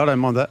 Yep. Yeah, I don't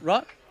mind that.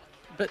 Right.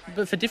 But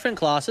for different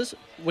classes,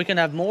 we can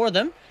have more of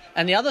them.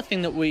 And the other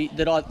thing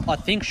that I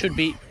think should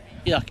be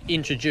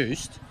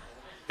introduced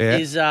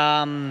is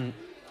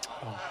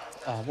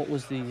what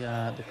was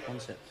the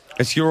concept?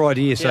 It's your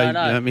idea, so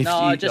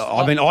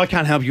I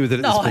can't help you with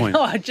it at this point.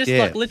 I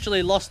just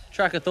literally lost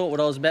track of thought what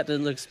I was about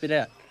to spit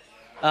out.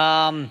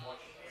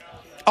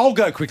 I'll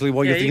go quickly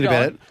while you're thinking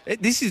about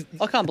it. This is.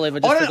 I can't believe I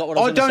just forgot what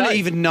I was going to say. I don't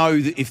even know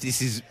if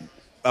this is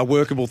a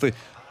workable thing.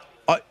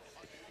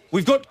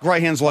 We've got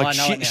greyhounds like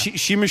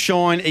Shimmer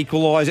Shine,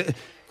 Equalizer,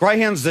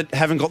 greyhounds that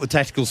haven't got the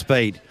tactical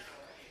speed.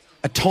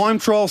 A time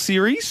trial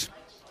series.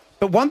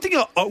 But one thing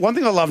I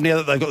love now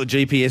that they've got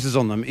the GPSs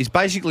on them is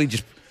basically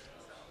just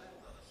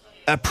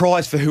a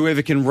prize for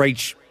whoever can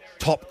reach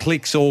top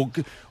clicks or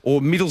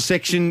middle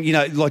section,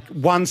 like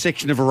one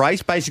section of a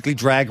race, basically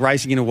drag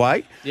racing in a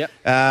way. Yep.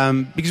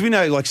 Because we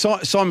know, like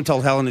Simon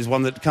Tulhallen is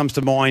one that comes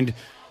to mind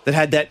that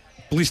had that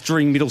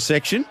blistering middle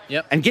section.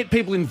 Yep. And get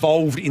people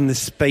involved in the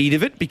speed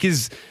of it,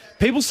 because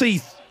people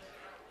see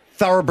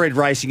thoroughbred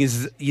racing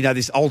as,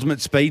 this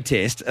ultimate speed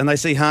test, and they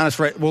see harness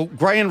racing. Well,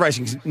 greyhound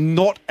racing's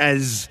not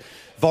as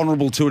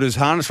vulnerable to it as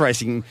harness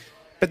racing,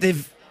 but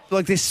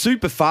they're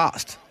super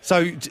fast.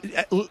 So,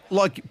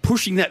 like,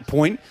 pushing that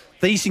point,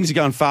 these things are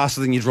going faster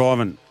than you're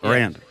driving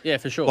around. Yeah,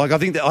 for sure. Like I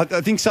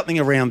think something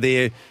around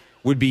there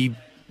would be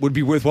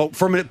worthwhile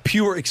from a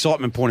pure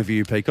excitement point of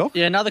view, Peacock.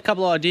 Yeah, another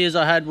couple of ideas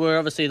I had were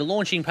obviously the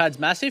launching pad's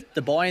massive,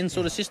 the buy-in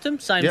sort of system,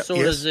 same Yep, sort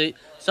yes. as the.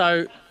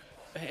 So,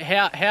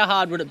 how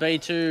hard would it be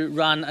to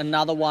run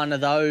another one of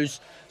those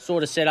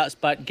sort of setups?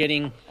 But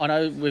getting, I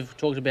know we've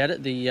talked about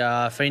it.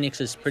 The Phoenix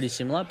is pretty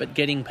similar, but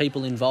getting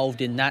people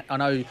involved in that. I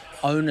know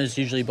owners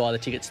usually buy the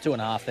tickets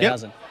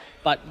 $2,500,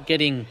 but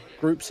getting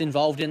groups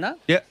involved in that.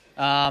 Yep.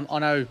 I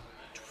know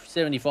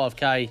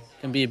 75k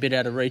can be a bit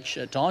out of reach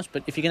at times,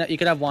 but if you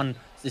could have one,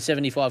 the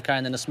 75k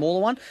and then a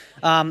smaller one.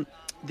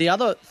 The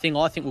other thing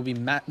I think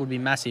would be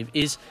massive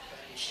is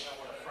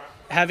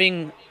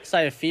having,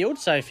 say, a field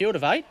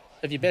of 8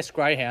 of your best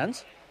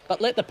greyhounds,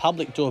 but let the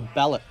public do a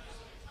ballot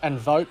and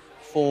vote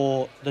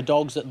for the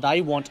dogs that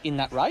they want in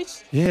that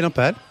race Yeah, not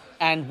bad.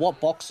 and what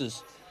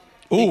boxes.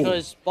 Ooh.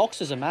 Because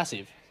boxes are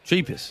massive,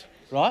 Cheapest.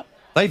 right?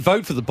 They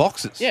vote for the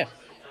boxes. Yeah.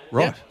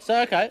 Right. Yeah.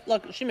 So, okay,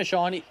 like Shimmer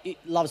Shine, he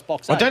loves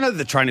box 8. I don't know that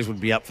the trainers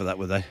would be up for that,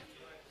 would they?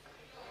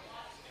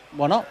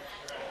 Why not?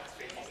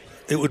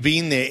 It would be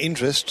in their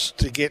interest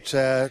to get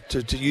to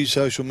use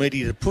social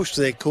media to push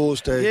their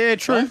cause to. Yeah,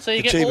 true. Right? So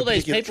you get Achieve all a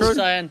these particular people truth.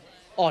 saying,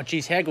 oh,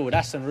 geez, how good would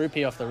Aston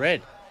Rupee off the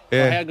red?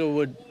 Yeah. Or how good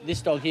would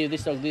this dog here,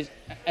 this dog this?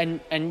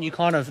 And you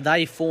kind of,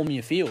 they form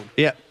your field,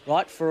 Yeah.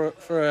 right, for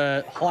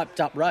a hyped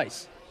up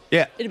race.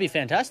 Yeah. It'd be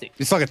fantastic.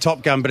 It's like a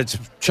Top Gun, but it's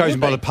chosen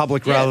by the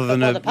public Yeah, rather than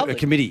by a the public.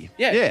 committee.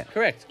 Yeah, Yeah.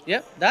 correct.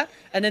 Yep, that.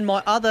 And then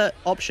my other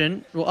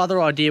option, or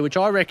other idea, which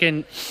I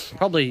reckon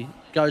probably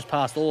goes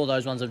past all of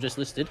those ones I've just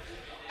listed,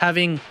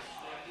 having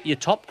your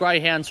top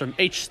greyhounds from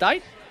each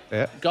state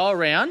Yeah. go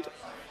around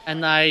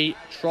and they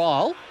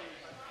trial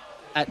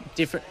at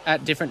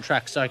different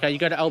tracks. So, okay, you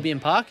go to Albion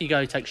Park, you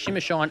go take Shimmer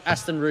Shine,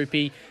 Aston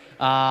Rupee,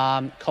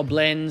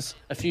 Coblenz,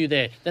 a few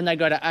there. Then they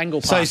go to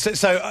Angle Park.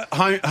 So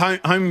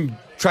home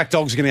track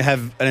dogs are going to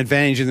have an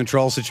advantage in the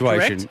trial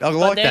situation. Correct. I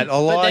like that. I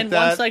But like then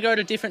that. once they go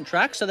to different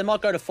tracks, so they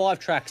might go to 5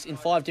 tracks in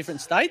 5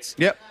 different states.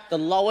 Yep. The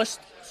lowest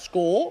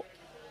score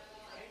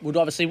would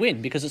obviously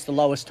win because it's the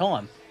lowest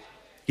time.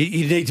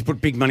 You need to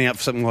put big money up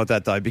for something like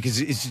that, though,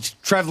 because it's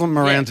travelling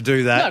around Yeah. to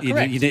do that. No,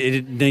 correct.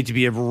 you need to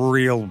be a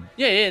real.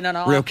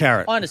 No, Real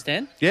carrot. I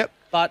understand. Yep.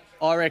 But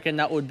I reckon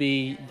that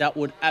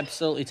would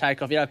absolutely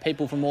take off. You know,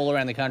 people from all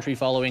around the country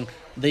following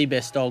the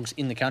best dogs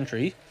in the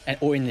country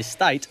or in this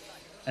state,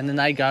 and then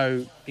they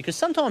go, because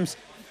sometimes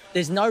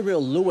there's no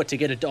real lure to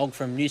get a dog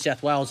from New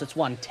South Wales that's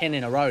won 10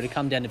 in a row to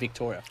come down to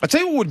Victoria. I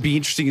tell you what would be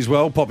interesting as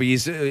well, Poppy,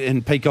 is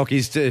and Peacock,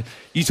 is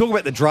you talk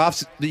about the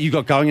drafts that you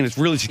got going, and it's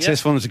really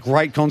successful and it's a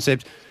great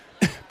concept.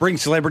 Bring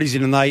celebrities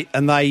in and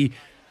they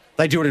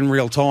do it in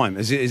real time,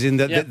 as in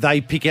that they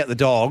pick out the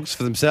dogs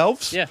for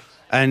themselves. Yeah.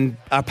 And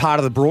are part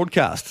of the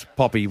broadcast,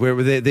 Poppy, where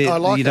they're I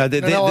like you know, it.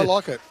 they're, I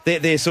like it.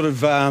 They're sort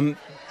of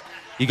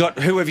you got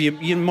whoever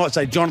you might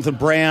say Jonathan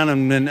Brown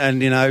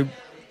and you know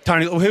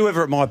Tony, or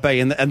whoever it might be,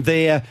 and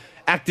they're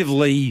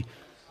actively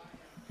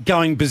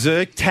going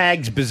berserk,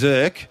 tags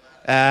berserk.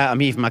 I'm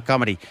here for my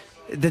comedy.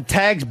 The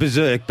tags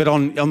berserk, but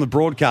on the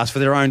broadcast for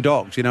their own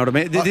dogs. You know what I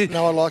mean?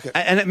 No, I like it.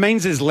 And it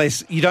means there's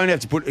less. You don't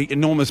have to put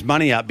enormous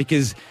money up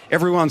because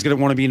everyone's going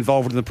to want to be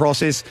involved in the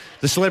process.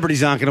 The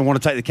celebrities aren't going to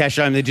want to take the cash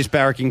home. They're just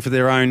barracking for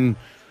their own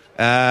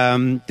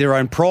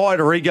pride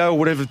or ego or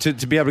whatever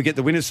to be able to get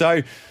the winners.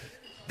 So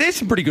there's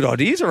some pretty good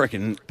ideas, I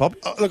reckon, Pop.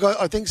 Look,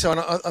 I think so, and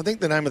I think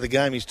the name of the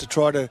game is to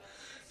try to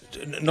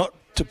not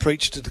to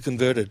preach to the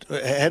converted.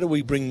 How do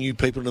we bring new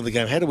people into the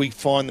game? How do we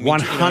find them?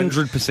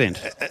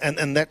 100%.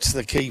 And that's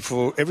the key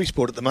for every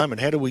sport at the moment.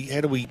 How do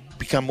we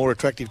become more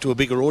attractive to a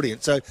bigger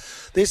audience? So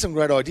there's some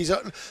great ideas.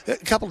 A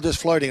couple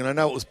just floating, and I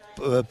know it was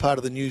part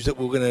of the news that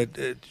we're going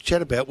to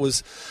chat about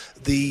was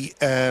the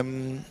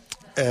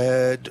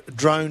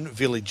drone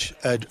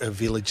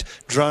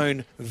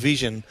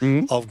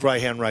vision of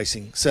greyhound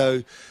racing.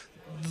 So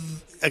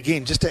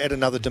again, just to add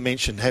another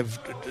dimension, have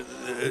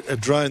a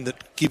drone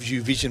that gives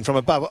you vision from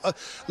above.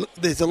 Look,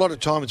 there's a lot of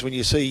times when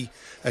you see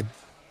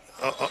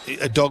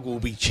a dog will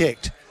be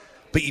checked,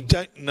 but you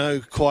don't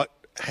know quite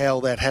how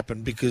that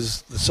happened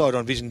because the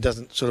side-on vision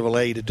doesn't sort of allow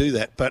you to do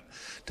that. But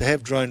to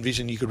have drone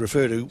vision you could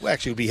refer to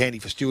actually would be handy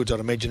for stewards, I'd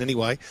imagine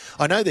anyway.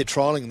 I know they're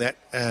trialling that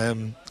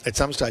at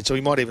some stage, so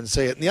we might even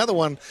see it. And the other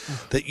one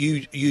that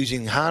you use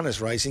in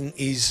harness racing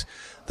is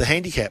the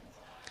handicap.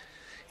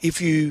 If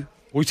you...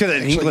 We see that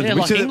in England.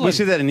 Yeah, We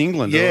see that in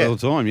England all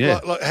the time, yeah.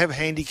 Like have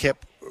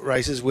handicap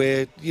races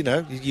where, you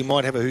know, you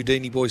might have a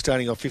Houdini boy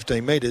starting off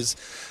 15 metres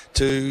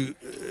to...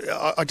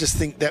 I just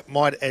think that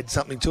might add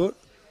something to it.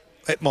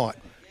 It might.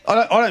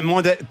 I don't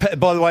mind that.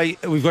 By the way,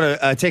 we've got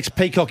a text.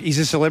 Peacock is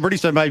a celebrity,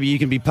 so maybe you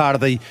can be part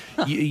of the...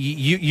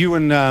 You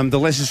and the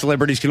lesser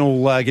celebrities can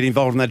all get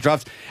involved in that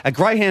draft. A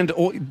greyhound,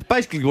 or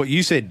basically what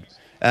you said,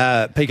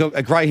 Peacock,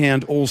 a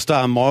greyhound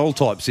all-star mile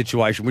type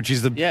situation, which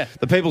is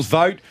the people's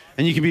vote,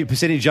 and you can be a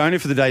percentage owner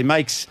for the day.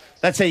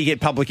 That's how you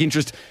get public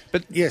interest.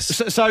 But yes,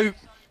 so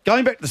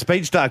going back to the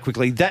Speed Star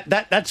quickly,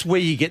 that's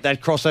where you get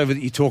that crossover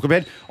that you talk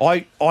about.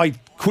 I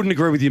couldn't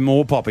agree with you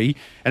more, Poppy,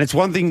 and it's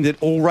one thing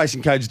that all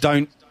racing codes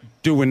don't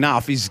do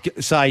enough is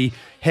say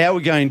how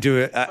we're going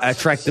to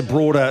attract the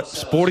broader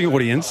sporting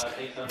audience.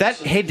 That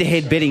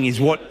head-to-head betting is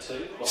what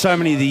so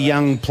many of the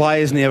young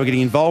players now are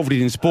getting involved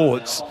in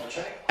sports,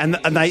 and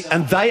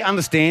they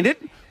understand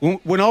it.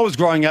 When I was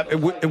growing up, it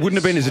wouldn't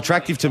have been as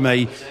attractive to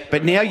me,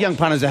 but now young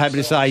punters are happy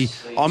to say,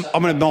 I'm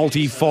going to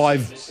multi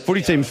 5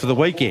 footy teams for the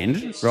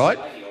weekend, right?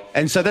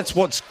 And so that's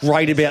what's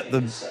great about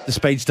the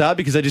Speed Star,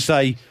 because they just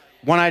say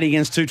 180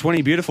 against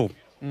 220, beautiful.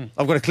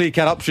 I've got a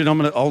clear-cut option.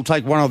 I'll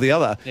take one or the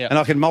other, and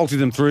I can multi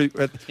them through.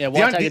 Why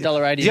take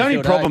 $1.80? The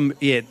only problem,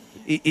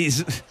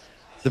 is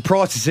the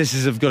price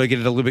assessors have got to get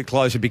it a little bit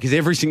closer, because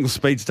every single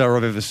Speed Star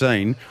I've ever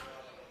seen,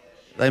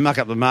 they muck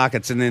up the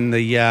markets, and then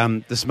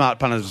the smart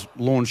punters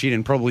launch in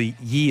and probably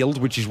yield,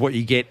 which is what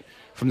you get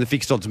from the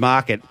fixed odds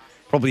market,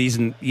 probably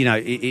isn't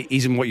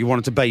what you want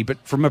it to be. But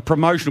from a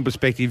promotional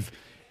perspective,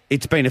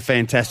 it's been a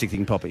fantastic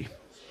thing, Poppy.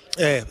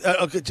 Yeah,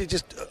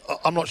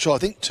 I'm not sure. I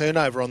think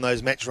turnover on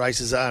those match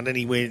races aren't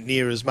anywhere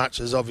near as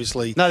much as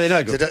obviously. No, they're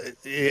no good.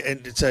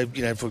 And so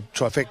for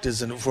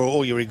trifectas and for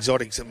all your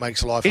exotics, it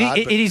makes life hard.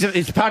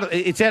 It's part of.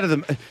 It's out of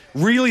the.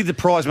 Really, the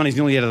prize money's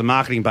nearly out of the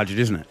marketing budget,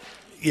 isn't it?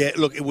 Yeah,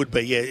 look, it would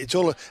be. Yeah, it's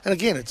all, and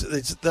again,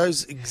 it's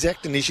those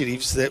exact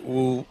initiatives that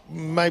will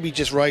maybe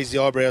just raise the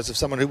eyebrows of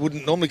someone who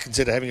wouldn't normally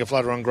consider having a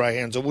flutter on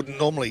greyhounds or wouldn't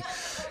normally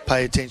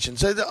pay attention.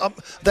 So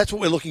that's what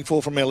we're looking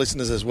for from our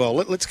listeners as well.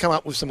 Let's come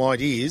up with some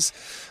ideas,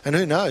 and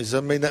who knows? I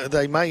mean,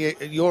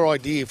 your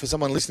idea for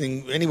someone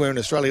listening anywhere in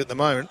Australia at the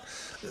moment,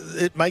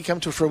 it may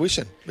come to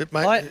fruition. It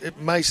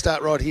may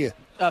start right here.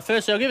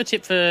 Firstly, I'll give a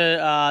tip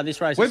for this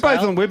race. We're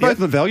both on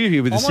the value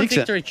here with the I'm on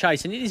sixer. Victory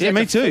Chase, and it is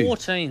me at too.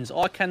 14s.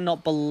 I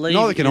cannot believe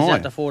Neither it can is I.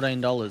 at the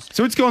 $14.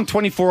 So it's gone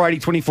 24.80,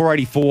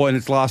 24.84 in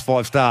its last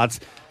 5 starts.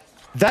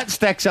 That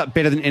stacks up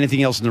better than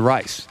anything else in the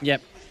race.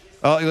 Yep.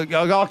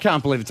 I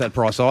can't believe it's that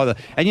price either.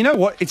 And you know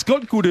what? It's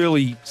got good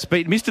early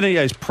speed. Mr.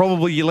 Neo is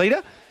probably your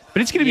leader,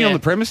 but it's going to be on the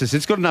premises.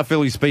 It's got enough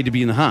early speed to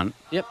be in the hunt.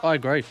 Yep, I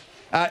agree.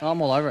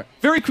 I'm all over it.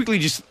 Very quickly,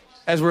 just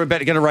as we're about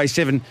to go to race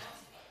 7,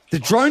 the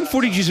drone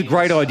footage is a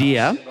great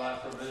idea,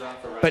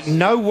 but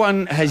no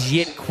one has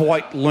yet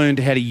quite learned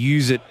how to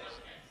use it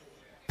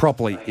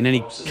properly in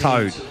any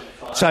code.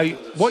 So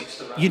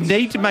what you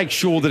need to make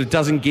sure that it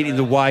doesn't get in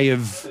the way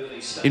of,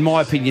 in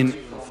my opinion,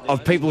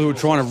 of people who are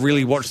trying to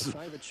really watch the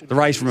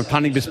race from a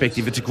punting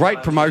perspective. It's a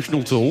great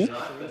promotional tool,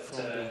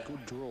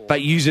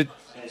 but use it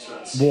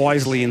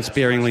wisely and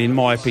sparingly, in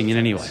my opinion,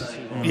 anyway.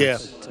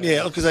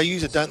 Yeah, because they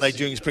use it, don't they,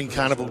 during spring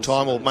carnival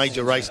time or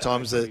major race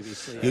times that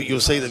you'll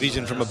see the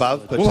vision from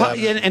above. But,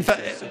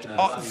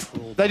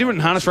 they do it in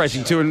harness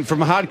racing too, and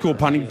from a hardcore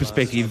punting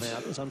perspective,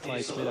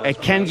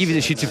 it can give you the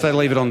shits if they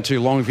leave it on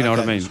too long, if you know what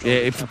I mean.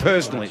 Yeah,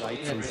 personally.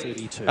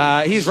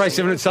 Here's race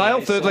 7 at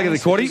Sale, third leg of the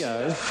quaddie.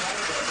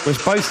 We're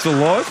both still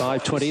live.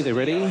 5:20, they're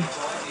ready.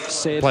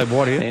 Set Played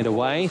wide here. and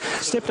away.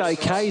 Stepped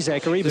okay,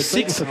 Zachary, but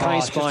beaten for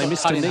pace by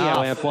Mr. Neo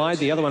out wide.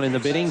 The other one in the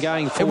bidding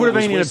going forward. It would have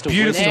been in a was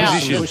beautiful West of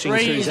position. Pushing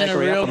through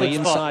Zachary up on the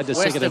inside to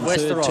second and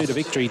third, 2 to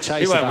Victory.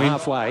 Chase won't at win.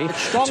 halfway.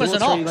 strong Two as or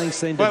an 3 ox.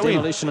 lengths then to Won't win.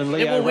 Demolition and It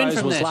Leo will win Rose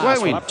from was there. last Won't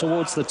one win. up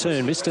towards the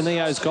turn. Mr.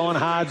 Neo's gone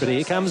hard, but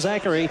here comes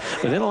Zachary.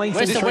 Within a length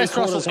and West of 3 Westeros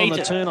quarters will on the eat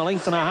it. turn. A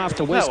length and a half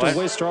to West of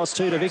Westeros,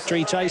 2 to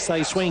Victory. Chase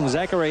they swing.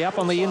 Zachary up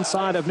on the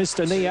inside of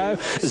Mr. Neo.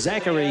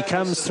 Zachary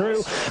comes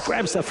through,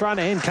 grabs the front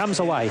end, comes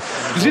away.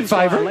 Was it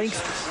favourite?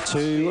 Length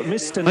to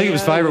Mr. Neo. I think it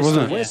was favourite,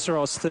 wasn't it?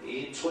 Westeros.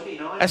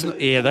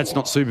 That's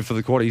not super for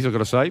the quaddies, I've got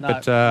to say.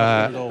 But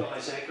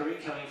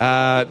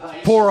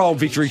poor old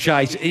Victory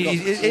Chase.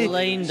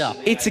 Leaned up.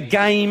 It's a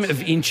game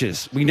of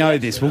inches. We know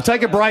this. We'll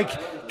take a break,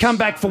 come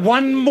back for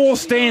one more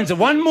stanza,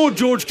 one more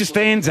George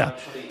Costanza.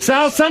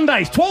 Sale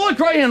Sundays, Twilight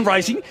Greyhound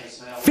Racing,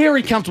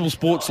 very comfortable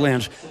sports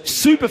lounge,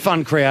 super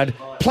fun crowd,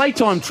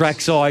 playtime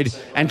trackside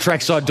and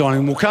trackside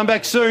dining. We'll come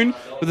back soon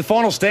with the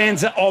final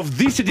stanza of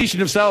this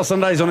edition of Sale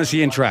Sundays on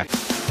SEN Track.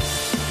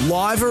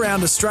 Live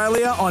around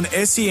Australia on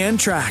SEN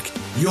Track.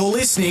 You're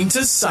listening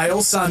to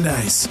Sale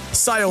Sundays.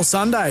 Sale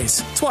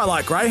Sundays,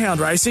 Twilight Greyhound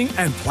Racing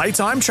and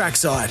Playtime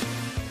Trackside.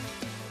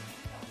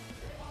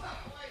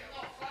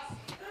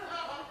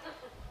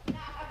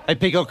 Hey,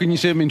 Peacock, can you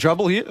see I'm in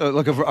trouble here?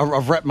 Look,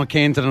 I've wrapped my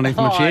cans underneath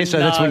my chair, so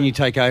that's when you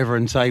take over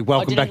and say,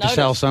 welcome back to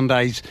Sale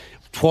Sundays,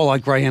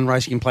 Twilight Greyhound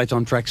Racing and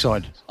Playtime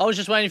Trackside. I was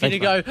just waiting for you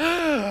to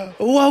go,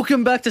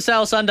 welcome back to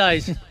Sale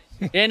Sundays.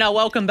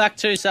 Welcome back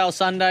to Sale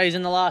Sundays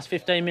in the last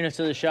 15 minutes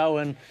of the show.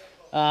 And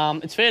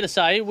it's fair to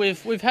say we've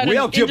had an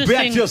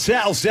interesting... to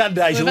Sale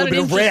Sundays, We've had an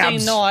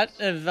interesting night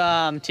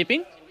of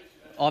tipping.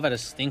 I've had a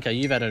stinker.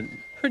 You've had a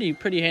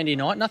pretty handy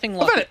night. Nothing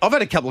like... I've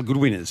had a couple of good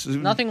winners.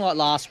 Nothing like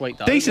last week,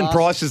 though. Decent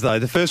prices, though.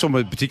 The first one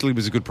particularly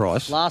was a good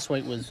price. Last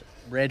week was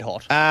red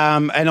hot.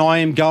 And I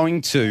am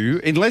going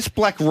to, unless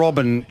Black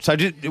Robin... So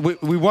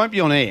we won't be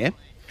on air,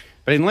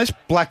 but unless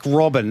Black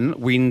Robin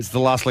wins the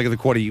last leg of the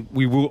quaddie,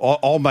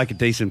 I'll make a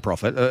decent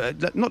profit.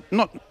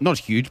 Not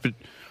huge, but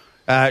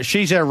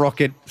She's Our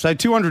Rocket. So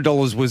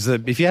 $200 was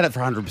if you had it for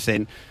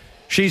 100%.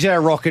 She's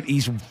Our Rocket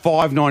is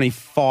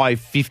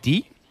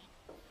 $595.50.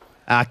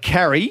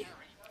 Carrie,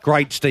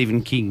 great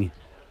Stephen King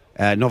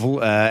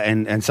novel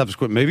and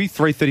subsequent movie,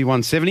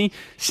 $331.70.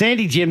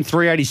 Sandy Gem,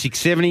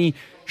 $386.70.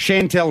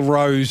 Chantel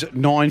Rose,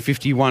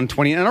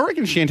 $951.20. And I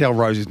reckon Chantel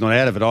Rose is not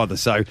out of it either,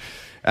 so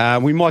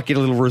we might get a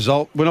little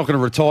result. We're not going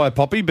to retire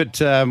Poppy, but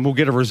we'll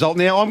get a result.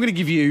 Now, I'm going to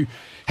give you...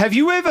 Have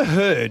you ever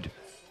heard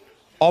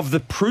of the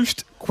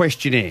Proust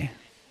questionnaire?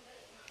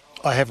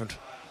 I haven't.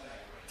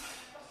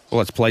 Well,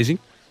 that's pleasing.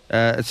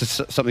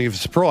 It's something of a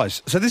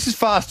surprise. So this is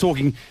fast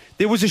talking.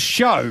 There was a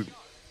show.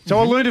 So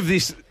I learned of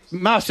this.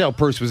 Marcel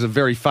Proust was a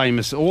very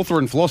famous author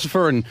and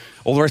philosopher and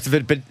all the rest of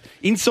it. But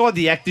inside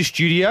the actor's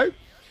studio,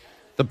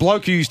 the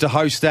bloke who used to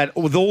host that,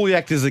 with all the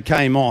actors that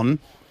came on,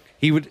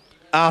 he would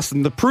ask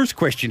them the Proust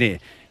questionnaire.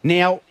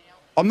 Now,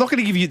 I'm not going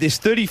to give you... There's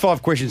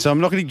 35 questions, so I'm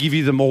not going to give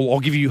you them all. I'll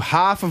give you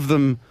half of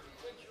them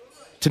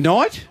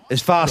tonight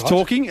as fast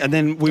talking, and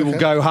then we will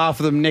go half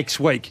of them next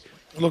week.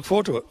 Look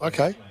forward to it.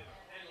 Okay.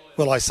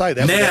 Well, I say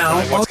that.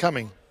 Now, what's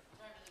coming?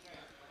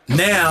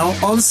 Now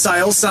on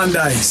Sale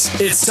Sundays,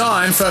 it's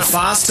time for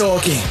Fast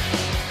Talking.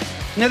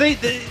 Now, these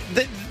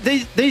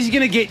are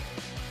going to get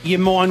your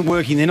mind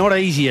working. They're not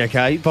easy,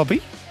 okay,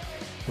 Poppy?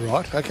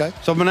 Right, okay.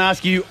 So I'm going to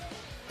ask you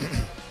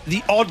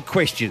the odd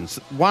questions.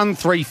 1,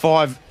 3,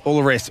 5, all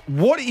the rest.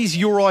 What is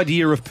your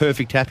idea of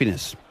perfect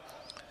happiness?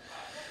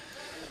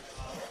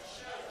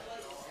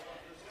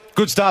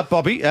 Good start,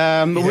 Bobby.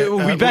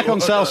 We'll be back on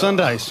Sale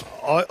Sundays.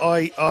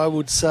 I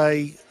would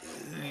say,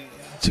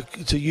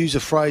 to use a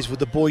phrase, with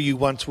the boy you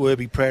once were,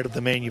 be proud of the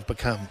man you've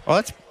become. Oh,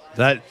 that's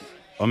that.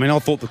 I mean, I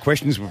thought the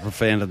questions were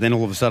profound, and then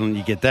all of a sudden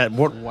you get that.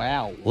 What?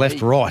 Wow.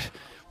 Left, right.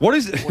 What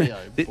is? Boy,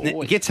 oh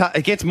boy.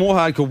 It gets more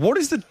hardcore. What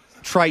is the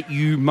trait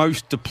you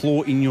most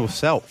deplore in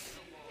yourself?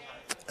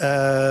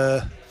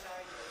 Good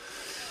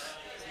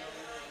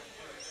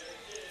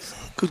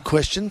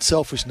question.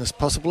 Selfishness,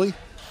 possibly.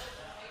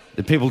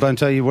 The people don't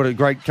tell you what a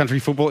great country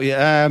football.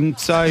 Yeah.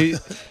 So,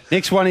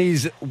 next one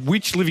is,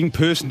 which living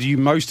person do you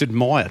most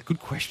admire? Good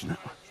question.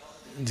 That one.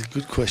 It's a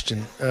good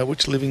question.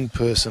 Which living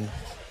person?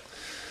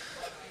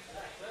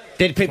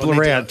 Dead people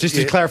are out. Just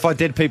to clarify,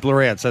 dead people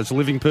are out. So it's a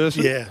living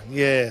person. Yeah.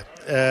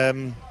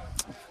 It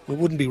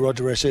wouldn't be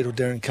Roger Rashid or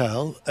Darren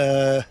Carl.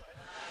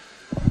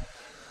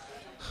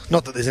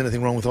 Not that there's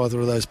anything wrong with either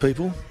of those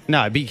people.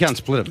 No, but you can't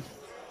split them.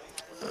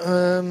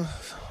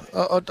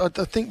 I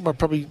think my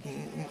probably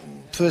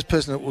first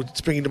person that would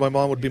spring into my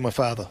mind would be my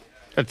father.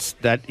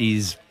 That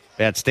is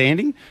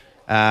outstanding.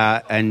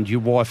 And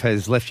your wife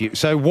has left you.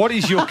 So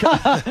what's your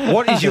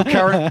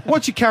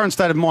current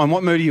state of mind?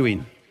 What mood are you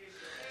in?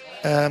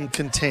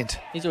 Content.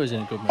 He's always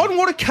in a good mood. On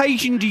what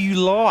occasion do you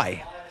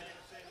lie?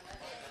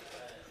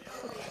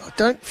 I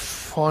don't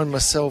find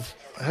myself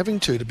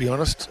having to be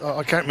honest.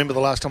 I can't remember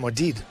the last time I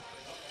did.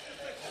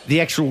 The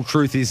actual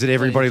truth is that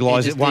everybody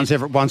lies just once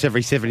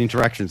every 7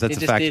 interactions. That's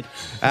a fact. Did.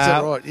 Is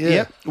that right? Yeah.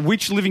 Yep.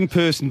 Which living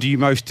person do you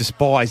most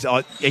despise?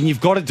 And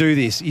you've got to do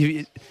this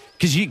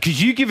because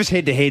you give us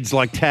head-to-heads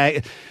like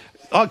tag.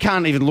 I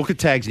can't even look at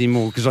tags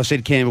anymore because I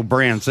said Campbell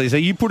Brown. So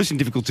you put us in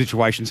difficult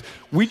situations.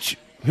 Who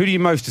do you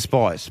most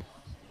despise?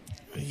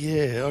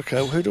 Yeah. Okay.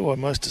 Well, who do I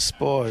most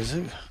despise?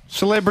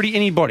 Celebrity,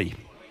 anybody.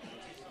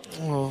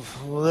 Well,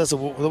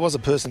 there was a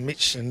person,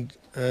 Mitch, and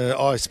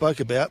I spoke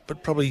about,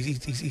 but probably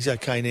he's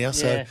okay now.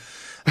 So,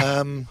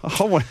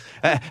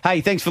 hey,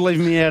 thanks for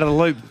leaving me out of the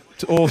loop.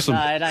 It's awesome.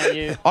 No, it ain't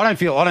you. I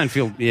don't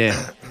feel.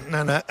 Yeah.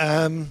 No.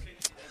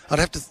 I'd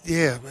have to.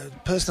 Yeah,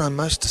 person I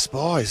most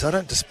despise. I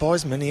don't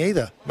despise many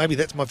either. Maybe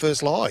that's my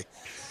first lie.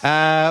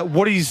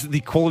 What is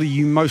the quality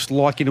you most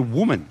like in a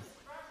woman?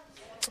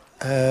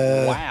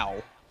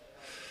 Wow.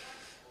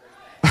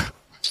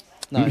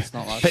 No, it's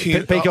not like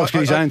that. Peacock's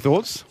got his own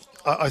thoughts.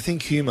 I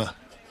think humour.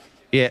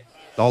 Yeah,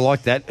 I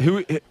like that.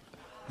 Who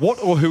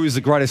is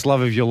the greatest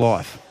love of your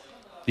life?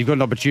 You've got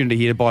an opportunity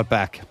here to bite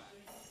back.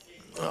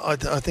 I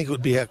think it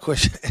would be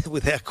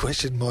without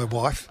question, my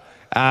wife.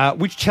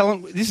 Which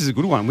talent? This is a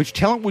good one. Which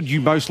talent would you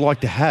most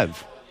like to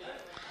have?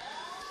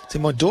 See,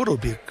 my daughter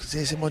would be.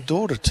 My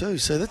daughter too.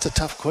 So that's a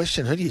tough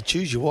question. How do you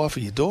choose your wife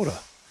or your daughter?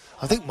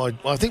 I think my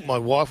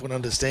wife would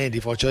understand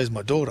if I chose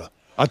my daughter.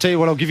 I'll tell you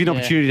what. I'll give you an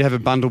opportunity to have a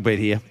bundle bet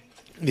here.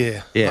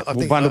 Yeah.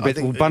 We'll bundle bet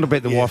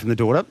the wife and the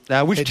daughter.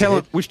 Which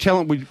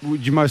talent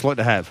would you most like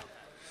to have?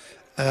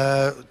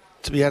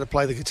 To be able to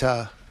play the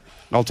guitar.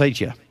 I'll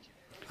teach you.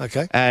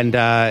 Okay. And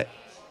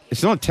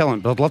it's not a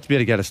talent, but I'd love to be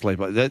able to go to sleep.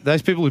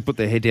 Those people who put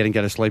their head down and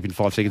go to sleep in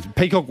 5 seconds.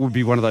 Peacock would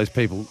be one of those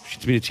people.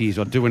 Shits me to tears.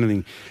 I'd do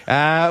anything.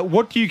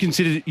 What do you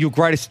consider your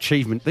greatest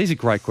achievement? These are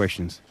great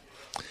questions.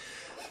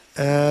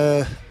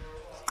 My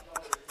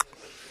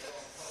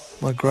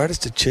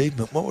greatest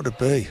achievement, what would it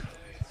be?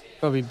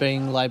 Probably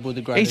being labelled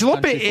the greatest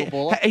country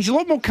footballer. He's a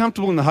lot more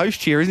comfortable in the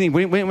host chair, isn't he?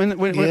 When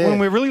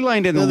we're really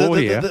laying down the law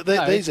here.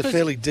 These are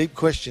fairly deep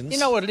questions. You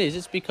know what it is?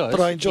 It's because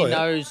I enjoy he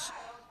knows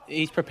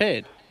he's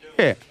prepared.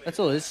 Yeah. That's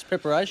all. It's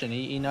preparation.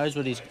 He knows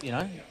what he's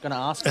going to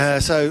ask.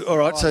 All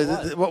right.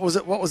 What was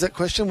it? What was that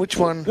question? Which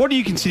one? What do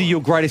you consider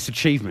your greatest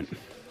achievement?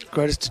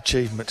 Greatest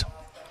achievement.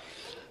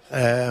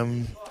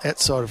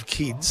 Outside of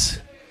kids.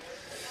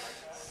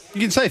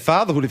 You can say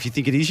fatherhood if you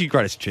think it is your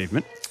greatest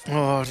achievement.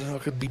 Oh, I don't know, I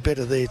could be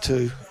better there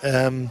too.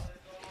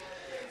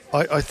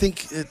 I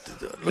think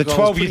The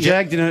 12 you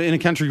jagged in a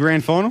country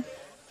grand final?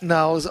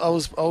 No, I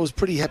was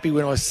pretty happy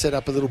when I set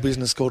up a little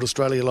business called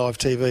Australia Live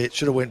TV. It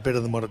should have went better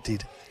than what it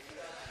did.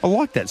 I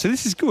like that. So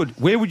this is good.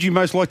 Where would you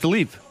most like to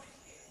live?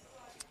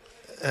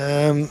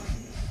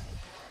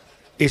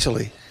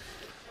 Italy.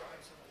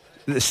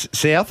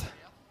 South?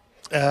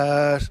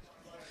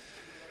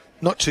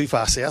 Not too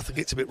far south. It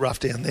gets a bit rough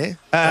down there.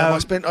 I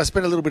spent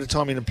a little bit of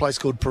time in a place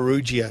called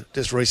Perugia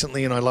just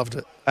recently, and I loved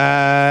it.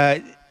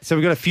 So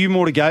we've got a few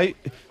more to go.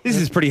 This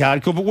is pretty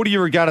hardcore, but what do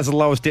you regard as the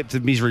lowest depth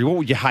of misery? What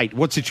would you hate?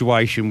 What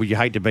situation would you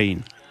hate to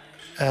be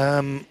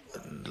in?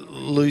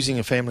 Losing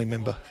a family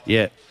member.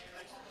 Yeah.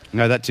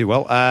 Know that too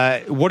well.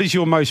 What is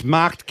your most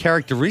marked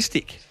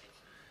characteristic?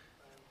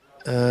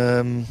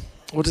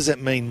 What does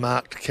that mean,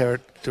 marked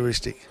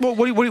characteristic? Well,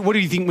 what do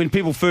you think when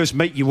people first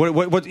meet you?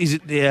 What is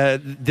it?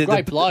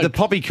 The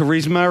poppy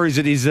charisma?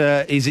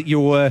 Is it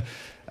your?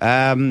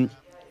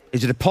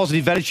 Is it a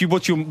positive attitude?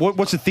 What's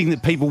the thing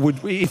that people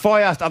would? If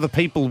I asked other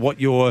people what's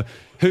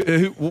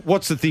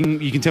the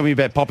thing you can tell me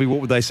about Poppy?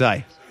 What would they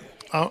say?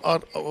 I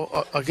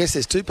guess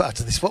there's two parts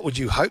of this. What would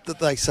you hope that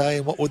they say,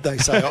 and what would they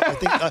say? I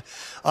think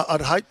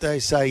I'd hope they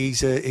say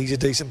he's a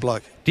decent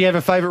bloke. Do you have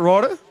a favourite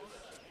writer?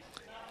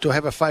 Do I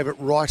have a favourite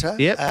writer?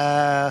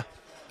 Yep.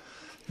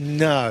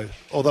 No,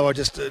 although I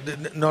just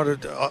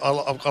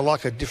I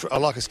like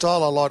a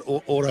style. I like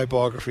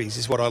autobiographies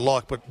is what I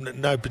like, but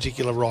no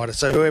particular writer.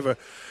 So whoever,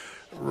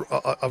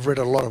 I've read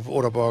a lot of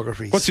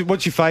autobiographies. What's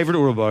your favourite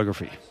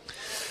autobiography?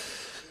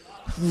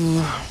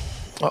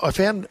 I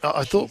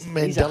thought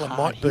Mandela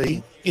might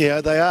be.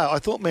 Yeah, they are. I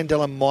thought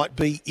Mandela might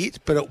be it,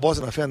 but it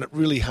wasn't. I found it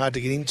really hard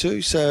to get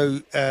into.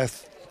 So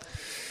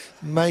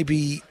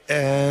maybe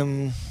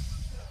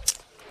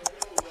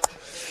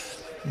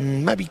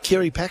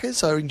Kerry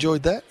Packers. I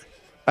enjoyed that.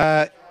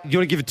 You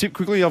want to give a tip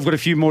quickly? I've got a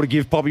few more to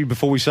give Poppy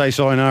before we say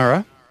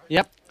sayonara.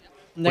 Yep.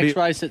 Next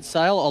race at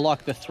Sale, I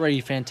like the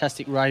 3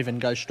 Fantastic Raven,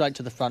 goes straight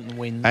to the front and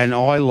wins. And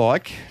I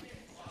like,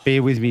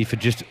 bear with me for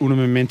just un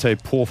momento,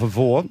 por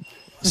favor.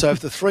 So if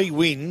the 3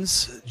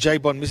 wins,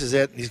 J-Bond misses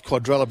out in his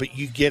quadrella, but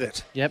you get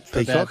it. Yep,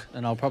 Peacock.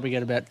 and I'll probably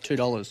get about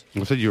 $2.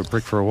 I said you were a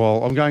prick for a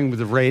while. I'm going with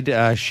the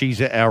red. She's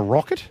our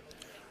rocket.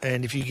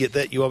 And if you get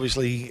that, you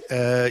obviously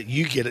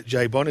you get it,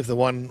 J-Bond, if the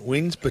one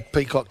wins, but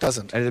Peacock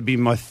doesn't. And it'd be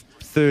my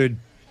third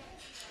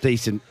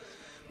decent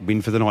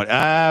win for the night.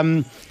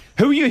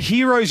 Who are your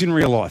heroes in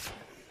real life?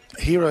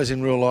 Heroes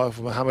in real life,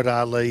 Muhammad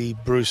Ali,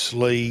 Bruce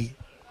Lee.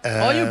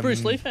 You're a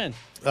Bruce Lee fan?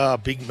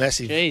 Big,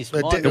 massive. Jeez,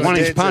 the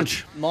one-inch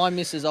punch. My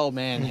Mrs. Old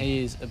Man,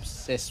 he is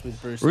obsessed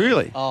with Bruce Lee.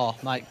 Really? Oh,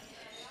 mate,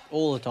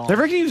 all the time. They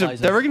reckon he's a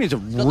real arrogant. Got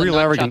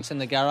the nunchucks in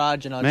the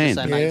garage, and I man.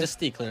 just say, mate, just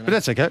steer clear of But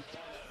that's okay.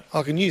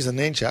 I can use the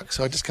nunchucks,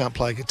 I just can't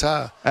play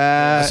guitar.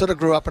 I sort of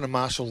grew up in a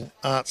martial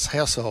arts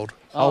household.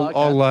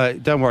 I'll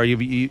don't worry,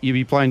 you'll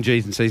be playing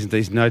G's and C's and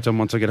D's no time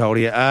once I get hold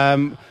of you.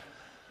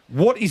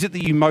 What is it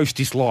that you most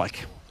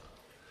dislike?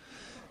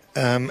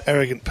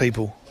 Arrogant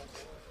people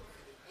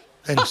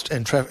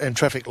and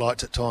traffic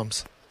lights at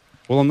times.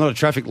 Well, I'm not a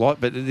traffic light,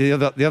 but the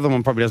other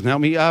one probably doesn't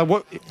help me.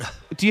 What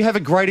do you have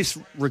a greatest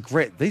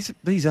regret?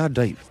 These are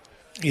deep.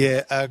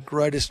 Yeah,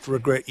 greatest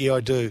regret. Yeah,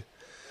 I do.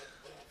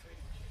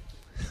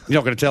 You're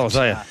not going to tell us,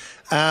 are you?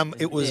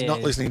 It was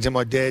not listening to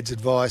my dad's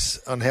advice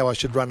on how I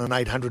should run an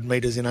 800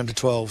 metres in under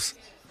 12s.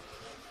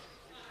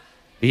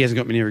 He hasn't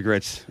got many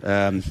regrets.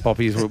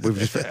 Poppy is what we've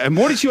just. And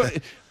what is your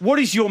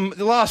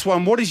the last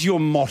one? What is your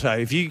motto?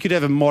 If you could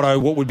have a motto,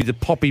 what would be the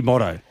Poppy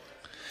motto?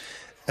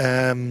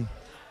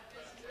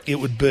 It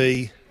would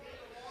be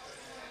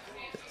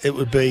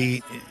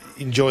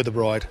enjoy the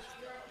ride.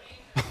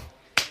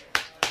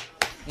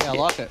 Yeah, I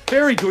like it.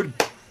 Very good,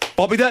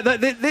 Poppy.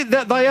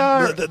 They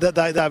are.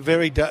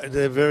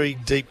 They're very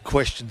deep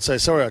questions. So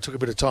sorry, I took a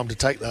bit of time to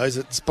take those.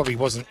 It probably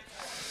wasn't.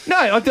 No,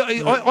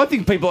 I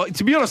think people.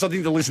 To be honest, I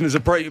think the listeners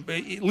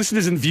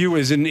listeners and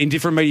viewers in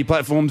different media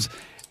platforms.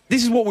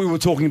 This is what we were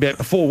talking about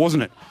before,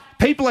 wasn't it?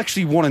 People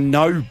actually want to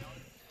know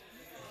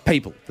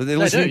people that they're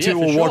listening to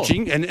or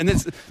watching, and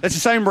that's the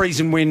same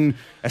reason when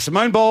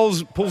Simone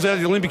Biles pulls out of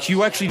the Olympics,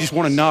 you actually just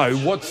want to know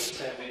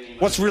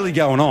what's really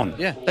going on.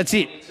 Yeah, that's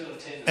it.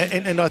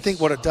 And I think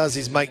what it does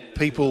is make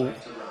people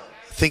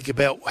think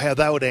about how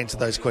they would answer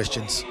those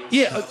questions.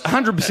 Yeah,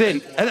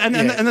 100%.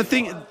 And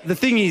the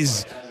thing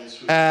is.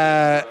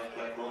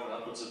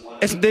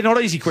 They're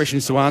not easy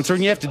questions to answer,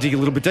 and you have to dig a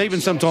little bit deep,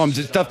 and sometimes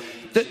it's tough.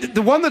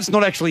 The one that's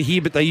not actually here,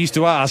 but they used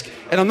to ask,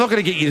 and I'm not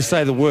going to get you to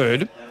say the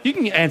word. You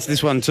can answer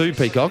this one too,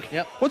 Peacock.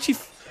 Yep. What's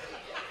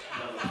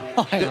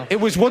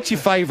your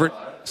favourite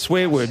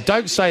swear word?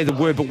 Don't say the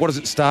word, but what does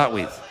it start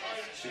with?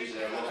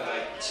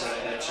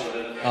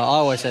 I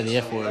always say the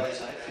F word.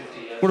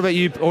 What about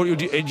you? Or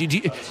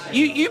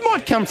you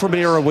might come from an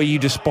era where you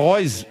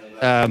despise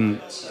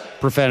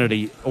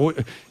profanity. Or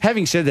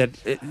having said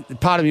that,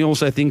 part of me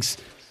also thinks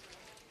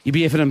you'd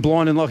be effing and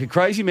blinding like a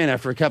crazy man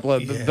after a couple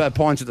of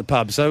pints at the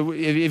pub. So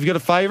have you got a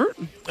favourite?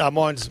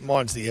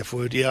 Mine's the F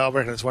word. Yeah, I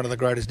reckon it's one of the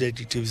greatest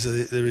adjectives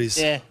there is.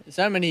 Yeah,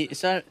 so many.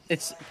 So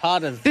it's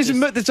part of. There's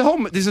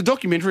a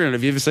documentary on it.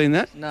 Have you ever seen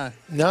that? No.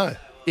 No.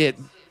 Yeah.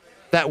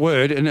 that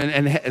word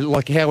and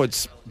like how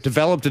it's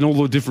developed and all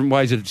the different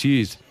ways that it's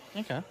used.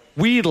 Okay.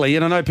 Weirdly,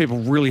 and I know people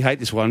really hate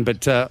this one,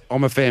 but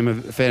I'm a fan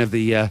of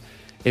the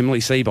Emily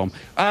Seabomb.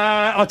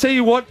 I'll tell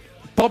you what,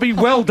 Bobby,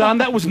 well done.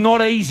 That was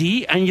not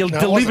easy, and you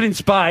delivered in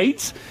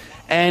spades.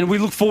 And we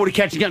look forward to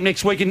catching up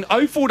next week. And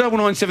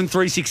 0499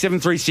 736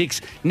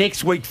 736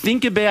 next week.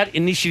 Think about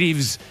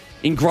initiatives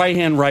in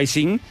greyhound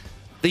racing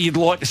that you'd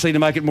like to see to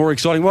make it more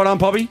exciting. Well done,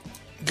 Poppy.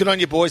 Good on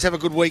you, boys. Have a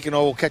good week, and I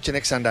will catch you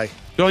next Sunday.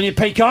 Good on you,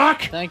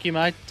 Peacock. Thank you,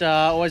 mate.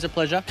 Always a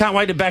pleasure. Can't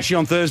wait to bash you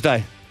on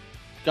Thursday.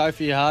 Go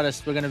for your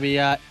hardest. We're going to be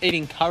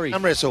eating curry.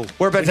 Arm wrestle.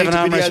 We're about to have an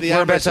arm wrestle.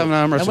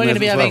 And we're going to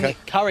be having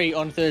curry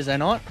on Thursday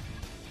night.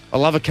 I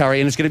love a curry,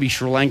 and it's going to be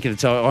Sri Lankan.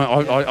 So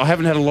I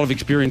haven't had a lot of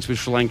experience with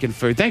Sri Lankan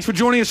food. Thanks for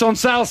joining us on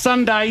Sale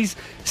Sundays.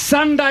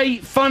 Sunday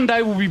Fun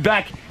Day will be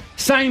back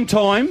same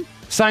time,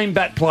 same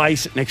bat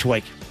place next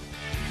week.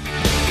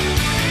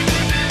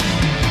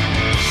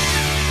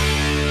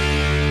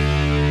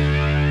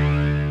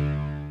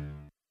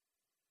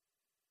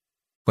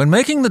 When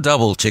making the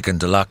double chicken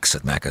deluxe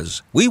at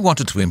Macca's, we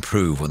wanted to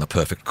improve on the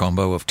perfect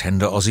combo of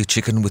tender Aussie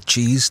chicken with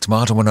cheese,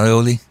 tomato and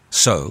aioli.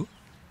 So,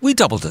 we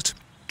doubled it.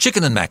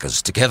 Chicken and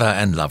Macca's, together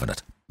and loving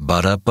it.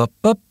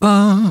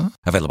 Ba-da-ba-ba-ba.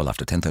 Available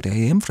after 10:30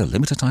 a.m. for a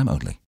limited time only.